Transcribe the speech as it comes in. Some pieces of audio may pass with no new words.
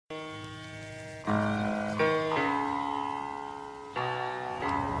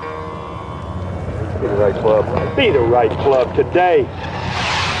right club. Be the right club today.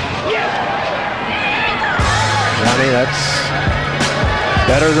 Johnny, that's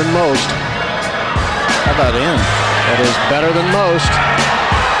better than most. How about in? That is better than most.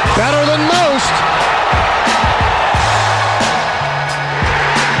 Better than most!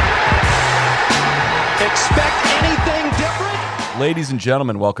 Expect anything different? Ladies and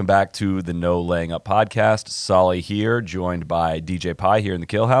gentlemen, welcome back to the No Laying Up Podcast. Solly here, joined by DJ Pie here in the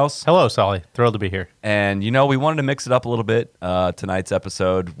Kill House. Hello, Solly. Thrilled to be here. And, we wanted to mix it up a little bit. Tonight's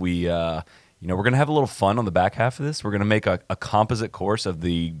episode, we're going to have a little fun on the back half of this. We're going to make a composite course of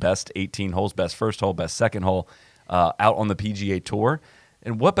the best 18 holes, best first hole, best second hole out on the PGA Tour.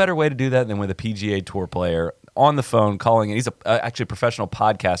 And what better way to do that than with a PGA Tour player on the phone calling in? He's actually a professional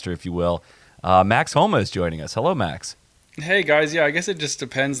podcaster, if you will. Max Homa is joining us. Hello, Max. Hey, guys. Yeah, I guess it just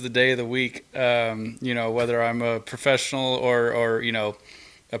depends the day of the week, whether I'm a professional or a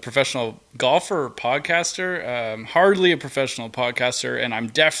professional golfer or podcaster. Hardly a professional podcaster, and I'm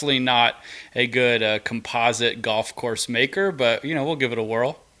definitely not a good composite golf course maker, but, we'll give it a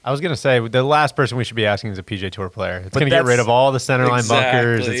whirl. I was going to say, the last person we should be asking is a PGA Tour player. It's going to get rid of all the centerline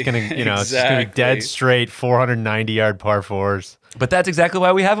bunkers. It's going to, it's just going to be dead straight 490-yard par fours. But that's exactly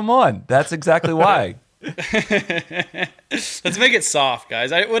why we have him on. That's exactly why. Let's make it soft,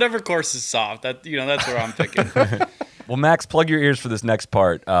 guys. Whatever course is soft, that's where I'm picking. Well, Max, plug your ears for this next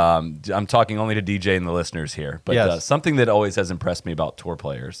part. I'm talking only to DJ and the listeners here. But yes. Something that always has impressed me about tour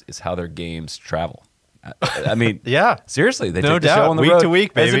players is how their games travel. I mean, yeah, seriously, they no take the doubt. show on the Week road to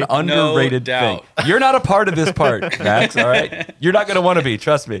week, baby. as an underrated No thing. You're not a part of this part, Max, all right? You're not going to want to be,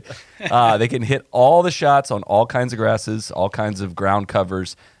 trust me. They can hit all the shots on all kinds of grasses, all kinds of ground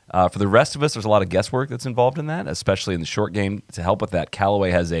covers. For the rest of us, there's a lot of guesswork that's involved in that, especially in the short game. To help with that,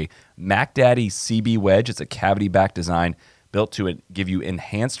 Callaway has a Mac Daddy CB wedge. It's a cavity-back design built to give you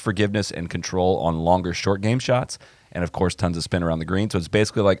enhanced forgiveness and control on longer short game shots, and, of course, tons of spin around the green. So it's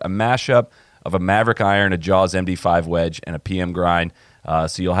basically like a mashup of a Maverick iron, a Jaws MD5 wedge, and a PM grind.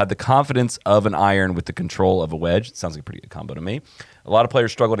 So you'll have the confidence of an iron with the control of a wedge. It sounds like a pretty good combo to me. A lot of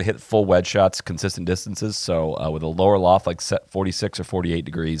players struggle to hit full wedge shots, consistent distances. So with a lower loft, like set 46 or 48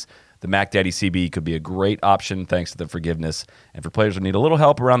 degrees, the Mac Daddy CB could be a great option thanks to the forgiveness. And for players who need a little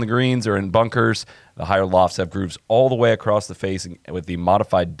help around the greens or in bunkers, the higher lofts have grooves all the way across the face with the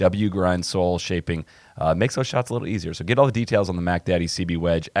modified W grind sole shaping. Makes those shots a little easier. So get all the details on the Mac Daddy CB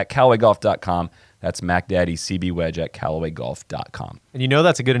wedge at CallawayGolf.com. That's Mac Daddy CB wedge at CallawayGolf.com. And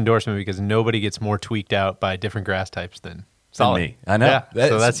that's a good endorsement because nobody gets more tweaked out by different grass types than Solid. Me. I know. Yeah,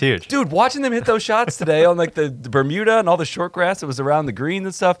 so that's huge. Dude, watching them hit those shots today on like the Bermuda and all the short grass that was around the green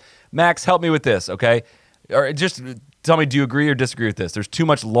and stuff. Max, help me with this, okay? Or just tell me, do you agree or disagree with this? There's too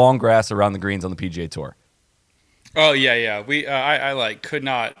much long grass around the greens on the PGA Tour. Oh, yeah. I could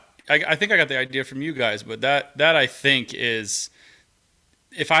not. I think I got the idea from you guys, but that I think is,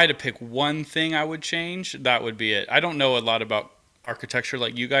 if I had to pick one thing I would change, that would be it. I don't know a lot about architecture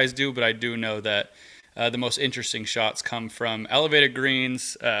like you guys do, but I do know that the most interesting shots come from elevated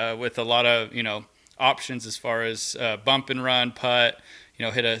greens with a lot of options as far as bump and run, putt,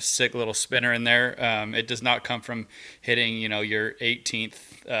 hit a sick little spinner in there. It does not come from hitting your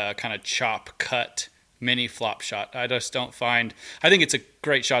 18th kind of chop cut mini flop shot. I just don't find. I think it's a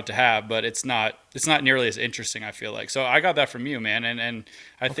great shot to have, but it's not nearly as interesting, I feel like. So I got that from you, man, and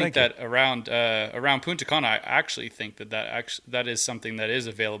I think that around Puntacana, I actually think that is something that is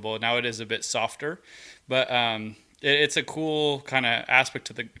available. Now it is a bit softer, but it's a cool kind of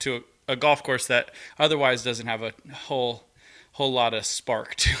aspect to a golf course that otherwise doesn't have a whole lot of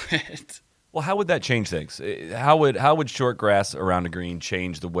spark to it. Well, how would that change things? How would short grass around a green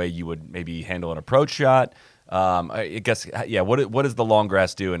change the way you would maybe handle an approach shot? I guess, yeah. What does the long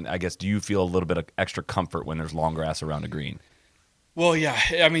grass do? And I guess, do you feel a little bit of extra comfort when there's long grass around a green? Well, yeah.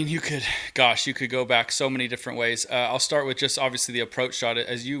 I mean, you could go back so many different ways. I'll start with just obviously the approach shot,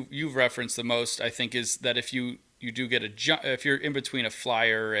 as you've referenced the most. I think is that if you do get a jump, if you're in between a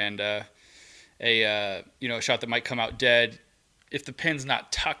flyer and a shot that might come out dead. If the pin's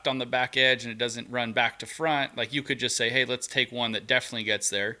not tucked on the back edge and it doesn't run back to front, like you could just say, hey, let's take one that definitely gets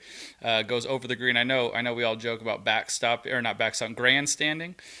there, goes over the green. I know we all joke about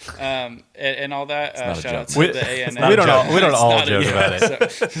grandstanding, and all that. Shout out to the ANA. We don't all joke about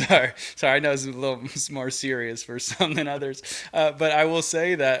it. Sorry, I know it's a little more serious for some than others. But I will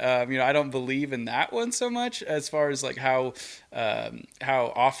say that I don't believe in that one so much as far as like how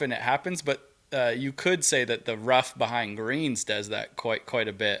often it happens, but you could say that the rough behind greens does that quite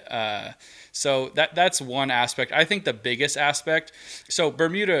a bit. So that's one aspect. I think the biggest aspect. So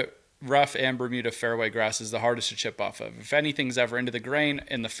Bermuda rough and Bermuda fairway grass is the hardest to chip off of. If anything's ever into the grain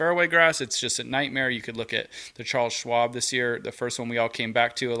in the fairway grass, it's just a nightmare. You could look at the Charles Schwab this year, the first one we all came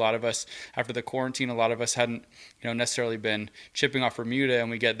back to. A lot of us, after the quarantine, a lot of us hadn't necessarily been chipping off Bermuda, and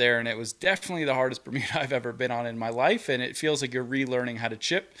we get there, and it was definitely the hardest Bermuda I've ever been on in my life, and it feels like you're relearning how to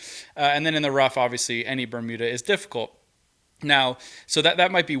chip. And then in the rough, obviously, any Bermuda is difficult. Now, so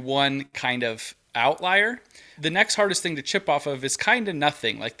that might be one kind of outlier. The next hardest thing to chip off of is kind of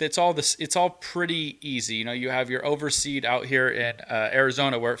nothing. Like it's all pretty easy. You have your overseed out here in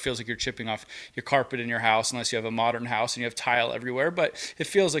Arizona, where it feels like you're chipping off your carpet in your house, unless you have a modern house and you have tile everywhere. But it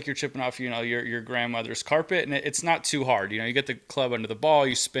feels like you're chipping off, your grandmother's carpet, and it's not too hard. You get the club under the ball,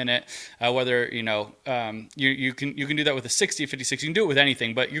 you spin it. Whether you can do that with a 60, 56. You can do it with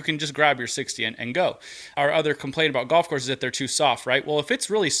anything, but you can just grab your 60 and go. Our other complaint about golf courses is that they're too soft, right? Well, if it's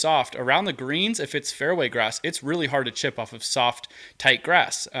really soft around the greens, if it's fairway grass, it's really hard to chip off of soft, tight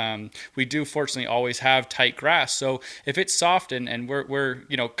grass. We do fortunately always have tight grass. So if it's soft and we're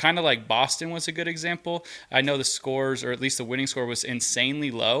kind of like Boston was a good example. I know the scores, or at least the winning score, was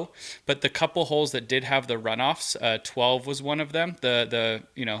insanely low, but the couple holes that did have the runoffs, 12 was one of them. They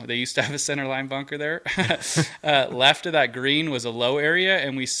used to have a center line bunker there. Left of that green was a low area,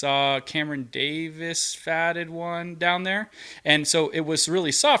 and we saw Cameron Davis fatted one down there. And so it was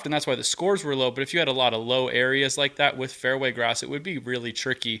really soft, and that's why the scores were low. But if you had a lot of low areas like that with fairway grass, it would be really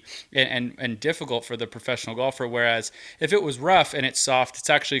tricky and difficult for the professional golfer. Whereas if it was rough and it's soft, it's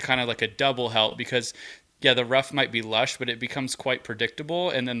actually kind of like a double help, because the rough might be lush, but it becomes quite predictable,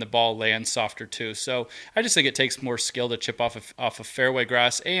 and then the ball lands softer too. So I just think it takes more skill to chip off of fairway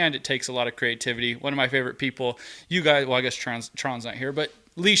grass, and it takes a lot of creativity. One of my favorite people, you guys, well, I guess Tron's not here, but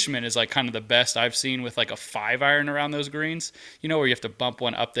Leishman is like kind of the best I've seen with like a 5-iron around those greens, where you have to bump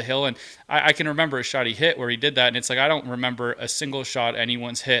one up the hill. And I can remember a shot he hit where he did that, and it's like I don't remember a single shot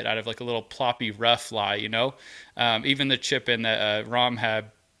anyone's hit out of like a little ploppy rough lie, even the chip in that Rahm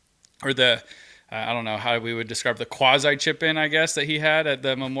had, or the I don't know how we would describe the quasi chip in, I guess, that he had at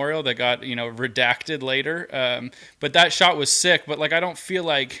the Memorial that got redacted later. But that shot was sick. But like I don't feel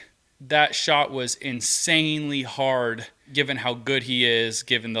like that shot was insanely hard, given how good he is,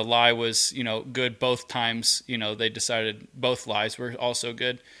 given the lie was, good both times. They decided both lies were also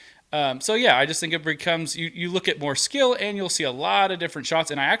good. I just think it becomes, you look at more skill, and you'll see a lot of different shots.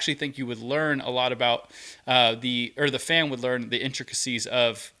 And I actually think you would learn a lot about the fan would learn the intricacies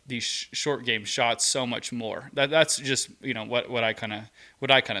of these short game shots so much more. That's just, what I kind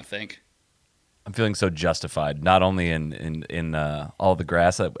of think. I'm feeling so justified, not only in all the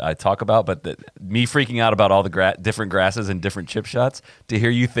grass that I talk about, but me freaking out about all the different grasses and different chip shots. To hear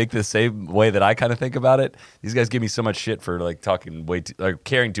you think the same way that I kind of think about it, these guys give me so much shit for like talking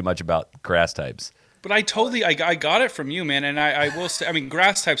caring too much about grass types. But I got it from you, man, and I will say,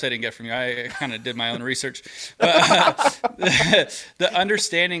 grass types I didn't get from you. I kind of did my own research, but the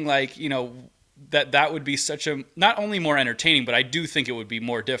understanding, that would be such a, not only more entertaining, but I do think it would be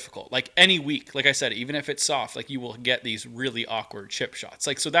more difficult. Like any week, like I said, even if it's soft, like you will get these really awkward chip shots.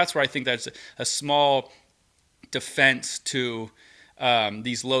 So that's where I think that's a small defense to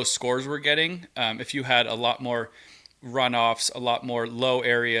these low scores we're getting. If you had a lot more runoffs, a lot more low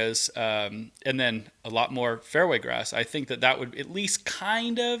areas, and then a lot more fairway grass, I think that would at least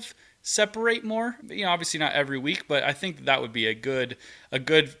kind of separate more. Obviously not every week, but I think that would be a good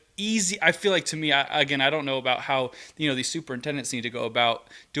easy. I feel like, to me, I don't know about how these superintendents need to go about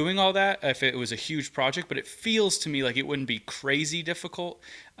doing all that if it was a huge project, but it feels to me like it wouldn't be crazy difficult,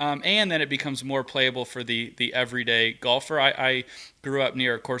 and then it becomes more playable for the everyday golfer. I grew up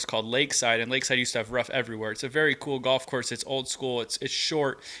near a course called Lakeside, and Lakeside used to have rough everywhere. It's a very cool golf course. It's old school. It's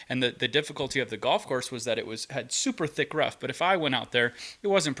short, and the difficulty of the golf course was that it had super thick rough. But if I went out there, it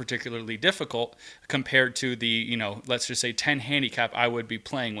wasn't particularly difficult compared to the let's just say 10 handicap I would be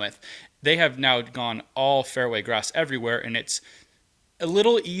playing with. They have now gone all fairway grass everywhere, and it's a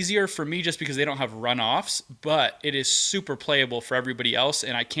little easier for me just because they don't have runoffs, but it is super playable for everybody else,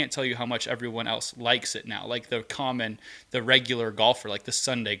 and I can't tell you how much everyone else likes it now. Like the regular golfer, like the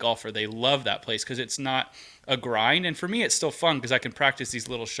Sunday golfer, they love that place because it's not a grind, and for me it's still fun because I can practice these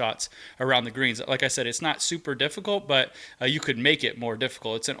little shots around the greens. Like I said, it's not super difficult, but you could make it more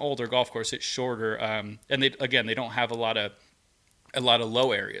difficult. It's an older golf course, it's shorter, and they don't have a lot of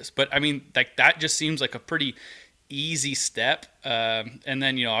low areas. But that just seems like a pretty easy step, and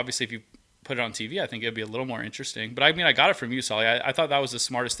then obviously if you put it on TV, I think it'd be a little more interesting. But I got it from you, Solly. I thought that was the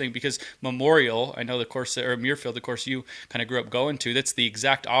smartest thing, because Memorial, I know the course, or Muirfield, the course you kind of grew up going to, that's the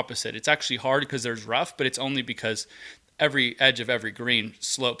exact opposite. It's actually hard because there's rough, but it's only because every edge of every green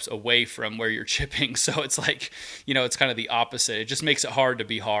slopes away from where you're chipping. So it's like, it's kind of the opposite. It just makes it hard to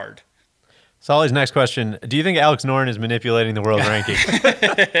be hard. Solly's next question: do you think Alex Noren is manipulating the world ranking?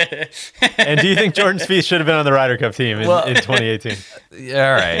 And do you think Jordan Spieth should have been on the Ryder Cup team in 2018?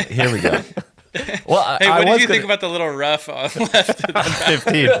 All right, here we go. Well, hey, what did you think about the little rough left?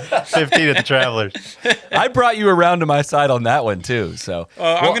 15 at the Travelers. I brought you around to my side on that one too. So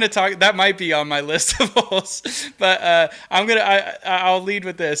I'm going to talk. That might be on my list of holes, but I'll lead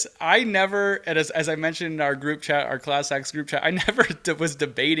with this. I never, as I mentioned in our group chat, our Class X group chat, I never was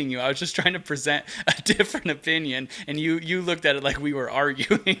debating you. I was just trying to present a different opinion, and you looked at it like we were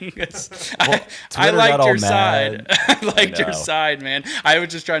arguing. I liked your side. I liked your side, man. I was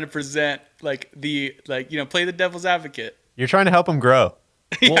just trying to present play the devil's advocate. You're trying to help him grow.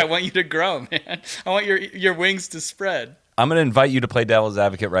 Yeah, I want you to grow, man. I want your wings to spread. I'm going to invite you to play devil's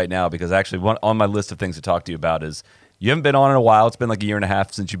advocate right now because actually one on my list of things to talk to you about is you haven't been on in a while. It's been like a year and a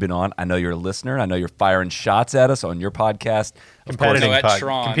half since you've been on. I know you're a listener. I know you're firing shots at us on your podcast. Competing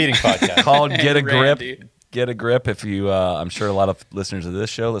podcast. Called Get a Grip. Get a Grip. If you, I'm sure a lot of listeners of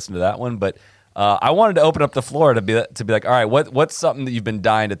this show listen to that one, but I wanted to open up the floor to be like, all right, what's something that you've been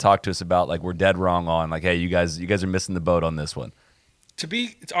dying to talk to us about? Like we're dead wrong on. Like, hey, you guys are missing the boat on this one. To be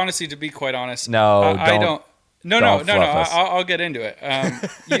quite honest, no, I don't. No. I'll get into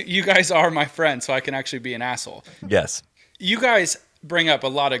it. You guys are my friends, so I can actually be an asshole. Yes. You guys bring up a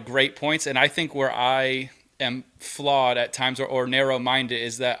lot of great points, and I think where I am flawed at times or narrow-minded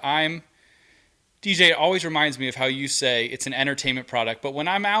is that DJ, it always reminds me of how you say it's an entertainment product, but when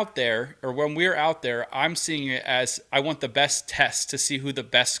I'm out there or when we're out there, I'm seeing it as I want the best test to see who the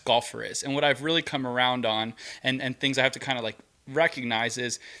best golfer is. And what I've really come around on and things I have to kind of like recognize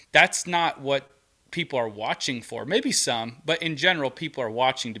is that's not what people are watching for. Maybe some, but in general, people are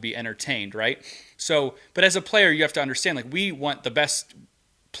watching to be entertained, right? So, but as a player, you have to understand, like we want the best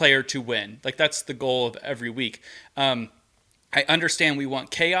player to win. Like that's the goal of every week. I understand we want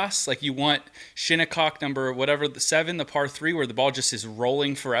chaos. Like you want Shinnecock number whatever, the 7, the par 3, where the ball just is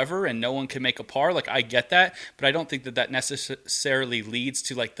rolling forever and no one can make a par. Like I get that, but I don't think that necessarily leads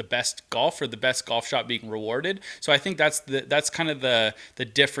to like the best golf or the best golf shot being rewarded. So I think that's kind of the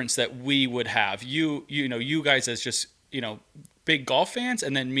difference that we would have. You guys as just big golf fans,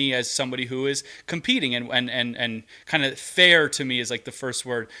 and then me as somebody who is competing and kind of fair to me is like the first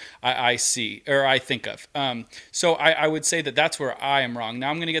word I see or I think of. So I would say that's where I am wrong. Now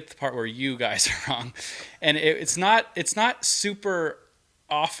I'm going to get to the part where you guys are wrong, and it's not super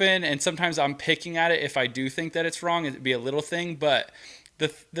often, and sometimes I'm picking at it if I do think that it's wrong. It'd be a little thing, but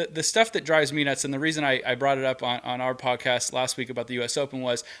the stuff that drives me nuts, and the reason I brought it up on our podcast last week about the U.S. Open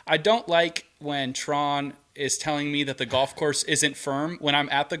was I don't like when Tron is telling me that the golf course isn't firm when I'm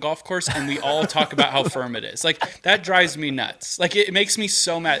at the golf course and we all talk about how firm it is. Like that drives me nuts. Like it makes me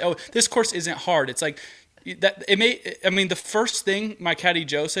so mad. Oh, this course isn't hard. It's like that. The first thing my caddy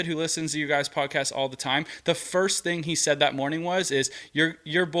Joe said, who listens to you guys' podcast all the time, the first thing he said that morning is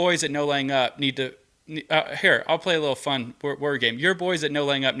your boys at No Laying Up need to. Here, I'll play a little fun word game. Your boys at No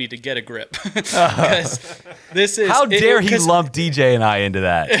Laying Up need to get a grip. Because this is... How dare he lump DJ and I into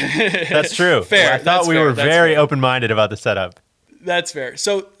that? That's true. Fair. I thought we were very open-minded about the setup. That's fair.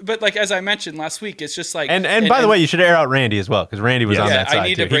 So, but like as I mentioned last week, it's just like... And by the way, you should air out Randy as well, because Randy was on that side, I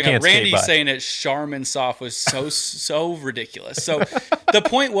need too. to bring up Randy saying it Charmin soft was so ridiculous. So the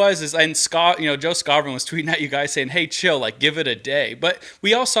point and Scott, Joe Scovern was tweeting at you guys saying, hey, chill, like give it a day. But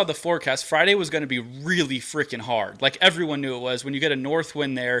we all saw the forecast. Friday was going to be really freaking hard. Like everyone knew it was. When you get a north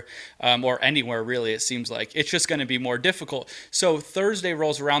wind there, or anywhere really, it seems like, it's just going to be more difficult. So Thursday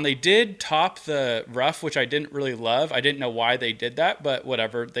rolls around. They did top the rough, which I didn't really love. I didn't know why they did that, but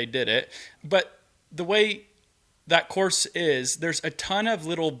whatever, they did it. But the way that course is, there's a ton of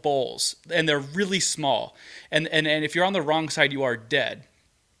little bowls and they're really small, and if you're on the wrong side, you are dead.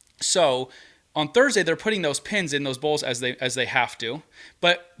 So on Thursday they're putting those pins in those bowls as they have to,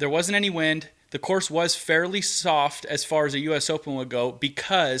 but there wasn't any wind. The course was fairly soft as far as a US Open would go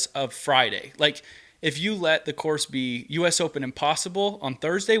because of Friday. Like if you let the course be US Open impossible on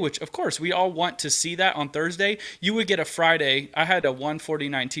Thursday, which of course we all want to see that on Thursday, you would get a Friday. I had a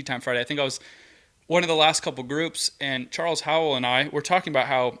 1:49 tee time Friday. I think I was one of the last couple groups, and Charles Howell and I were talking about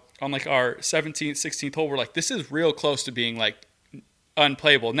how on like our 17th, 16th hole, we're like, this is real close to being like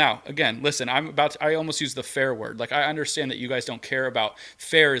unplayable. Now, again, listen, I almost use the fair word. Like I understand that you guys don't care about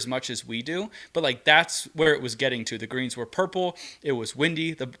fair as much as we do, but like that's where it was getting to. The greens were purple. It was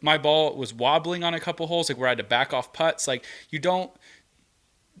windy. My ball was wobbling on a couple holes, like where I had to back off putts. Like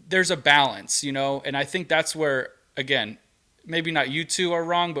there's a balance, and I think that's where, again, maybe not you two are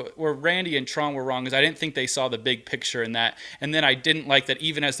wrong, but where Randy and Tron were wrong is I didn't think they saw the big picture in that. And then I didn't like that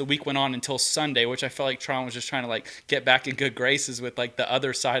even as the week went on until Sunday, which I felt like Tron was just trying to like get back in good graces with like the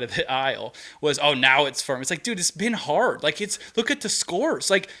other side of the aisle was, oh, now it's firm. It's like, dude, it's been hard. Like look at the scores.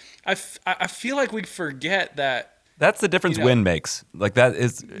 Like I feel like we forget that. That's the difference wind makes. Like that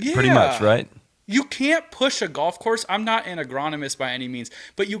is pretty much, right? You can't push a golf course. I'm not an agronomist by any means,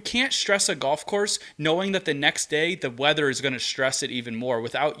 but you can't stress a golf course knowing that the next day the weather is going to stress it even more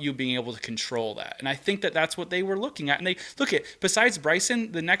without you being able to control that. And I think that that's what they were looking at. And they look at, besides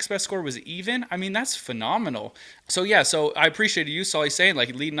Bryson, the next best score was even. I mean, that's phenomenal. So yeah, so I appreciated you, Sully, saying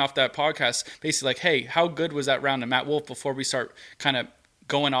like leading off that podcast, basically like, hey, how good was that round to Matt Wolff before we start kind of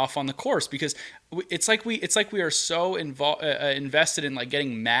going off on the course? Because it's like we are so invested in like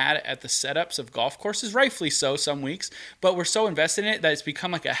getting mad at the setups of golf courses, rightfully so some weeks, but we're so invested in it that it's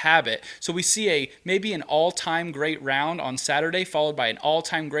become like a habit. So we see maybe an all-time great round on Saturday followed by an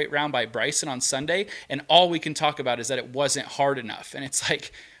all-time great round by Bryson on Sunday, and all we can talk about is that it wasn't hard enough. And it's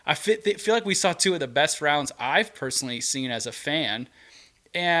like I feel like we saw two of the best rounds I've personally seen as a fan.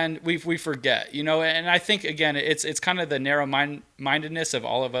 And we forget, and I think, again, it's kind of the narrow-mindedness of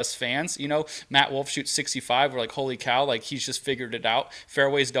all of us fans. Matt Wolff shoots 65. We're like, holy cow, like he's just figured it out.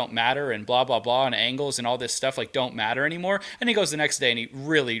 Fairways don't matter and blah, blah, blah, and angles and all this stuff like don't matter anymore. And he goes the next day and he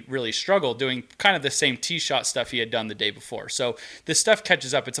really, really struggled doing kind of the same tee shot stuff he had done the day before. So this stuff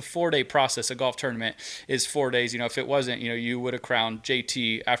catches up. It's a 4-day process. A golf tournament is 4 days. If it wasn't, you would have crowned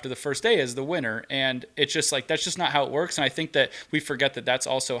JT after the first day as the winner. And it's just like, that's just not how it works. And I think that we forget that that's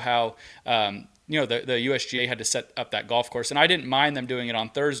also how the USGA had to set up that golf course. And I didn't mind them doing it on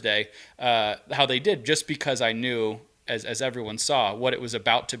Thursday, how they did, just because I knew, as everyone saw, what it was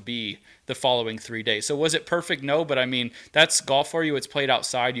about to be the following 3 days. So was it perfect? No, but I mean, that's golf for you. It's played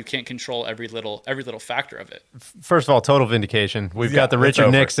outside. You can't control every little factor of it. First of all, total vindication. We've got the Richard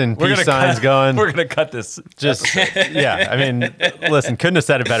Nixon peace signs going. We're going to cut this. Just, yeah. I mean, listen, couldn't have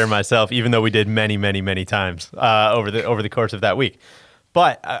said it better myself, even though we did many, many, many times over the course of that week.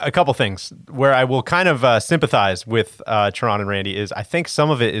 But a couple things where I will kind of sympathize with Teron and Randy is I think some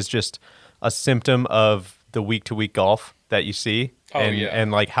of it is just a symptom of the week-to-week golf that you see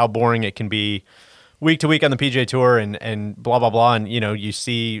and like how boring it can be week to week on the PGA Tour and blah, blah, blah. And, you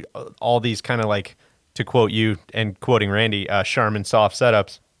see all these kind of like, to quote you and quoting Randy, Charmin soft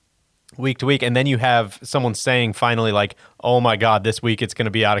setups week to week. And then you have someone saying finally like, oh my God, this week it's going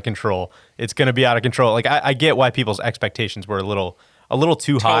to be out of control. It's going to be out of control. Like I get why people's expectations were a little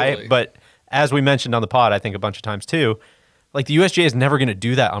too high, but as we mentioned on the pod, I think a bunch of times too, like the USGA is never going to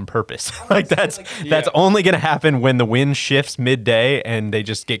do that on purpose. Like that's only going to happen when the wind shifts midday and they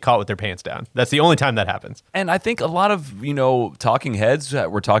just get caught with their pants down. That's the only time that happens. And I think a lot of, talking heads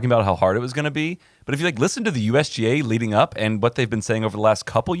were talking about how hard it was going to be. But if you listen to the USGA leading up and what they've been saying over the last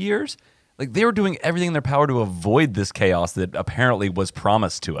couple years, like they were doing everything in their power to avoid this chaos that apparently was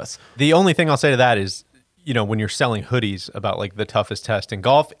promised to us. The only thing I'll say to that is, when you're selling hoodies about like the toughest test in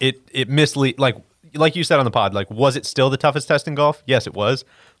golf, it mislead, like you said on the pod, like, was it still the toughest test in golf? Yes, it was.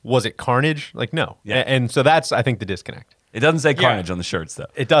 Was it carnage? Like, no. Yeah. And so that's, I think, the disconnect. It doesn't say carnage on the shirts, though.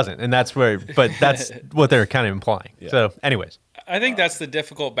 It doesn't. And that's but that's what they're kind of implying. Yeah. So anyways. I think that's the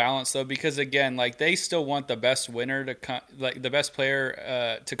difficult balance, though, because again, like they still want the best winner the best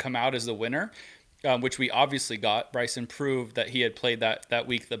player to come out as the winner, which we obviously got. Bryson proved that he had played that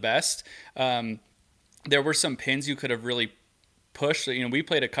week the best. There were some pins you could have really pushed. We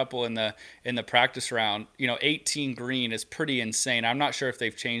played a couple in the practice round. 18 green is pretty insane. I'm not sure if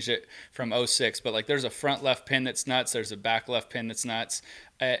they've changed it from 06, but like there's a front left pin that's nuts. There's a back left pin that's nuts.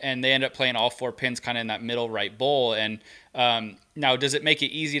 And they end up playing all 4 pins kind of in that middle right bowl. And now, does it make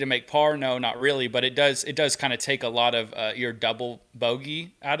it easy to make par? No, not really. But it does kind of take a lot of your double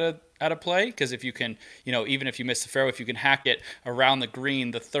bogey out of play, because if you can, even if you miss the fairway, if you can hack it around the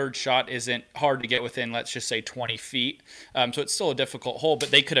green, the third shot isn't hard to get within, let's just say 20 feet. So it's still a difficult hole,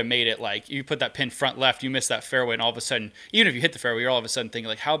 but they could have made it like you put that pin front left, you miss that fairway, and all of a sudden, even if you hit the fairway, you're all of a sudden thinking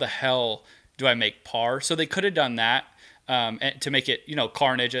like, how the hell do I make par? So they could have done that. And to make it,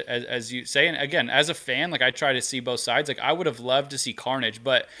 carnage, as you say. And again, as a fan, like I try to see both sides. Like I would have loved to see carnage,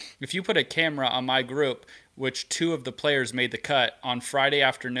 but if you put a camera on my group, which 2 of the players made the cut on Friday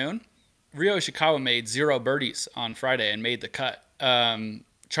afternoon, Ryo Ishikawa made 0 birdies on Friday and made the cut.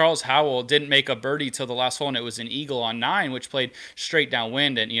 Charles Howell didn't make a birdie till the last hole, and it was an eagle on 9, which played straight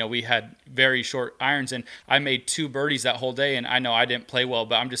downwind. And, we had very short irons, and I made 2 birdies that whole day. And I know I didn't play well,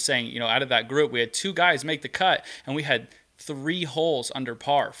 but I'm just saying, out of that group, we had 2 guys make the cut, and we had 3 holes under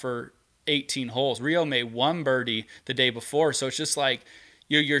par for 18 holes. Ryo made 1 birdie the day before. So it's just like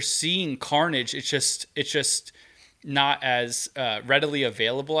you're seeing carnage. It's just not as readily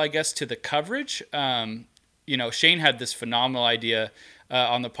available, I guess, to the coverage. Shane had this phenomenal idea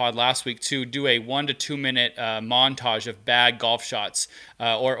on the pod last week to do a 1 to 2 minute montage of bad golf shots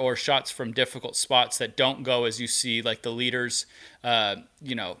or shots from difficult spots that don't go as you see, like the leaders, as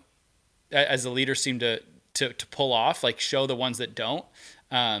the leaders seem to pull off, like show the ones that don't.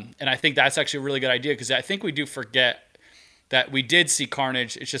 And I think that's actually a really good idea, because I think we do forget that we did see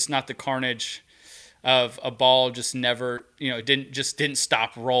carnage. It's just not the carnage of a ball just never, didn't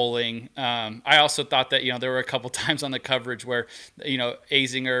stop rolling. I also thought that, there were a couple times on the coverage where,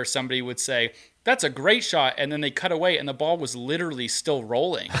 Azinger or somebody would say, "That's a great shot," and then they cut away and the ball was literally still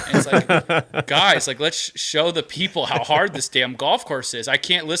rolling. And it's like, guys, like, let's show the people how hard this damn golf course is. I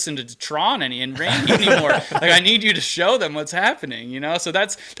can't listen to Tron and Randy anymore. Like, I need you to show them what's happening, So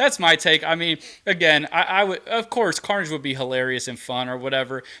that's my take. I mean, again, I would, of course, carnage would be hilarious and fun or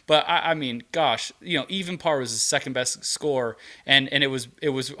whatever, but I mean, gosh, even par was the second best score, and it was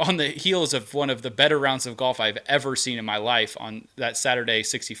on the heels of one of the better rounds of golf I've ever seen in my life on that Saturday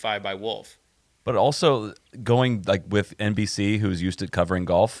 65 by Wolf. But also going like with NBC, who's used to covering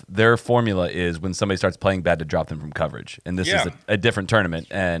golf, their formula is when somebody starts playing bad to drop them from coverage. And this is a different tournament.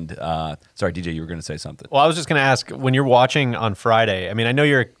 And sorry, DJ, you were going to say something. Well, I was just going to ask, when you're watching on Friday, I mean, I know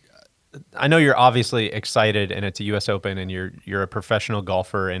you're obviously excited, and it's a U.S. Open, and you're a professional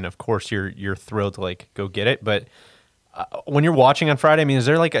golfer, and of course you're thrilled to like go get it. But when you're watching on Friday, I mean, is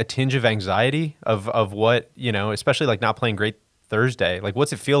there like a tinge of anxiety of what, especially like not playing great Thursday? Like,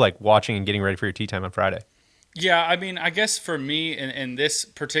 what's it feel like watching and getting ready for your tee time on Friday? Yeah, I mean, I guess for me in this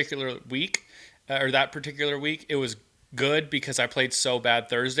particular week or that particular week, it was good because I played so bad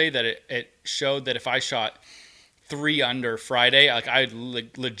Thursday that it showed that if I shot 3 under Friday, like, I'd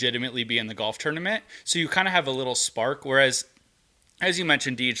legitimately be in the golf tournament. So you kind of have a little spark. Whereas, as you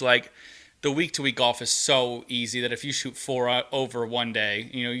mentioned, Deej, like, the week-to-week golf is so easy that if you shoot 4 over one day,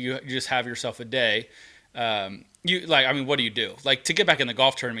 you just have yourself a day. What do you do? Like, to get back in the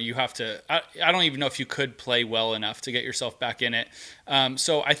golf tournament, you have to, I don't even know if you could play well enough to get yourself back in it.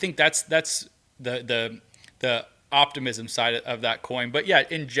 So I think that's the optimism side of that coin. But yeah,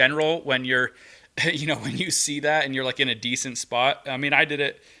 in general, when you're, when you see that and you're like in a decent spot, I mean, I did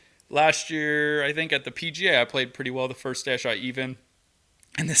it last year, I think at the PGA, I played pretty well the first day, I shot even.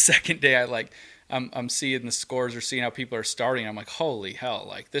 And the second day I'm seeing the scores or seeing how people are starting. I'm like, holy hell,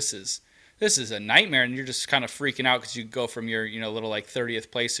 like, this is a nightmare, and you're just kind of freaking out because you go from your little like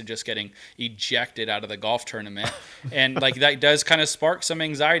 30th place to just getting ejected out of the golf tournament, and like that does kind of spark some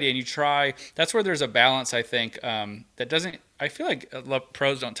anxiety. And you try. That's where there's a balance, I think. That doesn't. I feel like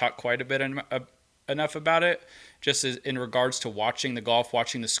pros don't talk quite a bit enough about it, just as in regards to watching the golf,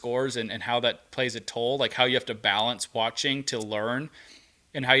 watching the scores, and how that plays a toll. Like how you have to balance watching to learn,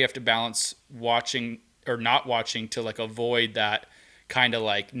 and how you have to balance watching or not watching to like avoid that kind of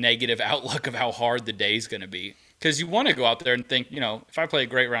like negative outlook of how hard the day is going to be. Because you want to go out there and think, if I play a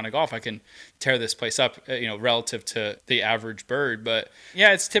great round of golf, I can tear this place up, relative to the average bird. But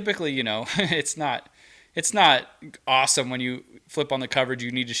yeah, it's typically, it's not awesome when you flip on the coverage,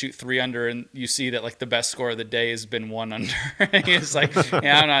 you need to shoot 3 under and you see that like the best score of the day has been 1 under. It's like,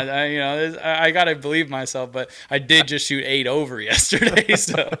 yeah, I got to believe myself, but I did just shoot 8 over yesterday.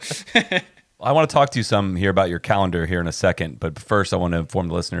 So I want to talk to you some here about your calendar here in a second, but first I want to inform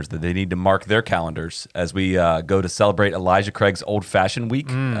the listeners that they need to mark their calendars as we go to celebrate Elijah Craig's Old Fashioned Week.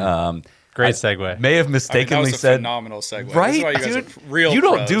 Great segue. May have mistakenly that was a said phenomenal segue. Right, this is why you guys dude. Are real you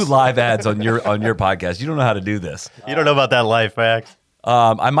don't pros. do live ads on your podcast. You don't know how to do this. You don't know about that life, Max.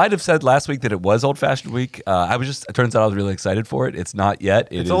 I might have said last week that it was Old Fashioned Week. It turns out I was really excited for it. It's not yet.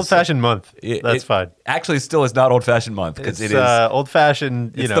 It's Old Fashioned Month. That's fine. Actually, still is not Old Fashioned Month because it is Old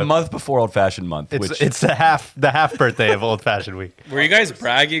Fashioned. It's the month before Old Fashioned Month. It's the half birthday of Old Fashioned Week. Were you guys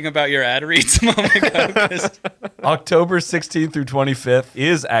bragging about your ad reads a moment ago? October 16th through 25th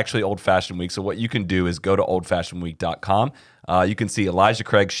is actually Old Fashioned Week. So what you can do is go to oldfashionedweek.com. You can see Elijah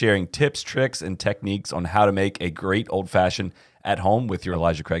Craig sharing tips, tricks, and techniques on how to make a great old fashioned at home with your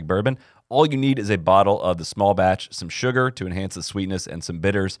Elijah Craig bourbon. All you need is a bottle of the small batch, some sugar to enhance the sweetness, and some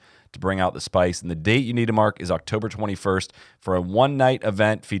bitters to bring out the spice. And the date you need to mark is October 21st for a one-night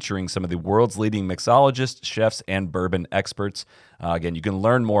event featuring some of the world's leading mixologists, chefs, and bourbon experts. Again, you can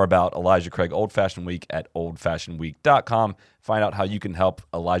learn more about Elijah Craig Old Fashioned Week at oldfashionedweek.com. Find out how you can help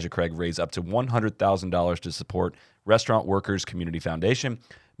Elijah Craig raise up to $100,000 to support Restaurant Workers Community Foundation.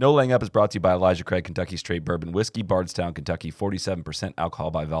 No Laying Up is brought to you by Elijah Craig Kentucky Straight Bourbon Whiskey, Bardstown, Kentucky, 47%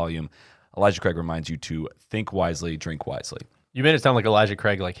 alcohol by volume. Elijah Craig reminds you to think wisely, drink wisely. You made it sound like Elijah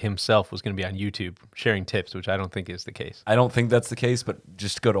Craig, like himself, was going to be on YouTube sharing tips, which I don't think is the case. I don't think that's the case, but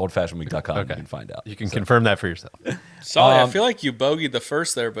just go to oldfashionedweek.com and you can find out. You can confirm that for yourself. Solly, I feel like you bogeyed the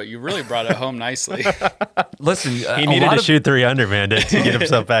first there, but you really brought it home nicely. Listen, He needed to shoot 3 under, man, to get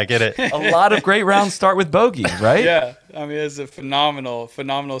himself back in it. a lot of great rounds start with bogey, right? Yeah, I mean, it's a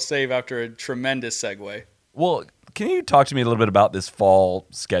phenomenal save after a tremendous segue. Well, can you talk to me a little bit about this fall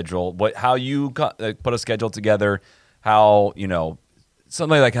schedule? How you put a schedule together? How,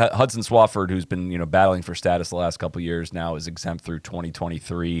 somebody like Hudson Swafford, who's been, battling for status the last couple of years now, is exempt through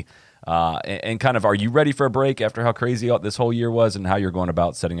 2023. And kind of, are you ready for a break after how crazy this whole year was, and how you're going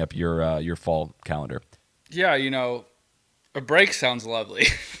about setting up your fall calendar? Yeah, a break sounds lovely.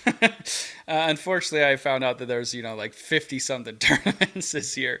 Unfortunately, I found out that there's, like 50-something tournaments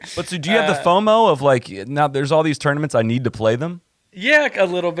this year. But so do you have the FOMO of like, now there's all these tournaments, I need to play them? Yeah, a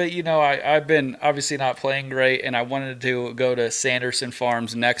little bit. I've been obviously not playing great, and I wanted to go to Sanderson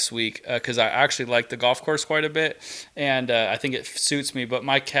Farms next week because I actually like the golf course quite a bit, and I think it suits me. But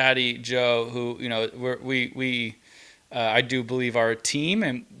my caddy, Joe, who, I do believe are a team,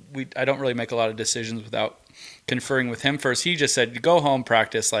 and I don't really make a lot of decisions without conferring with him first. He just said, go home,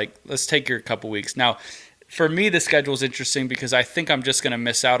 practice. Like, let's take your couple weeks. Now, for me, the schedule is interesting because I think I'm just going to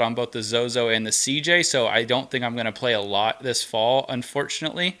miss out on both the Zozo and the CJ, so I don't think I'm going to play a lot this fall,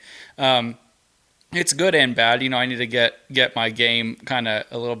 unfortunately. It's good and bad. I need to get my game kind of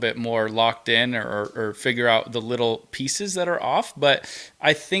a little bit more locked in or figure out the little pieces that are off. But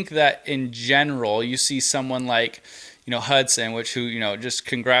I think that in general, you see someone like Hudson, who just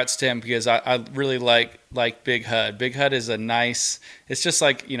congrats to him because I really like Big Hud. Big Hud is it's just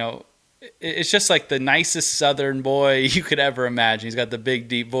like, it's just like the nicest Southern boy you could ever imagine. He's got the big,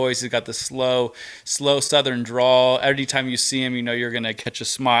 deep voice. He's got the slow Southern drawl. Every time you see him, you're going to catch a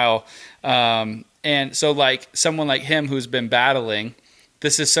smile. And so like someone like him who's been battling,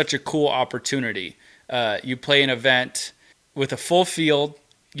 this is such a cool opportunity. You play an event with a full field.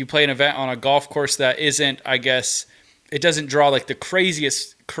 You play an event on a golf course that isn't, I guess, it doesn't draw like the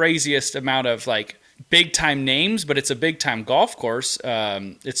craziest amount of like big time names, but it's a big time golf course.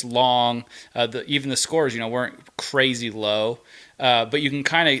 It's long. Even the scores, weren't crazy low. But you can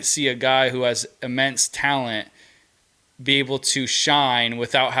kind of see a guy who has immense talent be able to shine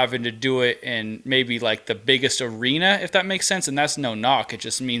without having to do it in maybe like the biggest arena, if that makes sense. And that's no knock. It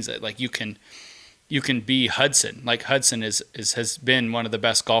just means that like you can be Hudson. Like Hudson has been one of the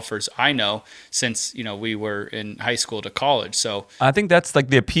best golfers I know since, we were in high school to college. So I think that's like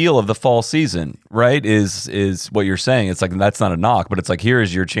the appeal of the fall season, right? Is what you're saying. It's like, that's not a knock, but it's like, here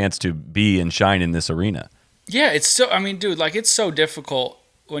is your chance to be and shine in this arena. Yeah, it's so difficult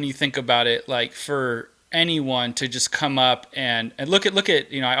when you think about it, like for anyone to just come up and look at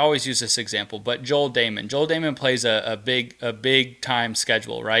I always use this example, but Joel Damon plays a big time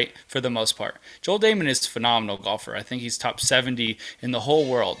schedule, right, for the most part. Joel Damon is a phenomenal golfer. I think he's top 70 in the whole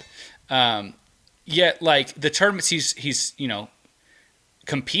world. Yet like the tournaments he's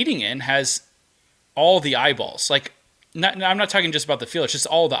competing in has all the eyeballs. Like I'm not talking just about the field, it's just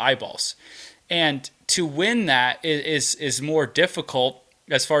all the eyeballs. And to win that is more difficult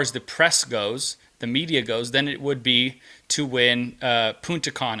as far as the press goes, the media goes, than it would be to win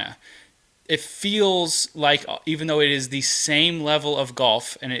Puntacana. It feels like, even though it is the same level of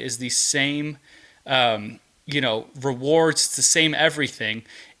golf and it is the same, rewards, it's the same everything,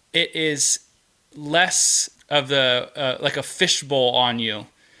 it is less of the like a fishbowl on you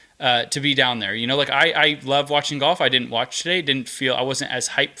to be down there. I love watching golf. I didn't watch today. I wasn't as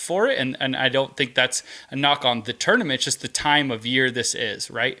hyped for it. And I don't think that's a knock on the tournament. It's just the time of year this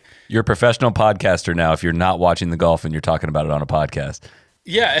is, right? You're a professional podcaster now if you're not watching the golf and you're talking about it on a podcast.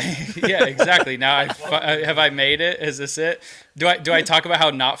 Yeah, exactly. Now have I made it? Is this it? Do I talk about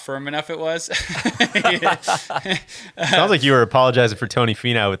how not firm enough it was? Sounds like you were apologizing for Tony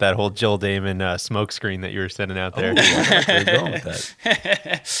Finau with that whole Joel Damon smoke screen that you were sending out there. Where are you going with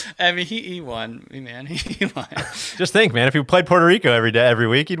that? I mean, he won, man. He won. Just think, man, if he played Puerto Rico every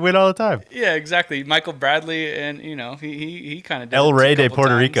week, he'd win all the time. Yeah, exactly. Michael Bradley, and he kind of did El Rey de Puerto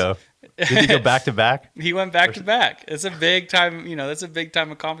times. Rico. Did he go back to back? He went back to back. It's a big time, that's a big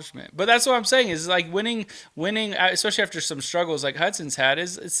time accomplishment. But that's what I'm saying is like winning, especially after some struggles like Hudson's had,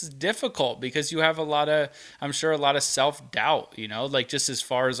 it's difficult because you have a lot of self-doubt, like just as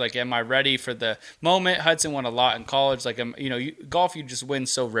far as like, am I ready for the moment? Hudson won a lot in college. Like, golf, you just win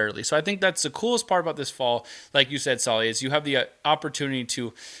so rarely. So I think that's the coolest part about this fall. Like you said, Solly, is you have the opportunity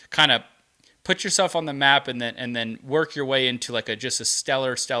to kind of put yourself on the map and then work your way into like just a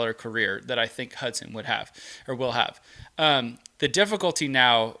stellar career that I think Hudson would have or will have. The difficulty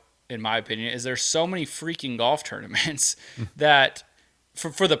now in my opinion, is there's so many freaking golf tournaments that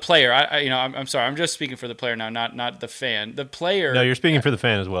for the player, I'm sorry, I'm just speaking for the player now, not the fan. The player. No, you're speaking for the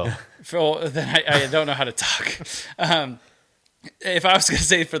fan as well. Then I don't know how to talk. If I was going to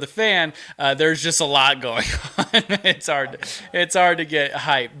say for the fan, there's just a lot going on. It's hard to get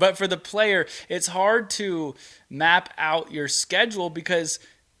hype. But for the player, it's hard to map out your schedule because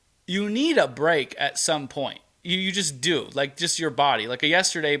you need a break at some point. You just do, like just your body. Like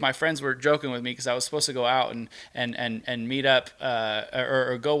yesterday, my friends were joking with me because I was supposed to go out and meet up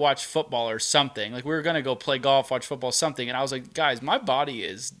or go watch football or something. Like we were going to go play golf, watch football, something. And I was like, guys, my body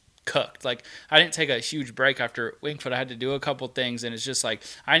is cooked. Like I didn't take a huge break after Wingfoot. I had to do a couple things, and it's just like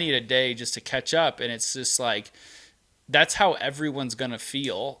I need a day just to catch up. And it's just like that's how everyone's gonna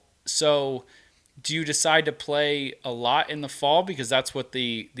feel. So do you decide to play a lot in the fall because that's what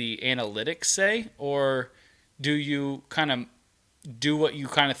the analytics say, or do you kind of do what you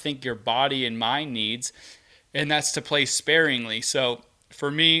kind of think your body and mind needs, and that's to play sparingly? So for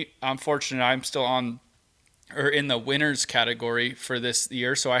me, I'm fortunate I'm still on or in the winners category for this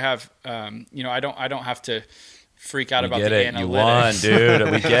year. So I have, I don't have to freak out about the analytics. You won, dude.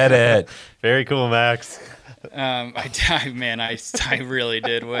 We get it. Very cool, Max. I really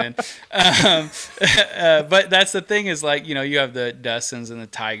did win. But that's the thing is like, you have the Dustins and the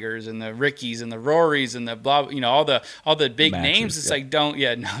Tigers and the Rickies and the Rorys and the blah, all the big Maxes, names. It's like, no,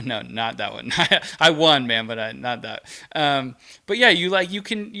 not that one. I won, man, but not that. But yeah, you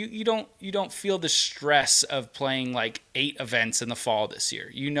don't feel the stress of playing like 8 events in the fall this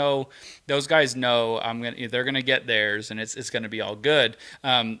year. Those guys know they're going to get theirs and it's going to be all good.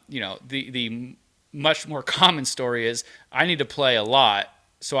 The much more common story is I need to play a lot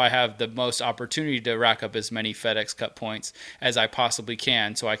so I have the most opportunity to rack up as many FedEx Cup points as I possibly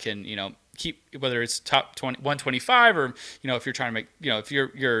can so I can, keep, whether it's top 125 or, if you're trying to make, if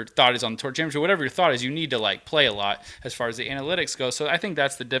your thought is on the Tour Championship, whatever your thought is, you need to like play a lot as far as the analytics go. So I think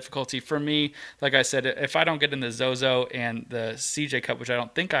that's the difficulty for me. Like I said, if I don't get in the Zozo and the CJ Cup, which I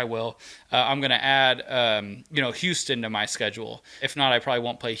don't think I will, I'm going to add, Houston to my schedule. If not, I probably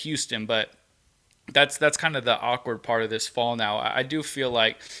won't play Houston, but that's kind of the awkward part of this fall now. I do feel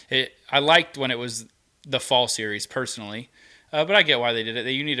like I liked when it was the fall series personally, but I get why they did it.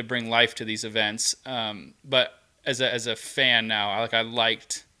 You need to bring life to these events. But as a fan now, I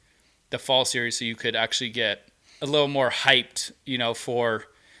liked the fall series so you could actually get a little more hyped, for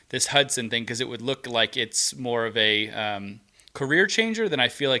this Hudson thing because it would look like it's more of a career changer than I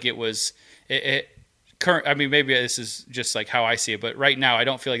feel like it was. Maybe this is just like how I see it, but right now I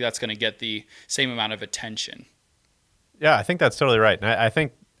don't feel like that's going to get the same amount of attention. Yeah, I think that's totally right. And I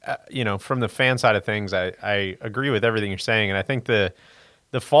think, from the fan side of things, I agree with everything you're saying. And I think the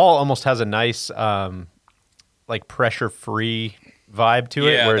fall almost has a nice, pressure-free vibe to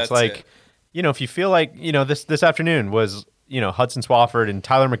it, where it's like, if you feel like, this afternoon was, Hudson Swafford and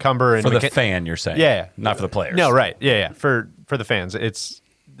Tyler McCumber. And for the fan, you're saying. Yeah. Not for the players. No, right. Yeah. For the fans.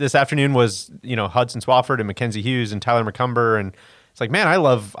 This afternoon was, Hudson Swafford and Mackenzie Hughes and Tyler McCumber. And it's like, man, I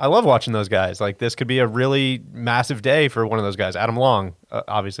love watching those guys. Like this could be a really massive day for one of those guys. Adam Long,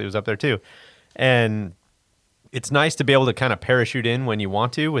 obviously was up there too. And it's nice to be able to kind of parachute in when you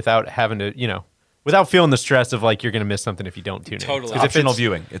want to without having to, without feeling the stress of like, you're going to miss something if you don't tune in. Totally. Optional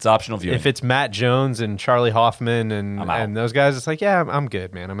viewing. It's optional viewing. If it's Matt Jones and Charlie Hoffman and those guys, it's like, yeah, I'm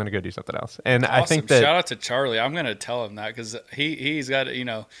good, man. I'm going to go do something else. And awesome. I think that shout out to Charlie. I'm going to tell him that because he's got,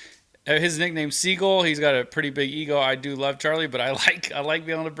 his nickname's Seagull. He's got a pretty big ego. I do love Charlie, but I like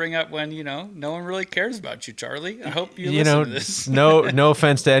being able to bring up when, no one really cares about you, Charlie. I hope you listen to this. no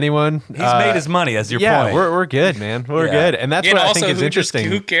offense to anyone. He's made his money, as your point. Yeah, we're good, man. We're good. And that's what I think is interesting.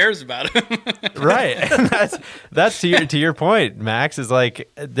 Who cares about him? Right. And that's to your point, Max, is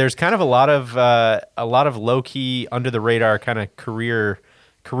like there's kind of a lot of low key under the radar kind of career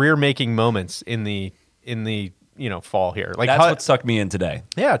making moments in the fall here. Like that's what sucked me in today.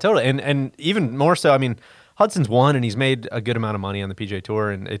 Yeah, totally. And even more so, I mean, Hudson's won and he's made a good amount of money on the PGA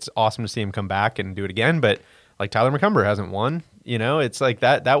Tour, and it's awesome to see him come back and do it again. But like Tyler McCumber hasn't won. It's like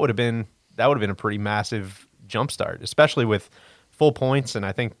that would have been a pretty massive jumpstart, especially with full points and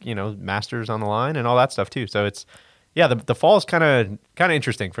I think Masters on the line and all that stuff too. So it's the fall is kind of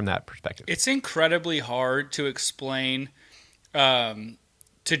interesting from that perspective. It's incredibly hard to explain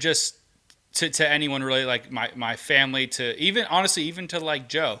to anyone really, like my family, to even honestly even to like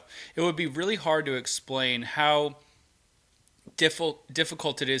Joe. It would be really hard to explain how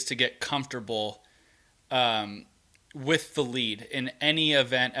difficult it is to get comfortable with the lead in any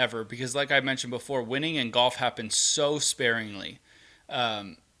event ever, because like I mentioned before, winning in golf happens so sparingly,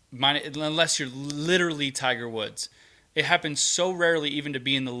 unless you're literally Tiger Woods. It happens so rarely even to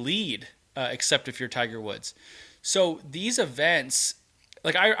be in the lead, except if you're Tiger Woods. So these events,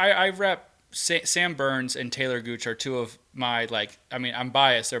 like I rep Sam Burns and Taylor Gooch are two of my, like, I mean, I'm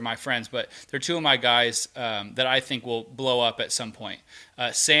biased, they're my friends, but they're two of my guys that I think will blow up at some point.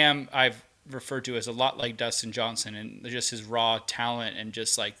 Sam, I've referred to as a lot like Dustin Johnson, and just his raw talent and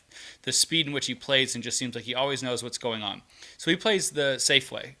just like the speed in which he plays, and just seems like he always knows what's going on. So he plays the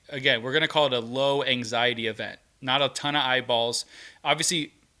safe way. Again, we're going to call it a low anxiety event. Not a ton of eyeballs.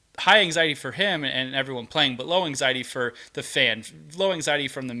 Obviously, high anxiety for him and everyone playing, but low anxiety for the fan, low anxiety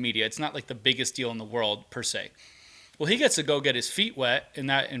from the media. It's not like the biggest deal in the world per se. Well, he gets to go get his feet wet in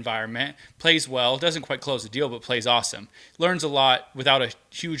that environment, plays well, doesn't quite close the deal, but plays awesome. Learns a lot without a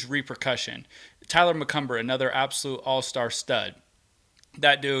huge repercussion. Tyler McCumber, another absolute all-star stud.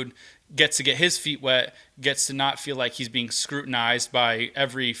 That dude gets to get his feet wet, gets to not feel like he's being scrutinized by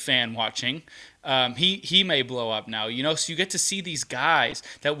every fan watching. He may blow up now, so you get to see these guys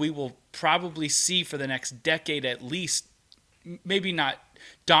that we will probably see for the next decade at least. Maybe not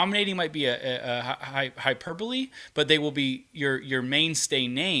dominating, might be a hyperbole, but they will be your mainstay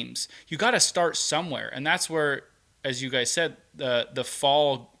names. You got to start somewhere, and that's where, as you guys said, the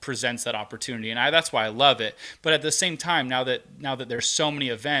fall presents that opportunity, and that's why I love it. But at the same time, now that there's so many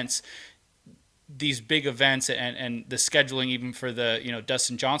events, these big events and the scheduling, even for the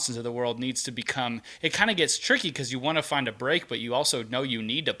Dustin Johnsons of the world, needs to become, it kind of gets tricky because you want to find a break, but you also know you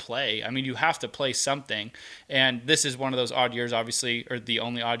need to play. I mean, you have to play something, and this is one of those odd years, obviously, or the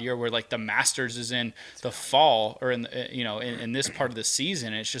only odd year where like the Masters is in the fall or in in this part of the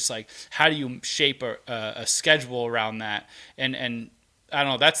season. It's just like, how do you shape a schedule around that? And I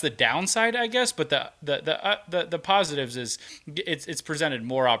don't know. That's the downside, I guess. But the positives is it's presented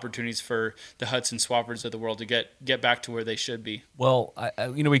more opportunities for the Hudson Swappers of the world to get back to where they should be. Well,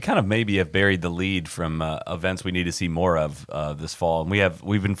 we kind of maybe have buried the lead from events we need to see more of this fall, and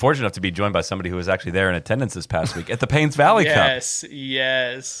we've been fortunate enough to be joined by somebody who was actually there in attendance this past week at the Paynes Valley Cup.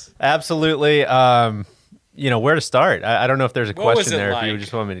 Yes, absolutely. Where to start? I don't know if there's a question there. Like? If you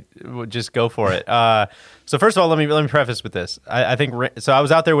just want me to just go for it. So first of all, let me preface with this. I think so. I was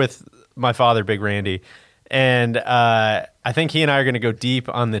out there with my father, Big Randy, and I think he and I are going to go deep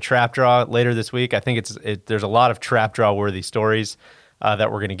on the trap draw later this week. I think there's a lot of trap draw worthy stories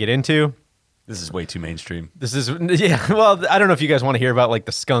that we're going to get into. This is way too mainstream. Yeah. Well, I don't know if you guys want to hear about like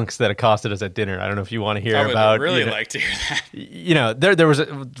the skunks that accosted us at dinner. I don't know if you want to hear about. I would really like to hear that. There was a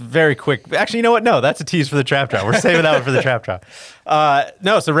very quick. Actually, you know what? No, that's a tease for the trap draw. We're saving that one for the trap draw.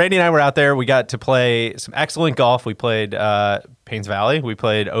 No, so Randy and I were out there. We got to play some excellent golf. We played Paynes Valley. We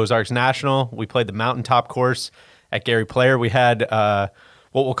played Ozarks National. We played the mountaintop course at Gary Player. We had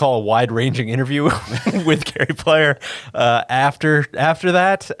what we'll call a wide-ranging interview with Gary Player after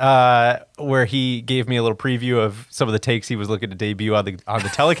that, where he gave me a little preview of some of the takes he was looking to debut on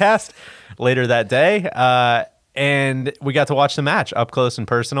the telecast later that day, and we got to watch the match up close and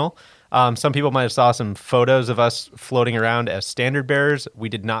personal. Some people might have saw some photos of us floating around as standard bearers. We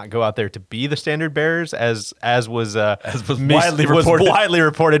did not go out there to be the standard bearers, as was widely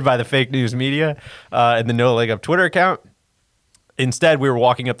reported by the fake news media and the No Leg Up Twitter account. Instead, we were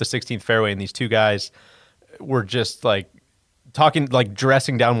walking up the 16th fairway, and these two guys were just like talking, like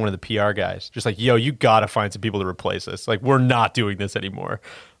dressing down one of the PR guys. Just like, yo, you got to find some people to replace us. Like, we're not doing this anymore.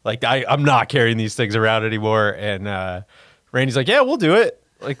 Like, I'm not carrying these things around anymore. And Randy's like, yeah, we'll do it.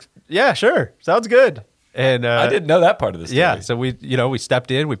 Like, yeah, sure. Sounds good. And I didn't know that part of the story. Yeah, so we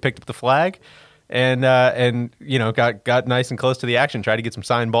stepped in, we picked up the flag, and got nice and close to the action. Tried to get some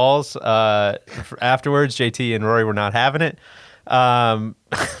signed balls afterwards. JT and Rory were not having it.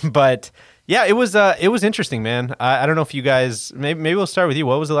 But yeah, it was interesting, man. I don't know if you guys, maybe we'll start with you.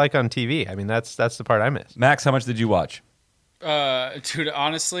 What was it like on TV? I mean, that's the part I missed. Max, how much did you watch? Dude,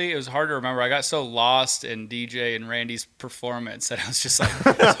 honestly, it was hard to remember. I got so lost in DJ and Randy's performance that I was just like,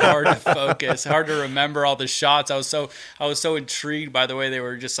 it's hard to focus, hard to remember all the shots. I was so intrigued by the way they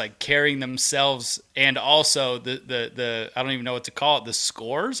were just like carrying themselves, and also the I don't even know what to call it, the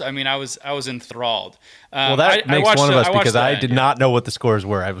scores. I mean, I was enthralled. Well, that makes one of us, because I did not know what the scores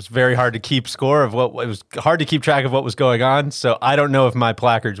were. It was very hard to keep score of it was hard to keep track of what was going on. So I don't know if my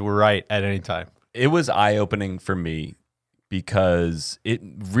placards were right at any time. It was eye-opening for me, because it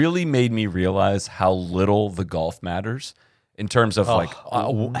really made me realize how little the golf matters in terms of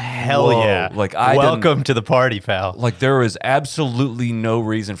hell yeah. Like, welcome to the party, pal. Like, there was absolutely no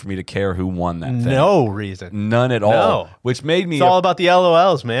reason for me to care who won that thing. No reason. None at all. Which made me... It's all about the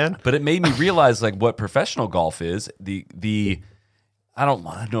LOLs, man. But it made me realize like what professional golf is. The I don't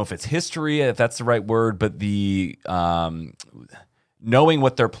know if it's history, if that's the right word, but the knowing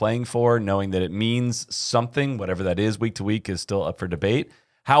what they're playing for, knowing that it means something, whatever that is, week to week is still up for debate,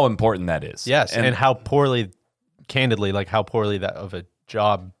 how important that is. Yes, and how poorly, candidly, like how poorly that of a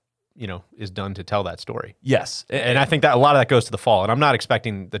job, is done to tell that story. Yes. And I think that a lot of that goes to the fall. And I'm not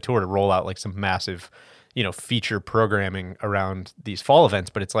expecting the tour to roll out like some massive, feature programming around these fall events,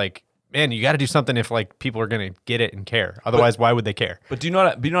 but it's like, man, you got to do something if like people are going to get it and care. Otherwise, why would they care? But do you know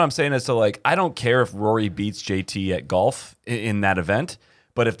what I'm saying? Is so like, I don't care if Rory beats JT at golf in that event,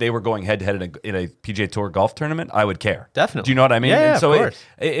 but if they were going head to head in a PGA Tour golf tournament, I would care. Definitely. Do you know what I mean? Yeah, and so of course.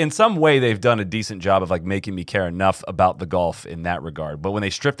 in some way, they've done a decent job of like making me care enough about the golf in that regard. But when they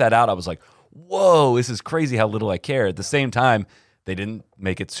stripped that out, I was like, whoa, this is crazy how little I care. At the same time, they didn't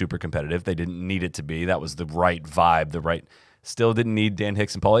make it super competitive. They didn't need it to be. That was the right vibe, still didn't need Dan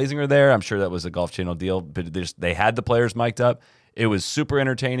Hicks and Paul Azinger there. I'm sure that was a Golf Channel deal, but they had the players mic'd up. It was super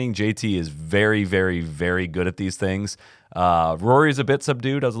entertaining. JT is very, very, very good at these things. Rory's a bit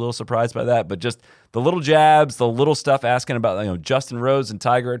subdued. I was a little surprised by that, but just the little jabs, the little stuff asking about, Justin Rose and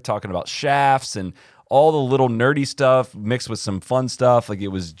Tiger talking about shafts and all the little nerdy stuff mixed with some fun stuff. Like it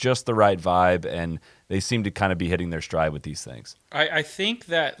was just the right vibe, and they seem to kind of be hitting their stride with these things. I think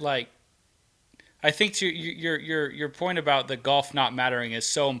that to your point about the golf not mattering is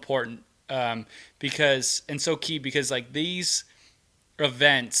so important because so key because like these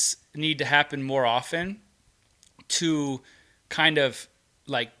events need to happen more often to kind of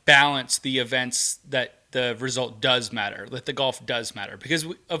like balance the events that the result does matter, that the golf does matter. Because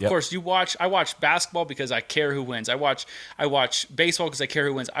of course I watch basketball because I care who wins. I watch baseball because I care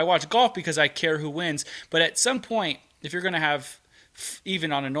who wins. I watch golf because I care who wins. But at some point, if you're going to have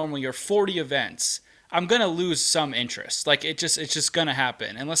even on a normal year 40 events, I'm going to lose some interest. Like it's just going to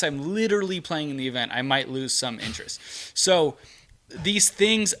happen. Unless I'm literally playing in the event, I might lose some interest. So these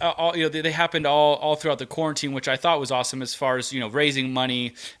things, they happened all throughout the quarantine, which I thought was awesome as far as, raising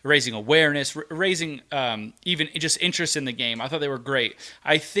money, raising awareness, raising even just interest in the game. I thought they were great.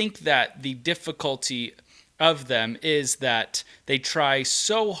 I think that the difficulty of them is that they try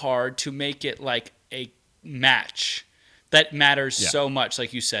so hard to make it like a match that matters so much,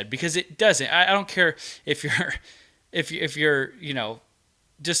 like you said, because it doesn't. I don't care if you're,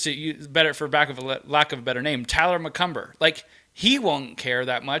 just to use better for lack of a better name, Tyler McCumber, like. He won't care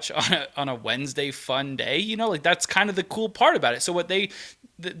that much on a Wednesday fun day, like that's kind of the cool part about it. So what they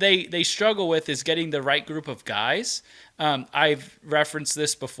struggle with is getting the right group of guys. I've referenced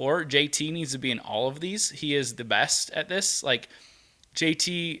this before. JT needs to be in all of these. He is the best at this. Like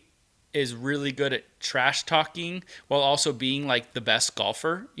JT is really good at trash talking while also being like the best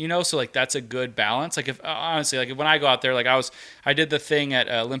golfer, so like that's a good balance. Like if honestly, like when I go out there, like I did the thing at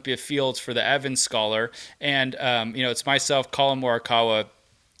Olympia Fields for the Evans Scholar, and it's myself, Colin Morikawa,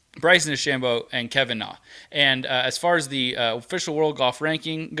 Bryson DeChambeau, and Kevin Na. And as far as the official world golf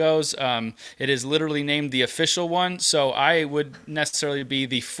ranking goes, it is literally named the official one, so I would necessarily be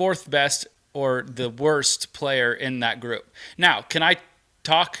the fourth best or the worst player in that group. Now, can I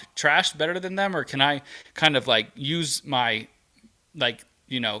talk trash better than them, or can I kind of like use my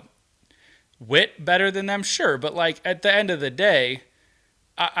wit better than them? Sure, but like at the end of the day,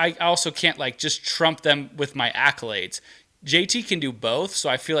 I also can't like just trump them with my accolades. JT can do both, so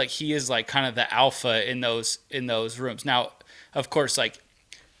I feel like he is like kind of the alpha in those rooms. Now, of course, like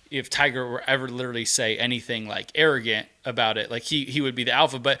if Tiger were ever literally say anything like arrogant about it, like he would be the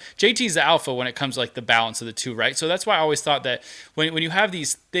alpha, but JT's the alpha when it comes to like the balance of the two, right? So that's why I always thought that when you have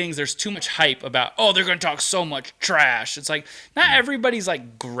these things, there's too much hype about, they're going to talk so much trash. It's like, not everybody's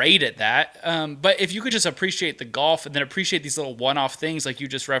like great at that. But if you could just appreciate the golf and then appreciate these little one-off things, like you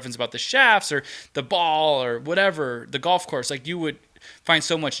just referenced about the shafts or the ball or whatever, the golf course, like you would find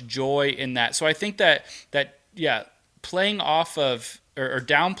so much joy in that. So I think that playing off of, or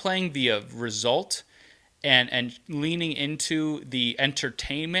downplaying the result and leaning into the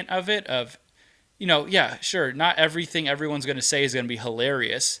entertainment of it, sure, not everything everyone's going to say is going to be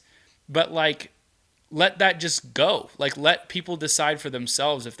hilarious, but like let that just go. Like let people decide for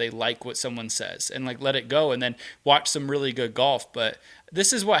themselves if they like what someone says, and like let it go, and then watch some really good golf. But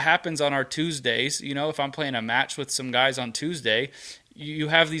this is what happens on our Tuesdays. If I'm playing a match with some guys on Tuesday, you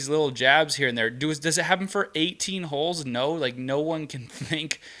have these little jabs here and there. Does it happen for 18 holes? No, like no one can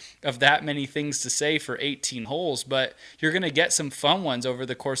think of that many things to say for 18 holes, but you're going to get some fun ones over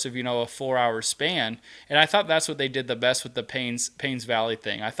the course of, a 4-hour span. And I thought that's what they did the best with the Paynes Valley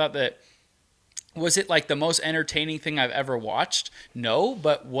thing. I thought that, was it like the most entertaining thing I've ever watched? No,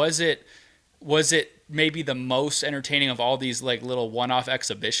 but was it maybe the most entertaining of all these like little one-off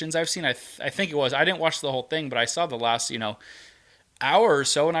exhibitions I've seen? I think it was. I didn't watch the whole thing, but I saw the last, hour or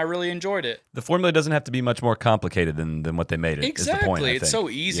so, and I really enjoyed it. The formula doesn't have to be much more complicated than what they made it. Exactly. Is the point, I it's think. so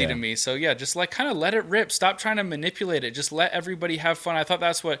easy to me. So yeah, just like kind of let it rip. Stop trying to manipulate it. Just let everybody have fun. I thought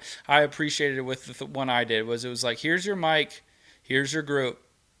that's what I appreciated with the one I did. Was it was like, here's your mic, here's your group.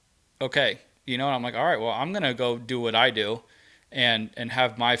 Okay, and I'm like, all right, well, I'm gonna go do what I do, and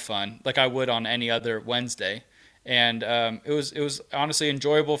have my fun like I would on any other Wednesday. And it was honestly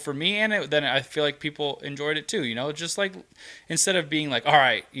enjoyable for me, and then I feel like people enjoyed it too. Just like instead of being like, all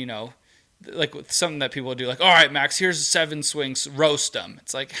right, like something that people do, like, all right, Max, here's 7 swings, roast them.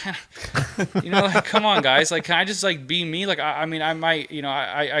 It's like, like, come on, guys. Like, can I just like be me? Like, I mean, I might,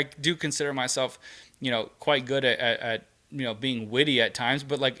 I do consider myself, quite good at being witty at times,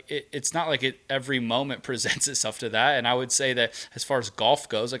 but like it's not like every moment presents itself to that. And I would say that as far as golf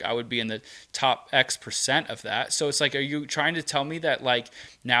goes, like I would be in the top X% of that. So it's like, are you trying to tell me that like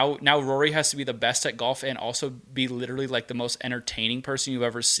now Rory has to be the best at golf and also be literally like the most entertaining person you've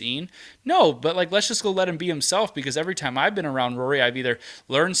ever seen? No, but like let's just go let him be himself, because every time I've been around Rory, I've either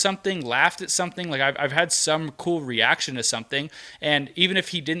learned something, laughed at something, like I've had some cool reaction to something. And even if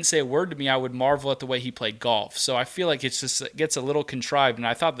he didn't say a word to me, I would marvel at the way he played golf. So I feel like it gets a little contrived, and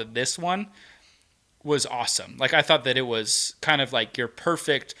I thought that this one was awesome. Like I thought that it was kind of like your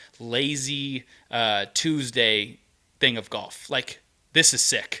perfect lazy Tuesday thing of golf. Like this is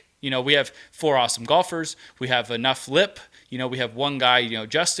sick. We have 4 awesome golfers. We have enough lip. We have one guy,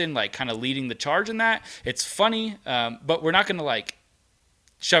 Justin, like kind of leading the charge in that. It's funny, but we're not going to like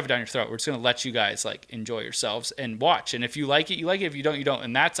shove it down your throat. We're just going to let you guys like enjoy yourselves and watch. And if you like it, you like it. If you don't, you don't.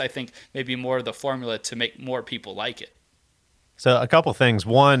 And that's, I think, maybe more of the formula to make more people like it. So a couple things.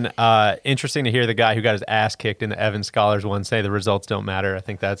 One, interesting to hear the guy who got his ass kicked in the Evans Scholars one say the results don't matter. I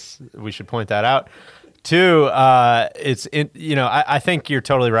think we should point that out. 2, I think you're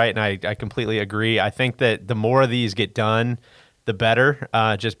totally right, and I completely agree. I think that the more of these get done, the better,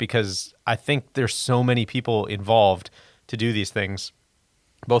 just because I think there's so many people involved to do these things,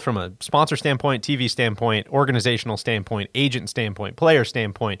 both from a sponsor standpoint, TV standpoint, organizational standpoint, agent standpoint, player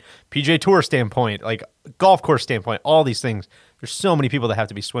standpoint, PGA Tour standpoint, like golf course standpoint, all these things. There's so many people that have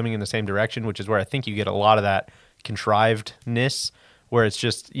to be swimming in the same direction, which is where I think you get a lot of that contrivedness, where it's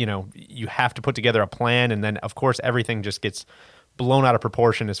just, you have to put together a plan, and then, of course, everything just gets blown out of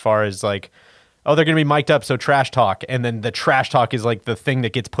proportion as far as like, oh, they're going to be mic'd up, so trash talk, and then the trash talk is like the thing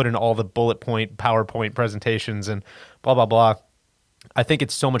that gets put in all the bullet point, PowerPoint presentations and blah, blah, blah. I think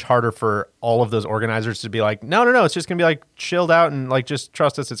it's so much harder for all of those organizers to be like, no, it's just going to be like chilled out and like just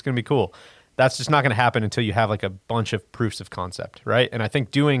trust us, it's going to be cool. That's just not going to happen until you have like a bunch of proofs of concept, right? And I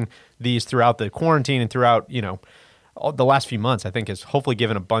think doing these throughout the quarantine and throughout, the last few months, I think has hopefully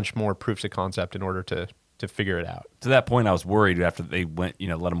given a bunch more proofs of concept in order to figure it out. To that point, I was worried after they went,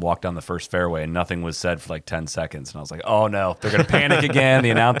 let them walk down the first fairway and nothing was said for like 10 seconds. And I was like, oh no, they're going to panic again. The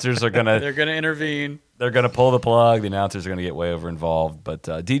announcers are going to... They're going to intervene. They're going to pull the plug. The announcers are going to get way over involved. But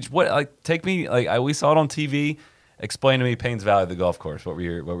Deej, take me, we saw it on TV. Explain to me Payne's Valley, the golf course. What were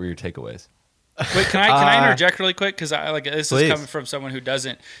your takeaways? Wait, can I interject really quick? Because this please. is coming from someone who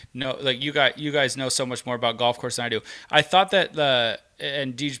doesn't know. Like you guys know so much more about golf course than I do. I thought that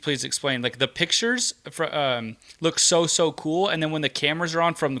and Deej, please explain. Like the pictures look so cool, and then when the cameras are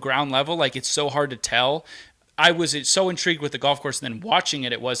on from the ground level, like it's so hard to tell. I was so intrigued with the golf course, and then watching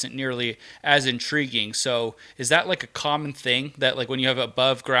it wasn't nearly as intriguing. So is that like a common thing that like when you have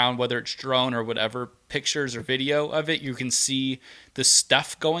above ground, whether it's drone or whatever, pictures or video of it, you can see the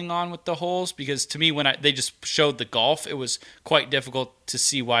stuff going on with the holes? Because to me, when they just showed the golf, it was quite difficult to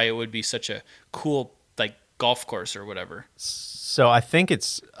see why it would be such a cool like golf course or whatever. So I think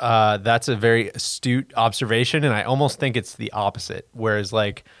it's that's a very astute observation, and I almost think it's the opposite. Whereas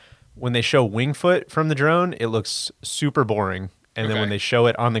like when they show wing foot from the drone, it looks super boring. And then when they show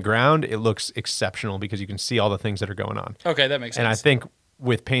it on the ground, it looks exceptional because you can see all the things that are going on. Okay, that makes sense. And I think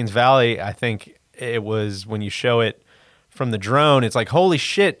with Payne's Valley, I think it was when you show it from the drone, it's like, holy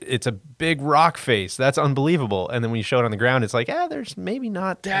shit, it's a big rock face. That's unbelievable. And then when you show it on the ground, it's like, there's maybe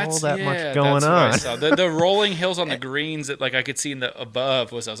not all that much going on. The rolling hills on the greens that like I could see in the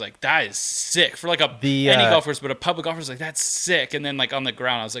above I was like, that is sick. For like any golf course, but a public golf course, like that's sick. And then like on the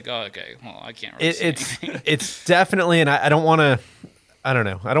ground, I was like, oh, okay, well, I can't really see anything. It's definitely, and I don't want to, I don't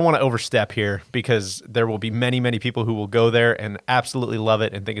know. I don't want to overstep here because there will be many, many people who will go there and absolutely love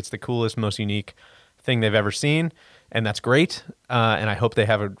it and think it's the coolest, most unique thing they've ever seen. And that's great. And I hope they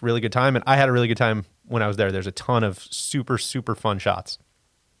have a really good time. And I had a really good time when I was there. There's a ton of super, super fun shots.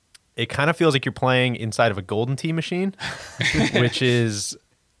 It kind of feels like you're playing inside of a Golden Tee machine, which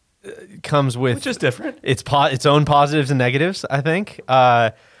comes with... Which is different. Its own positives and negatives, I think.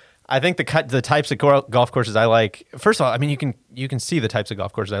 I I think the types of golf courses I like. First of all, I mean you can see the types of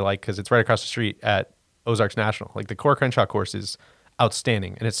golf courses I like because it's right across the street at Ozarks National. Like the Core Crenshaw course is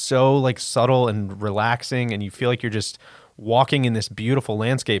outstanding, and it's so like subtle and relaxing, and you feel like you're just walking in this beautiful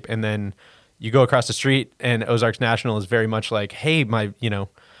landscape. And then you go across the street, and Ozarks National is very much like, hey,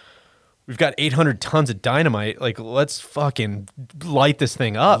 we've got 800 tons of dynamite. Like, let's fucking light this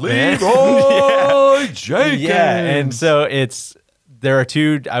thing up, man. Jenkins. Yeah, and so there are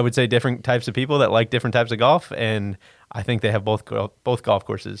two, I would say, different types of people that like different types of golf, and I think they have both golf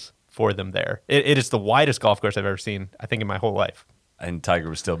courses for them there. It is the widest golf course I've ever seen, I think, in my whole life. And Tiger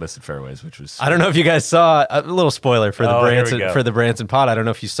was still missing fairways, which was... I don't know if you guys saw a little spoiler for the Branson pod. I don't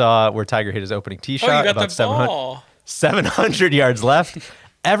know if you saw where Tiger hit his opening tee shot. You got about 700 yards left.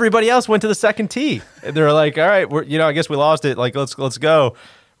 Everybody else went to the second tee. They were like, all right, I guess we lost it. Like, let's go.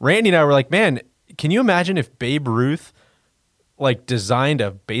 Randy and I were like, man, can you imagine if Babe Ruth like designed a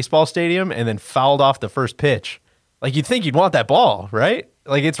baseball stadium and then fouled off the first pitch? Like, you'd think you'd want that ball, right?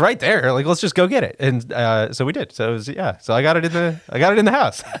 Like, it's right there. Like, let's just go get it. And so we did. So it was, So I got it in the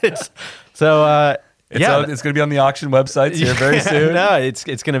house. It's going to be on the auction websites here very soon. No, it's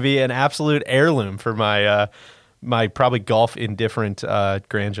going to be an absolute heirloom for my probably golf indifferent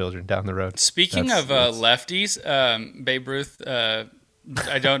grandchildren down the road. Speaking of lefties, Babe Ruth.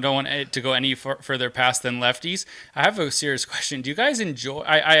 I don't want it to go any further past than lefties. I have a serious question. Do you guys enjoy?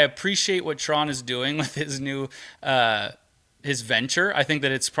 I appreciate what Tron is doing with his new his venture. I think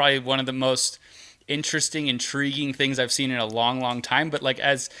that it's probably one of the most interesting, intriguing things I've seen in a long, long time. But like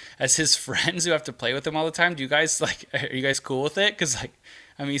as his friends who have to play with him all the time, are you guys cool with it? Because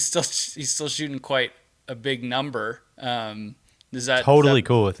he's still shooting quite a big number. Is that totally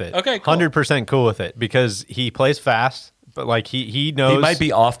cool with it? Okay, cool. 100% cool with it because he plays fast. But like he knows he might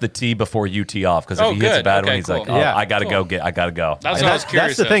be off the tee before you tee off because if he hits a bad one, he's like, I gotta go. That's what I was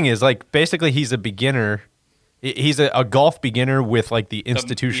curious. That's the thing is like basically he's a beginner. He's a golf beginner with like the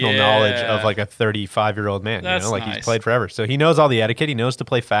institutional knowledge of like a 35-year-old man. That's nice. He's played forever, so he knows all the etiquette. He knows to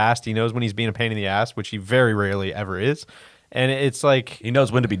play fast. He knows when he's being a pain in the ass, which he very rarely ever is. And it's like he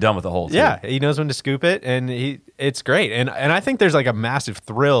knows when to be done with the hole. Yeah, he knows when to scoop it, and it's great. And I think there's like a massive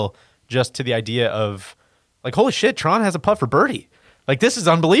thrill just to the idea of. Like, holy shit, Tron has a putt for birdie. Like, this is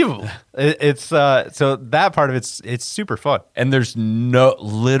unbelievable. It's so that part of it's super fun. And there's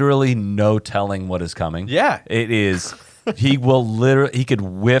literally no telling what is coming. Yeah. It is. He could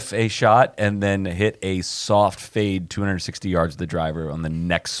whiff a shot and then hit a soft fade 260 yards of the driver on the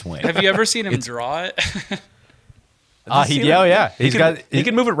next swing. Have you ever seen him draw it? He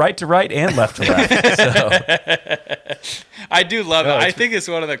can move it right to right and left to left. So. I do love it. I think it's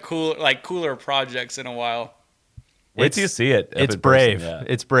one of the cooler projects in a while. Wait till you see it. It's brave. Yeah.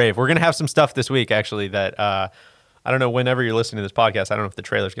 It's brave. We're gonna have some stuff this week actually that I don't know whenever you're listening to this podcast. I don't know if the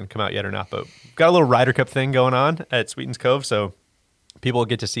trailer's gonna come out yet or not, but we've got a little Ryder Cup thing going on at Sweetens Cove, so people will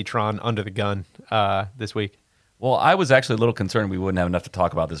get to see Tron under the gun this week. Well, I was actually a little concerned we wouldn't have enough to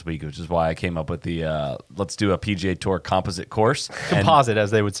talk about this week, which is why I came up with the let's do a PGA Tour composite course. Composite,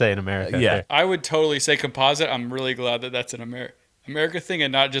 as they would say in America. Yeah. I would totally say composite. I'm really glad that that's an America thing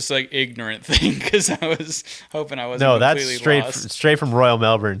and not just like ignorant thing because I was hoping I wasn't completely lost. Straight from Royal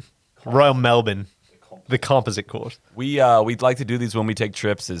Melbourne, the composite course. We'd like to do these when we take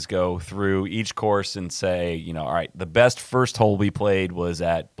trips is go through each course and say, all right, the best first hole we played was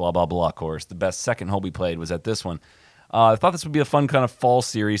at blah, blah, blah course. The best second hole we played was at this one. I thought this would be a fun kind of fall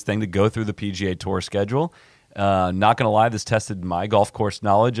series thing to go through the PGA Tour schedule. Not going to lie, this tested my golf course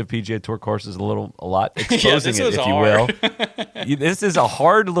knowledge of PGA Tour courses a lot, exposing it, if you will. This is a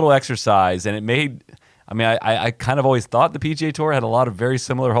hard little exercise, and it made... I kind of always thought the PGA Tour had a lot of very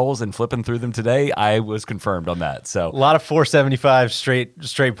similar holes, and flipping through them today, I was confirmed on that. So a lot of 475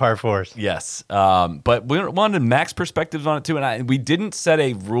 straight par fours. Yes, but we wanted max perspectives on it too, and we didn't set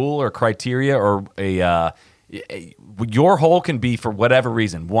a rule or criteria or your hole can be for whatever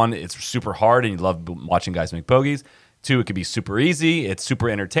reason. One, it's super hard, and you love watching guys make bogeys. Two, it could be super easy. It's super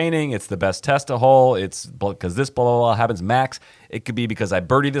entertaining. It's the best test a hole. It's because this blah, blah, blah happens. Max, it could be because I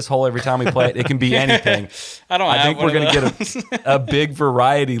birdie this hole every time we play it. It can be anything. I think we're going to get a big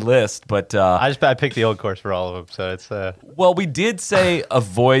variety list, but I picked the old course for all of them, so it's well, we did say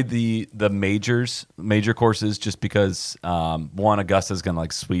avoid the major courses, just because one, Augusta's going to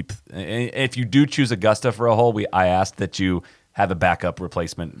like sweep. If you do choose Augusta for a hole, I asked that you have a backup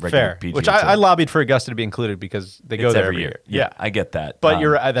replacement regular PGA which Tour. I lobbied for Augusta to be included because they go there every year. Yeah, I get that. But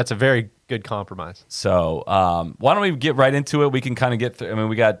that's a very good compromise. So why don't we get right into it? We can kind of get through.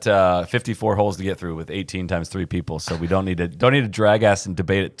 We got 54 holes to get through with 18 times 3 people, so we don't need to drag us and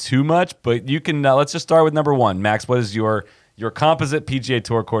debate it too much. But you can let's just start with number one. Max, what is your your composite PGA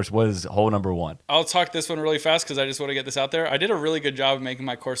Tour course was hole number 1. I'll talk this one really fast because I just want to get this out there. I did a really good job of making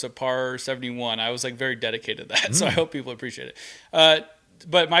my course a par 71. I was like very dedicated to that, so I hope people appreciate it.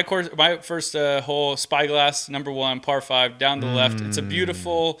 But my first hole, Spyglass, number 1, par 5, down the left. It's a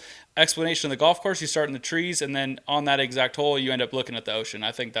beautiful explanation of the golf course. You start in the trees, and then on that exact hole, you end up looking at the ocean.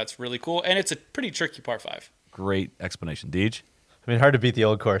 I think that's really cool, and it's a pretty tricky par 5. Great explanation. Deej? I mean, hard to beat the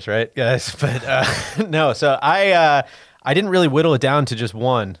old course, right, guys? But no, so I didn't really whittle it down to just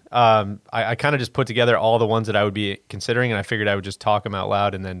one. I kind of just put together all the ones that I would be considering, and I figured I would just talk them out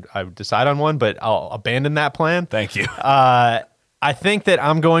loud, and then I would decide on one, but I'll abandon that plan. Thank you. I think that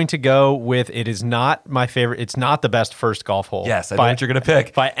I'm going to go with, it is not my favorite. It's not the best first golf hole. Yes, I know what you're going to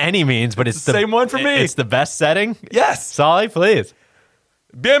pick. By any means, but it's the same one for me. It's the best setting. Yes. Solly, please.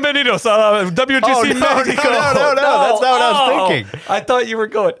 Bienvenidos a WGC Oh, Mexico. no, that's not what I was thinking. I thought you were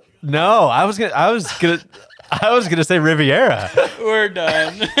going. No, I was gonna say Riviera. We're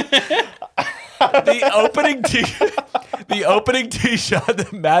done. The opening tee shot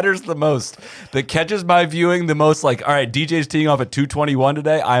that matters the most, that catches my viewing the most. Like, all right, DJ's teeing off at 2:21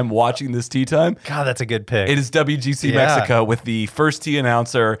 today. I'm watching this tee time. God, that's a good pick. It is WGC Mexico with the first tee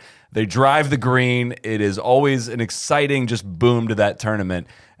announcer. They drive the green. It is always an exciting just boom to that tournament.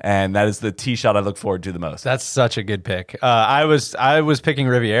 And that is the tee shot I look forward to the most. That's such a good pick. I was picking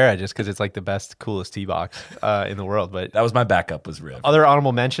Riviera just because it's like the best, coolest tee box in the world. But that was my backup, was Riv. Other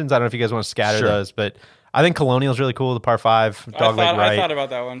honorable mentions. I don't know if you guys want to scatter those, but I think Colonial's really cool. The par 5, dogleg right. I thought about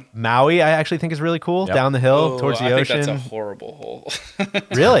that one. Maui, I actually think is really cool. Yep. Down the hill towards the ocean. I think that's a horrible hole.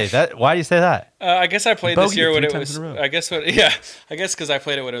 Really? Why do you say that? I guess I played this year when it was. I guess because I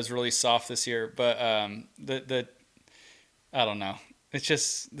played it when it was really soft this year. But I don't know. It's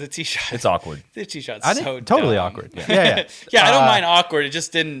just the tee shot. It's awkward. The tee shot's totally dumb. awkward. Yeah. Yeah, I don't mind awkward. It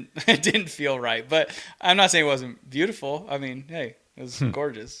just didn't feel right. But I'm not saying it wasn't beautiful. I mean, hey, it was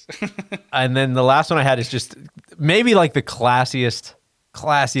gorgeous. And then the last one I had is just maybe like the classiest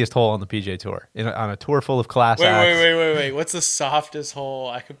hole on the PGA Tour on a tour full of class acts. Wait. What's the softest hole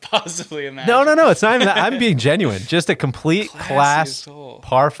I could possibly imagine? No. It's not even that. I'm being genuine. Just a complete class hole.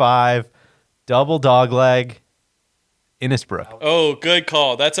 par 5, double dogleg. Innisbrook. Oh, good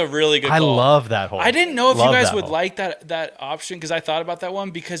call. That's a really good call. I love that hole. I didn't know if you guys would like that option because I thought about that one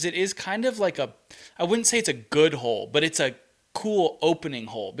because it is kind of like I wouldn't say it's a good hole, but it's a cool opening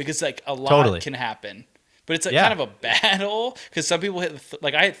hole because like a lot can happen. But it's kind of a bad hole because some people hit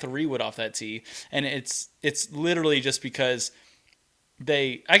I hit 3-wood off that tee, and it's literally just because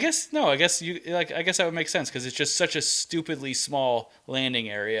I guess that would make sense because it's just such a stupidly small landing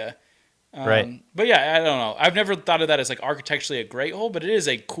area. Right. But yeah, I don't know. I've never thought of that as like architecturally a great hole, but it is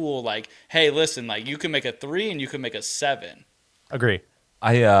a cool hey, listen, you can make a 3 and you can make a 7. Agree.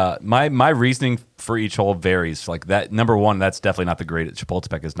 My reasoning for each hole varies. Like that number 1, that's definitely not the greatest.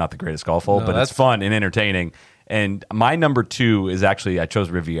 Chapultepec is not the greatest golf hole, but it's fun and entertaining. And my number 2 is actually I chose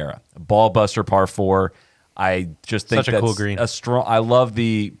Riviera, ball buster par 4. I just think such a cool green. I love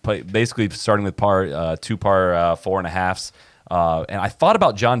basically starting with par 2 par 4.5s. And I thought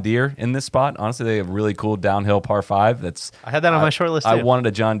about John Deere in this spot. Honestly, they have really cool downhill par 5. I had that on my short list too. I wanted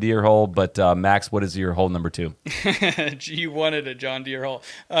a John Deere hole, but Max, what is your hole number 2? You wanted a John Deere hole.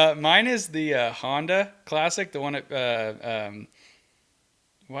 Mine is the Honda Classic, the one at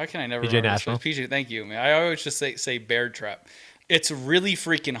why can I never PGA remember National? PGA, thank you. I always just say Bear Trap. It's really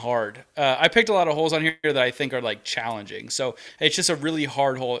freaking hard. I picked a lot of holes on here that I think are challenging. So it's just a really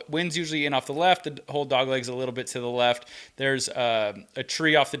hard hole. Wind's usually in off the left. The whole dogleg's a little bit to the left. There's a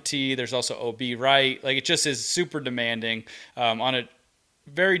tree off the tee. There's also OB right. It just is super demanding on a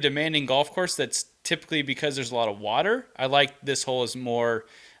very demanding golf course. That's typically because there's a lot of water. I like this hole is more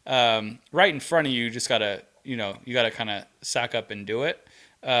right in front of you. You just gotta kind of sack up and do it.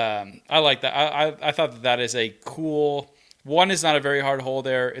 I like that. I thought that is a cool. 1 is not a very hard hole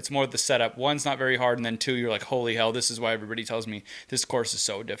there. It's more the setup. 1's not very hard, and then 2, you're like, holy hell, this is why everybody tells me this course is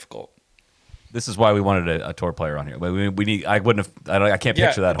so difficult. This is why we wanted a tour player on here. We need. I can't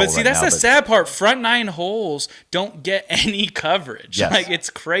picture that hole. But see, that's the sad part. Front 9 holes don't get any coverage. Yes.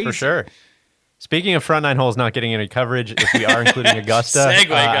 It's crazy. For sure. Speaking of front 9 holes not getting any coverage, if we are including Augusta, Segue,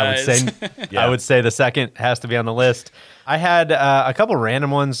 guys. I would say the second has to be on the list. I had a couple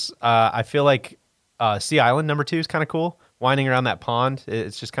random ones. I feel like Sea Island number 2 is kind of cool. Winding around that pond,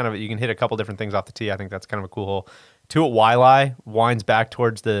 it's just kind of, you can hit a couple different things off the tee. I think that's kind of a cool hole. 2 at Waialae winds back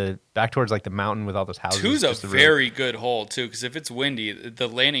towards the mountain with all those houses. 2's a very good hole too, because if it's windy, the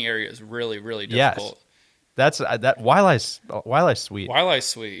landing area is really, really difficult. Yes. That's that Waialae's sweet. Waialae's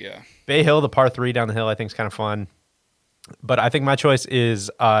sweet, yeah. Bay Hill, the par 3 down the hill, I think is kind of fun. But I think my choice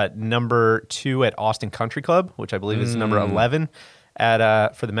is number 2 at Austin Country Club, which I believe is number 11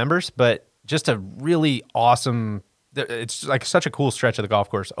 at for the members. But just a really awesome. It's like such a cool stretch of the golf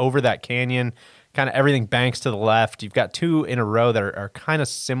course over that canyon. Kind of everything banks to the left. You've got 2 in a row that are kind of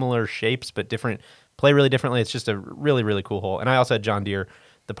similar shapes but different. Play really differently. It's just a really, really cool hole. And I also had John Deere,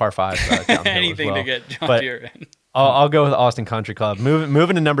 the par 5 downhill anything as well. to get John Deere in. I'll go with Austin Country Club.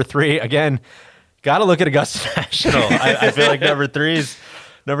 Moving to number 3 again. Got to look at Augusta National. I feel like number three is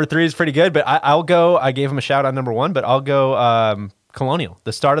pretty good, but I'll go. I gave him a shout on number 1, but I'll go Colonial.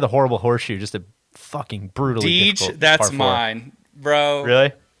 The start of the horrible horseshoe, just a fucking brutally difficult that's par 4. mine, bro.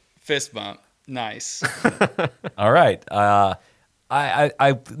 Really? Fist bump. Nice. All right. I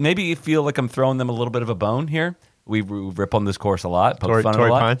maybe feel like I'm throwing them a little bit of a bone here. We rip on this course a lot. Torrey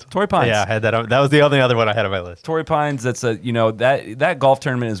Pines. Torrey Pines. Yeah, I had that. That was the only other one I had on my list. Torrey Pines. That's that golf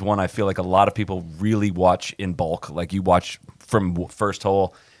tournament is one I feel like a lot of people really watch in bulk. Like you watch from first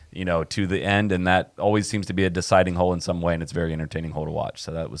hole, to the end, and that always seems to be a deciding hole in some way, and it's a very entertaining hole to watch.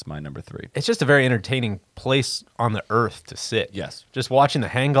 So that was my number 3. It's just a very entertaining place on the earth to sit. Yes. Just watching the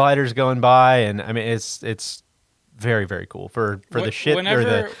hang gliders going by, and I mean it's very, very cool for the shit or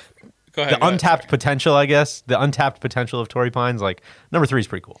the. Go ahead, untapped potential, I guess. The untapped potential of Torrey Pines, like number 3 is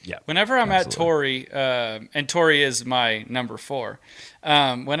pretty cool. Yeah. Whenever I'm at Torrey, and Torrey is my number 4.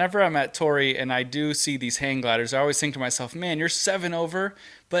 Whenever I'm at Torrey and I do see these hang gliders, I always think to myself, man, you're 7 over,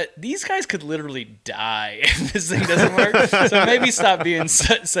 but these guys could literally die if this thing doesn't work. So maybe stop being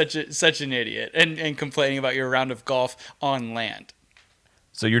such an idiot and complaining about your round of golf on land.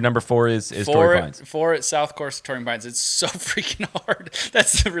 So your number 4 is Torrey Pines. 4 at South Course Torrey Pines. It's so freaking hard.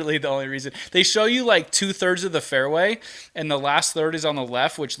 That's really the only reason. They show you like 2/3 of the fairway, and the last third is on the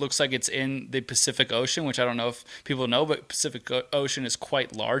left, which looks like it's in the Pacific Ocean, which I don't know if people know, but Pacific Ocean is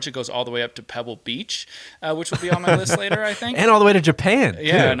quite large. It goes all the way up to Pebble Beach, which will be on my list later, I think. And all the way to Japan.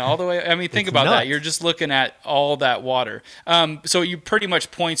 Yeah, too. and all the way. I mean, think about nuts. that. You're just looking at all that water. So you pretty much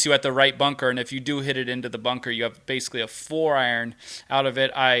points you at the right bunker, and if you do hit it into the bunker, you have basically a 4-iron out of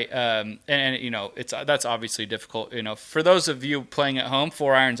it. That's obviously difficult. For those of you playing at home,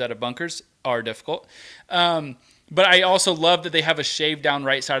 4 irons out of bunkers are difficult. But I also love that they have a shaved down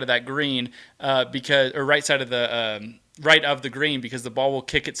right side of that green right side of the right of the green, because the ball will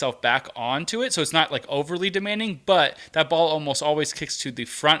kick itself back onto it. So it's not like overly demanding, but that ball almost always kicks to the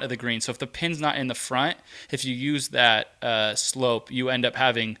front of the green. So if the pin's not in the front, if you use that slope, you end up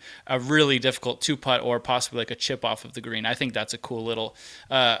having a really difficult 2-putt or possibly like a chip off of the green. I think that's a cool little,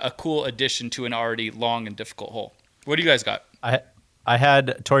 a cool addition to an already long and difficult hole. What do you guys got? I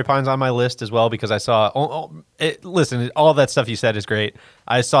had Torrey Pines on my list as well because I saw. Listen, all that stuff you said is great.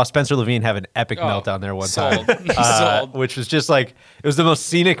 I saw Spencer Levine have an epic meltdown there one time, which was just like it was the most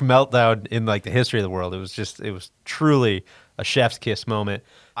scenic meltdown in like the history of the world. It was truly a chef's kiss moment.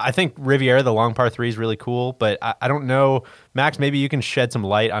 I think Riviera, the long par 3, is really cool, but I don't know, Max. Maybe you can shed some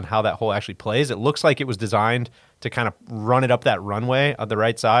light on how that hole actually plays. It looks like it was designed to kind of run it up that runway on the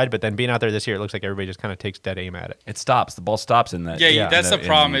right side, but then being out there this year, it looks like everybody just kind of takes dead aim at it. It stops. The ball stops in that. Yeah, that's the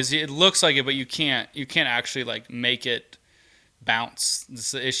problem. Is it looks like it, but you can't actually like make it bounce.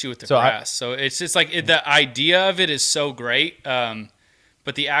 That's the issue with the grass. So it's just like the idea of it is so great,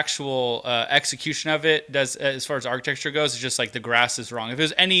 but the actual execution of it does, as far as architecture goes, is just like the grass is wrong. If it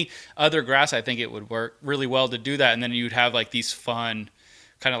was any other grass, I think it would work really well to do that, and then you'd have like these fun,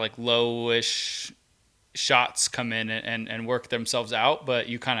 kind of like lowish shots come in and work themselves out, but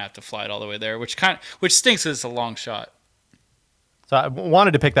you kind of have to fly it all the way there, which stinks because it's a long shot. So I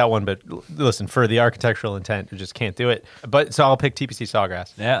wanted to pick that one, but listen, for the architectural intent, you just can't do it. But so I'll pick TPC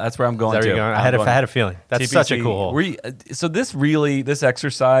Sawgrass. Yeah, that's where I'm going. I had a feeling. That's TPC, such a cool hole. So this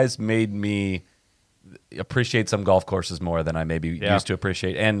exercise made me appreciate some golf courses more than I maybe used to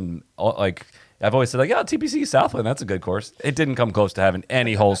appreciate, and like. I've always said, like, yeah, TPC Southland, that's a good course. It didn't come close to having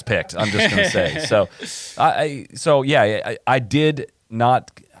any holes picked, I'm just going to say. I did not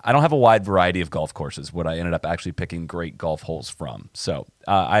 – I don't have a wide variety of golf courses, what I ended up actually picking great golf holes from. So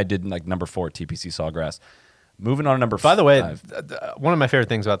I did, like, number 4, TPC Sawgrass. Moving on to number 5. By the way, one of my favorite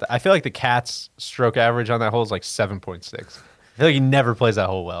things about that, I feel like the Cat's stroke average on that hole is like 7.6. I feel like he never plays that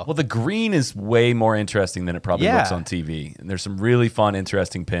hole well. Well, the green is way more interesting than it probably looks on TV. And there's some really fun,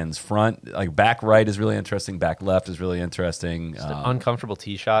 interesting pins. Back right is really interesting. Back left is really interesting. Just an uncomfortable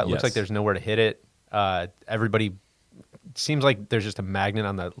tee shot. It looks like there's nowhere to hit it. Everybody seems like there's just a magnet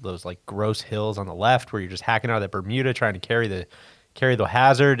on those like gross hills on the left where you're just hacking out of that Bermuda trying to carry the carry the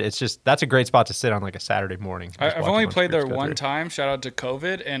hazard. It's just that's a great spot to sit on like a Saturday morning. I've only played there one time. Shout out to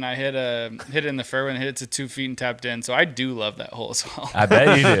COVID, and I hit it in the fairway and hit it to 2 feet and tapped in. So I do love that hole as well. I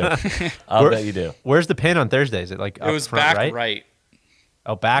bet you do. I bet you do. Where's the pin on Thursday? Is it like it was back right?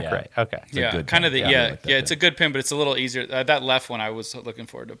 Oh, back right. Okay. Yeah, kind of it's a good pin, but it's a little easier. That left one I was looking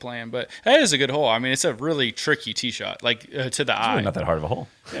forward to playing, but that is a good hole. I mean, it's a really tricky tee shot, like to the eye. Really not that hard of a hole.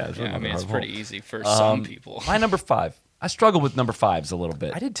 Yeah, it's pretty easy for some people. My number 5. I struggle with number 5s a little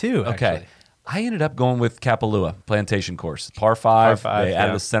bit. I did too. Okay. Actually. I ended up going with Kapalua Plantation Course, par 5. They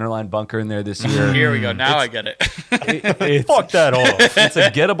added a centerline bunker in there this year. Here we go. Now I get it. Fuck that hole. It's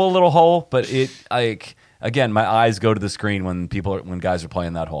a gettable little hole, but again, my eyes go to the screen when guys are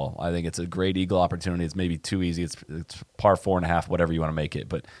playing that hole. I think it's a great eagle opportunity. It's maybe too easy. It's par 4.5, whatever you want to make it.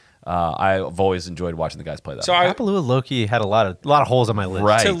 But I've always enjoyed watching the guys play that. So Kapalua low-key had a lot of holes on my list.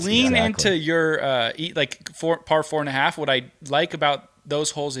 Right, to lean into your par 4.5, what I like about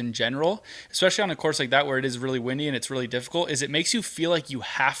those holes in general, especially on a course like that where it is really windy and it's really difficult, is it makes you feel like you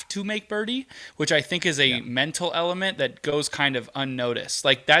have to make birdie, which I think is a mental element that goes kind of unnoticed.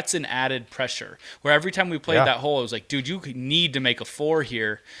 Like that's an added pressure where every time we played that hole, it was like, dude, you need to make a 4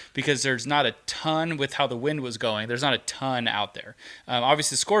 here because there's not a ton with how the wind was going. There's not a ton out there.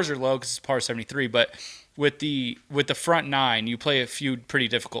 Obviously the scores are low because it's par 73, but with the front 9, you play a few pretty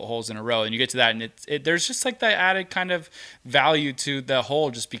difficult holes in a row, and you get to that, and there's just like that added kind of value to the hole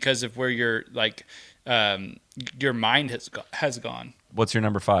just because of where your your mind has gone. What's your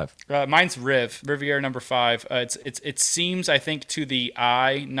number 5? Mine's Riviera number 5. It seems, I think, to the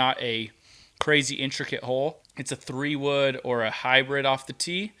eye, not a crazy intricate hole. It's a 3-wood or a hybrid off the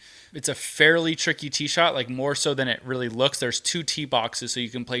tee. It's a fairly tricky tee shot, like more so than it really looks. There's 2 tee boxes, so you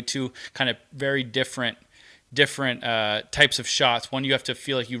can play 2 kind of very different types of shots. One you have to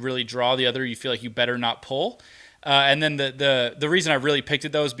feel like you really draw. The other you feel like you better not pull. And then the reason I really picked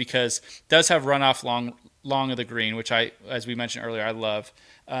it though is because it does have runoff long of the green, which as we mentioned earlier, I love.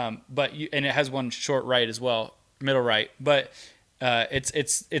 And it has one short right as well, middle right, but.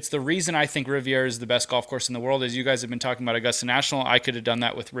 It's the reason I think Riviera is the best golf course in the world. As you guys have been talking about Augusta National, I could have done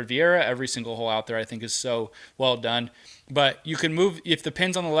that with Riviera. Every single hole out there I think is so well done. But you can move, if the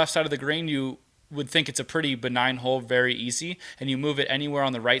pin's on the left side of the green, you would think it's a pretty benign hole, very easy. And you move it anywhere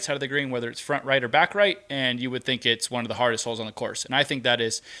on the right side of the green, whether it's front right or back right, and you would think it's one of the hardest holes on the course. And I think that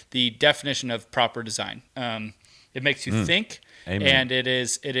is the definition of proper design. It makes you think. Amen. And it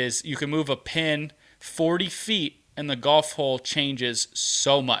is you can move a pin 40 feet and the golf hole changes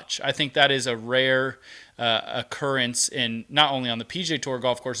so much. I think that is a rare occurrence in not only on the PGA Tour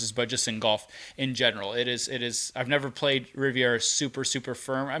golf courses, but just in golf in general. It is. I've never played Riviera super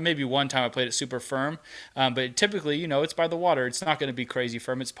firm. Maybe one time I played it super firm, but typically, it's by the water. It's not going to be crazy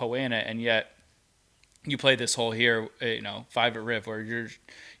firm. It's Poa annua, and yet you play this hole here, 5 at Riv, where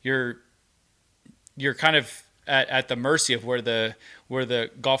you're kind of at the mercy of where the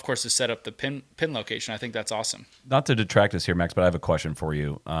golf course is set up, the pin location. I think that's awesome. Not to detract us here, Max, but I have a question for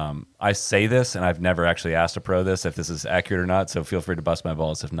you. I say this, and I've never actually asked a pro this, if this is accurate or not, so feel free to bust my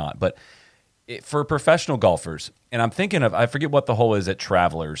balls if not. But for professional golfers, and I'm thinking of, I forget what the hole is at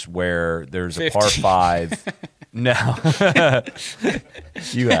Travelers, where there's 50. a par 5. No.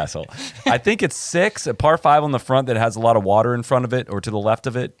 You asshole. I think it's 6, a par 5 on the front that has a lot of water in front of it or to the left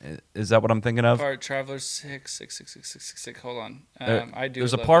of it. Is that what I'm thinking of? Travelers 6. Hold on. I do.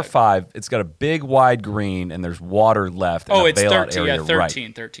 There's a par 5. It's got a big wide green and there's water left. Oh, it's 13. Area, yeah, 13.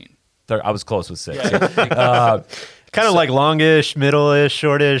 Right. 13. I was close with 6. Yeah. Kind of like longish, middle-ish,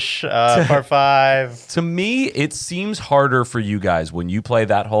 shortish, par 5. To me, it seems harder for you guys when you play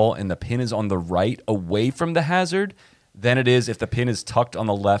that hole and the pin is on the right away from the hazard than it is if the pin is tucked on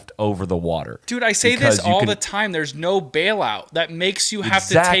the left over the water. Dude, I say this all the time. There's no bailout. That makes you have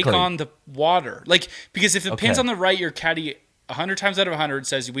to take on the water. Because if the pin's on the right, your caddy 100 times out of 100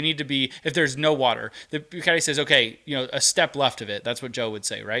 says we need to be, if there's no water, the caddy says, okay, a step left of it. That's what Joe would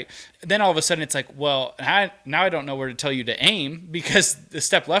say, right? Then all of a sudden it's like, well, now I don't know where to tell you to aim because the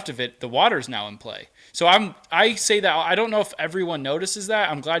step left of it, the water's now in play. So I say that, I don't know if everyone notices that.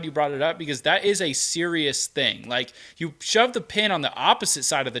 I'm glad you brought it up because that is a serious thing. Like you shove the pin on the opposite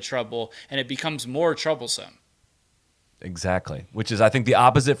side of the trouble and it becomes more troublesome. Exactly. Which is, I think, the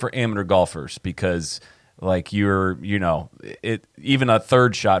opposite for amateur golfers because even a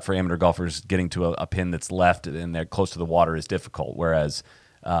third shot for amateur golfers getting to a pin that's left and they're close to the water is difficult. Whereas,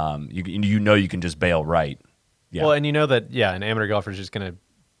 you can just bail right. Yeah. Well, and an amateur golfer is just going to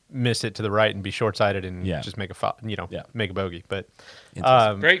miss it to the right and be short-sighted and just make make a bogey. But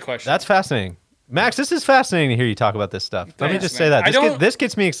great question. That's fascinating. Max, this is fascinating to hear you talk about this stuff. Let me just say that this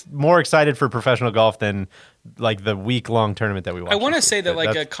gets me more excited for professional golf than like the week-long tournament that we watch. I want to say that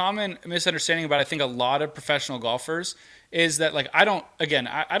like a common misunderstanding about I think a lot of professional golfers is that like I don't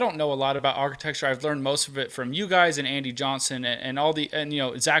know a lot about architecture. I've learned most of it from you guys and Andy Johnson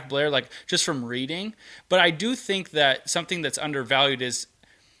and Zach Blair, like just from reading. But I do think that something that's undervalued is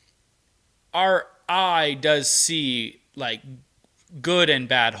our eye does see like good and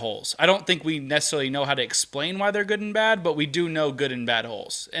bad holes. I don't think we necessarily know how to explain why they're good and bad, but we do know good and bad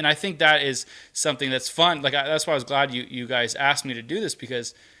holes. And I think that is something that's fun. Like that's why I was glad you guys asked me to do this,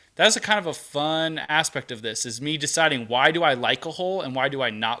 because that's a kind of a fun aspect of this, is me deciding why do I like a hole and why do I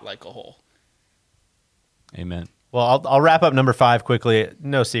not like a hole. Amen. Well, I'll wrap up number 5 quickly.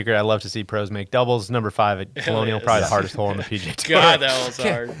 No secret, I love to see pros make doubles. Number 5 at Colonial, probably the hardest hole in the PGA Tour. God, that hole's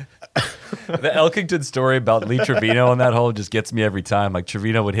hard. The Elkington story about Lee Trevino on that hole just gets me every time. Like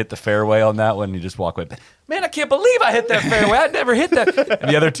Trevino would hit the fairway on that one and you just walk away. Man, I can't believe I hit that fairway. I never hit that. And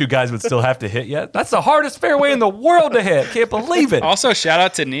the other two guys would still have to hit yet. That's the hardest fairway in the world to hit. Can't believe it. Also, shout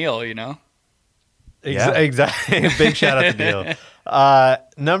out to Neil, Yeah. Exactly. Big shout out to Neil.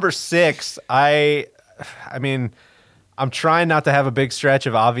 Number 6, I mean, I'm trying not to have a big stretch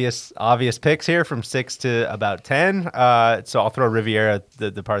of obvious picks here from 6 to about 10. So I'll throw Riviera,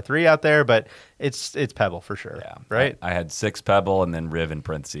 the par 3 out there, but it's Pebble for sure. Yeah, right. I had 6 Pebble and then Riv in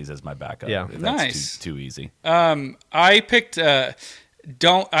parentheses as my backup. Yeah, that's nice. Too easy. I picked. I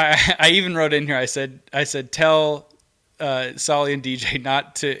even wrote in here. I said tell Solly and DJ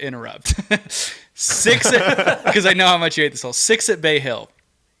not to interrupt. 6 because I know how much you hate this hole. 6 at Bay Hill.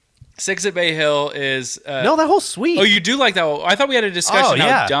 6 at Bay Hill is... no, that hole's sweet. Oh, you do like that hole? I thought we had a discussion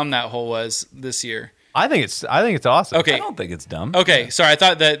how dumb that hole was this year. I think it's awesome. Okay. I don't think it's dumb. Okay, sorry. I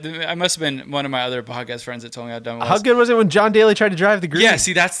thought that I must have been one of my other podcast friends that told me how dumb it was. How good was it when John Daly tried to drive the green? Yeah,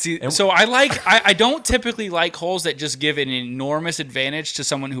 see, so I don't typically like holes that just give an enormous advantage to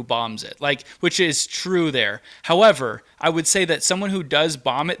someone who bombs it, which is true there. However, I would say that someone who does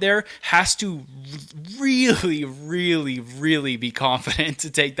bomb it there has to really, really, really be confident to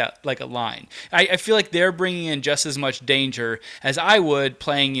take that like a line. I feel like they're bringing in just as much danger as I would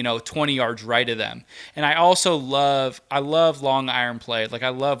playing, 20 yards right of them. And I also love long iron play. Like I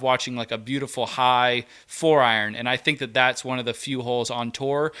love watching like a beautiful high 4-iron. And I think that that's one of the few holes on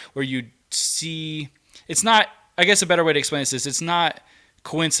tour where you see, it's not, I guess a better way to explain this is it's not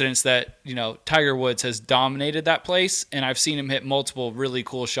coincidence that, Tiger Woods has dominated that place. And I've seen him hit multiple really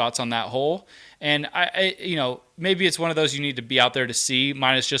cool shots on that hole. And I maybe it's one of those you need to be out there to see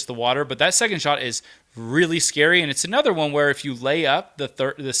minus just the water. But that second shot is really scary, and it's another one where if you lay up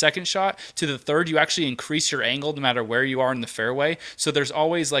the second shot to the third, you actually increase your angle no matter where you are in the fairway. So there's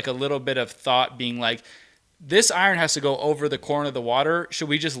always like a little bit of thought being like, this iron has to go over the corner of the water. Should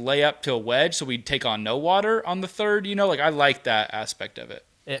we just lay up to a wedge so we take on no water on the third? I like that aspect of it.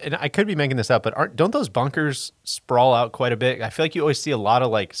 And I could be making this up, but don't those bunkers sprawl out quite a bit? I feel like you always see a lot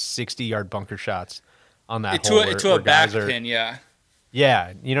of like 60-yard bunker shots on that hole. To a back pin, yeah.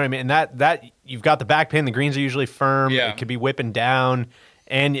 Yeah, you know what I mean? And that you've got the back pin, the greens are usually firm. Yeah. It could be whipping down.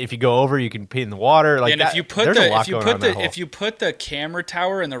 And if you go over, you can pee in the water. Like, and if you put the camera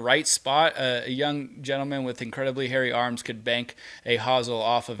tower in the right spot, a young gentleman with incredibly hairy arms could bank a hosel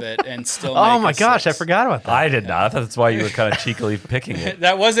off of it and still. Oh my gosh, I forgot about that. I did not. I thought that's why you were kind of cheekily picking it.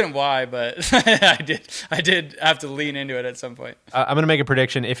 That wasn't why, but I did have to lean into it at some point. I'm gonna make a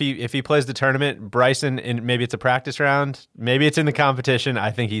prediction. If he plays the tournament, Bryson, and maybe it's a practice round, maybe it's in the competition.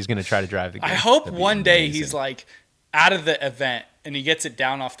 I think he's gonna try to drive the game. I hope one day he's like out of the event and he gets it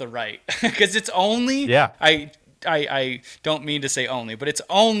down off the right, because it's only I don't mean to say only, but it's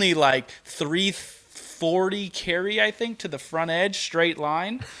only like 340 carry, I think, to the front edge straight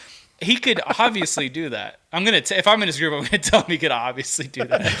line. He could obviously do that. If I'm in his group, I'm gonna tell him he could obviously do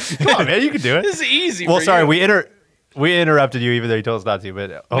that. Come on, man, you can do it. This is easy. Well, sorry, you. we interrupted you, even though you told us not to.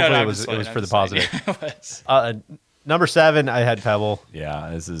 But hopefully it was for the positive. Yeah, Number 7, I had Pebble.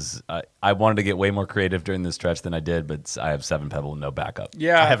 Yeah, this is. I wanted to get way more creative during this stretch than I did, but I have 7 Pebble, no backup.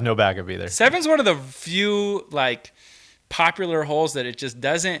 Yeah, I have no backup either. 7's one of the few like popular holes that it just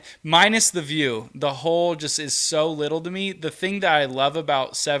doesn't. Minus the view, the hole just is so little to me. The thing that I love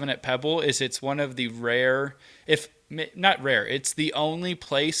about 7 at Pebble is it's one of the rare, if not rare, it's the only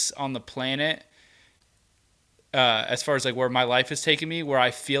place on the planet. As far as like where my life has taken me, where I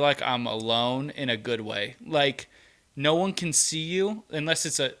feel like I'm alone in a good way, like. No one can see you unless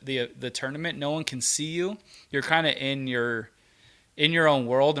it's the tournament. No one can see you. You're kind of in your own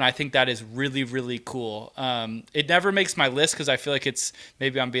world, and I think that is really, really cool. It never makes my list because I feel like it's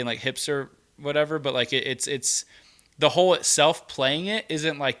maybe I'm being like hipster, whatever. But like it's the hole itself, playing it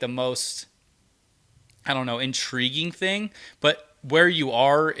isn't like the most I don't know, intriguing thing. But where you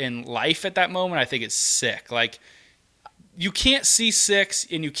are in life at that moment, I think it's sick. Like, you can't see 6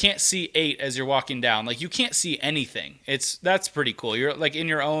 and you can't see 8 as you're walking down. Like, you can't see anything. That's pretty cool. You're like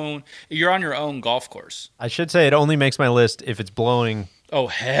you're on your own golf course. I should say it only makes my list if it's blowing. Oh,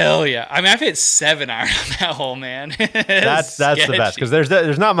 hell yeah. I mean, I've hit 7 iron on that hole, man. That's the best, because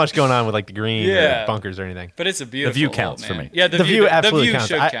there's not much going on with like the green or bunkers or anything. But it's a beautiful The view hole, counts for man. me. Yeah, the view absolutely the view counts.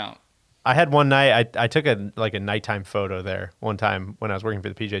 should count. I had one night, I took a nighttime photo there one time when I was working for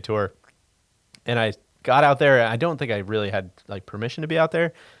the PGA Tour, and I got out there. I don't think I really had like permission to be out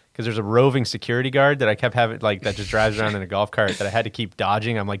there, because there's a roving security guard that I kept having, like, that just drives around in a golf cart that I had to keep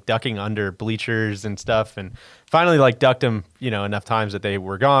dodging. I'm like ducking under bleachers and stuff, and finally like ducked him, enough times that they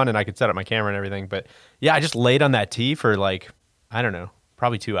were gone and I could set up my camera and everything. But yeah, I just laid on that tee for like, I don't know,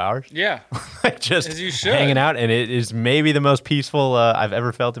 probably 2 hours. Yeah. Like, just As you should. hanging out, and it is maybe the most peaceful I've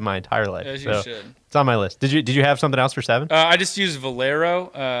ever felt in my entire life. As you should. It's on my list. Did you have something else for 7? I just used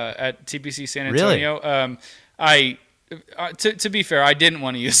Valero at TPC San Antonio. Really? To be fair, I didn't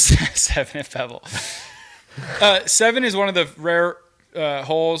want to use 7 at Pebble. 7 is one of the rare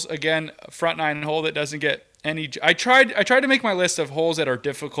holes. Again, front 9 hole that doesn't get any. I tried to make my list of holes that are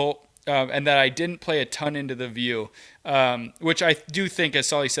difficult and that I didn't play a ton into the view, which I do think, as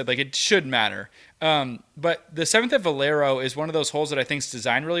Sully said, like, it should matter. But the 7th at Valero is one of those holes that I think is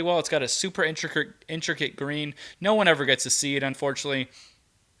designed really well. It's got a super intricate green. No one ever gets to see it, unfortunately.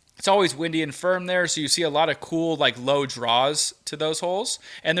 It's always windy and firm there, so you see a lot of cool, like, low draws to those holes.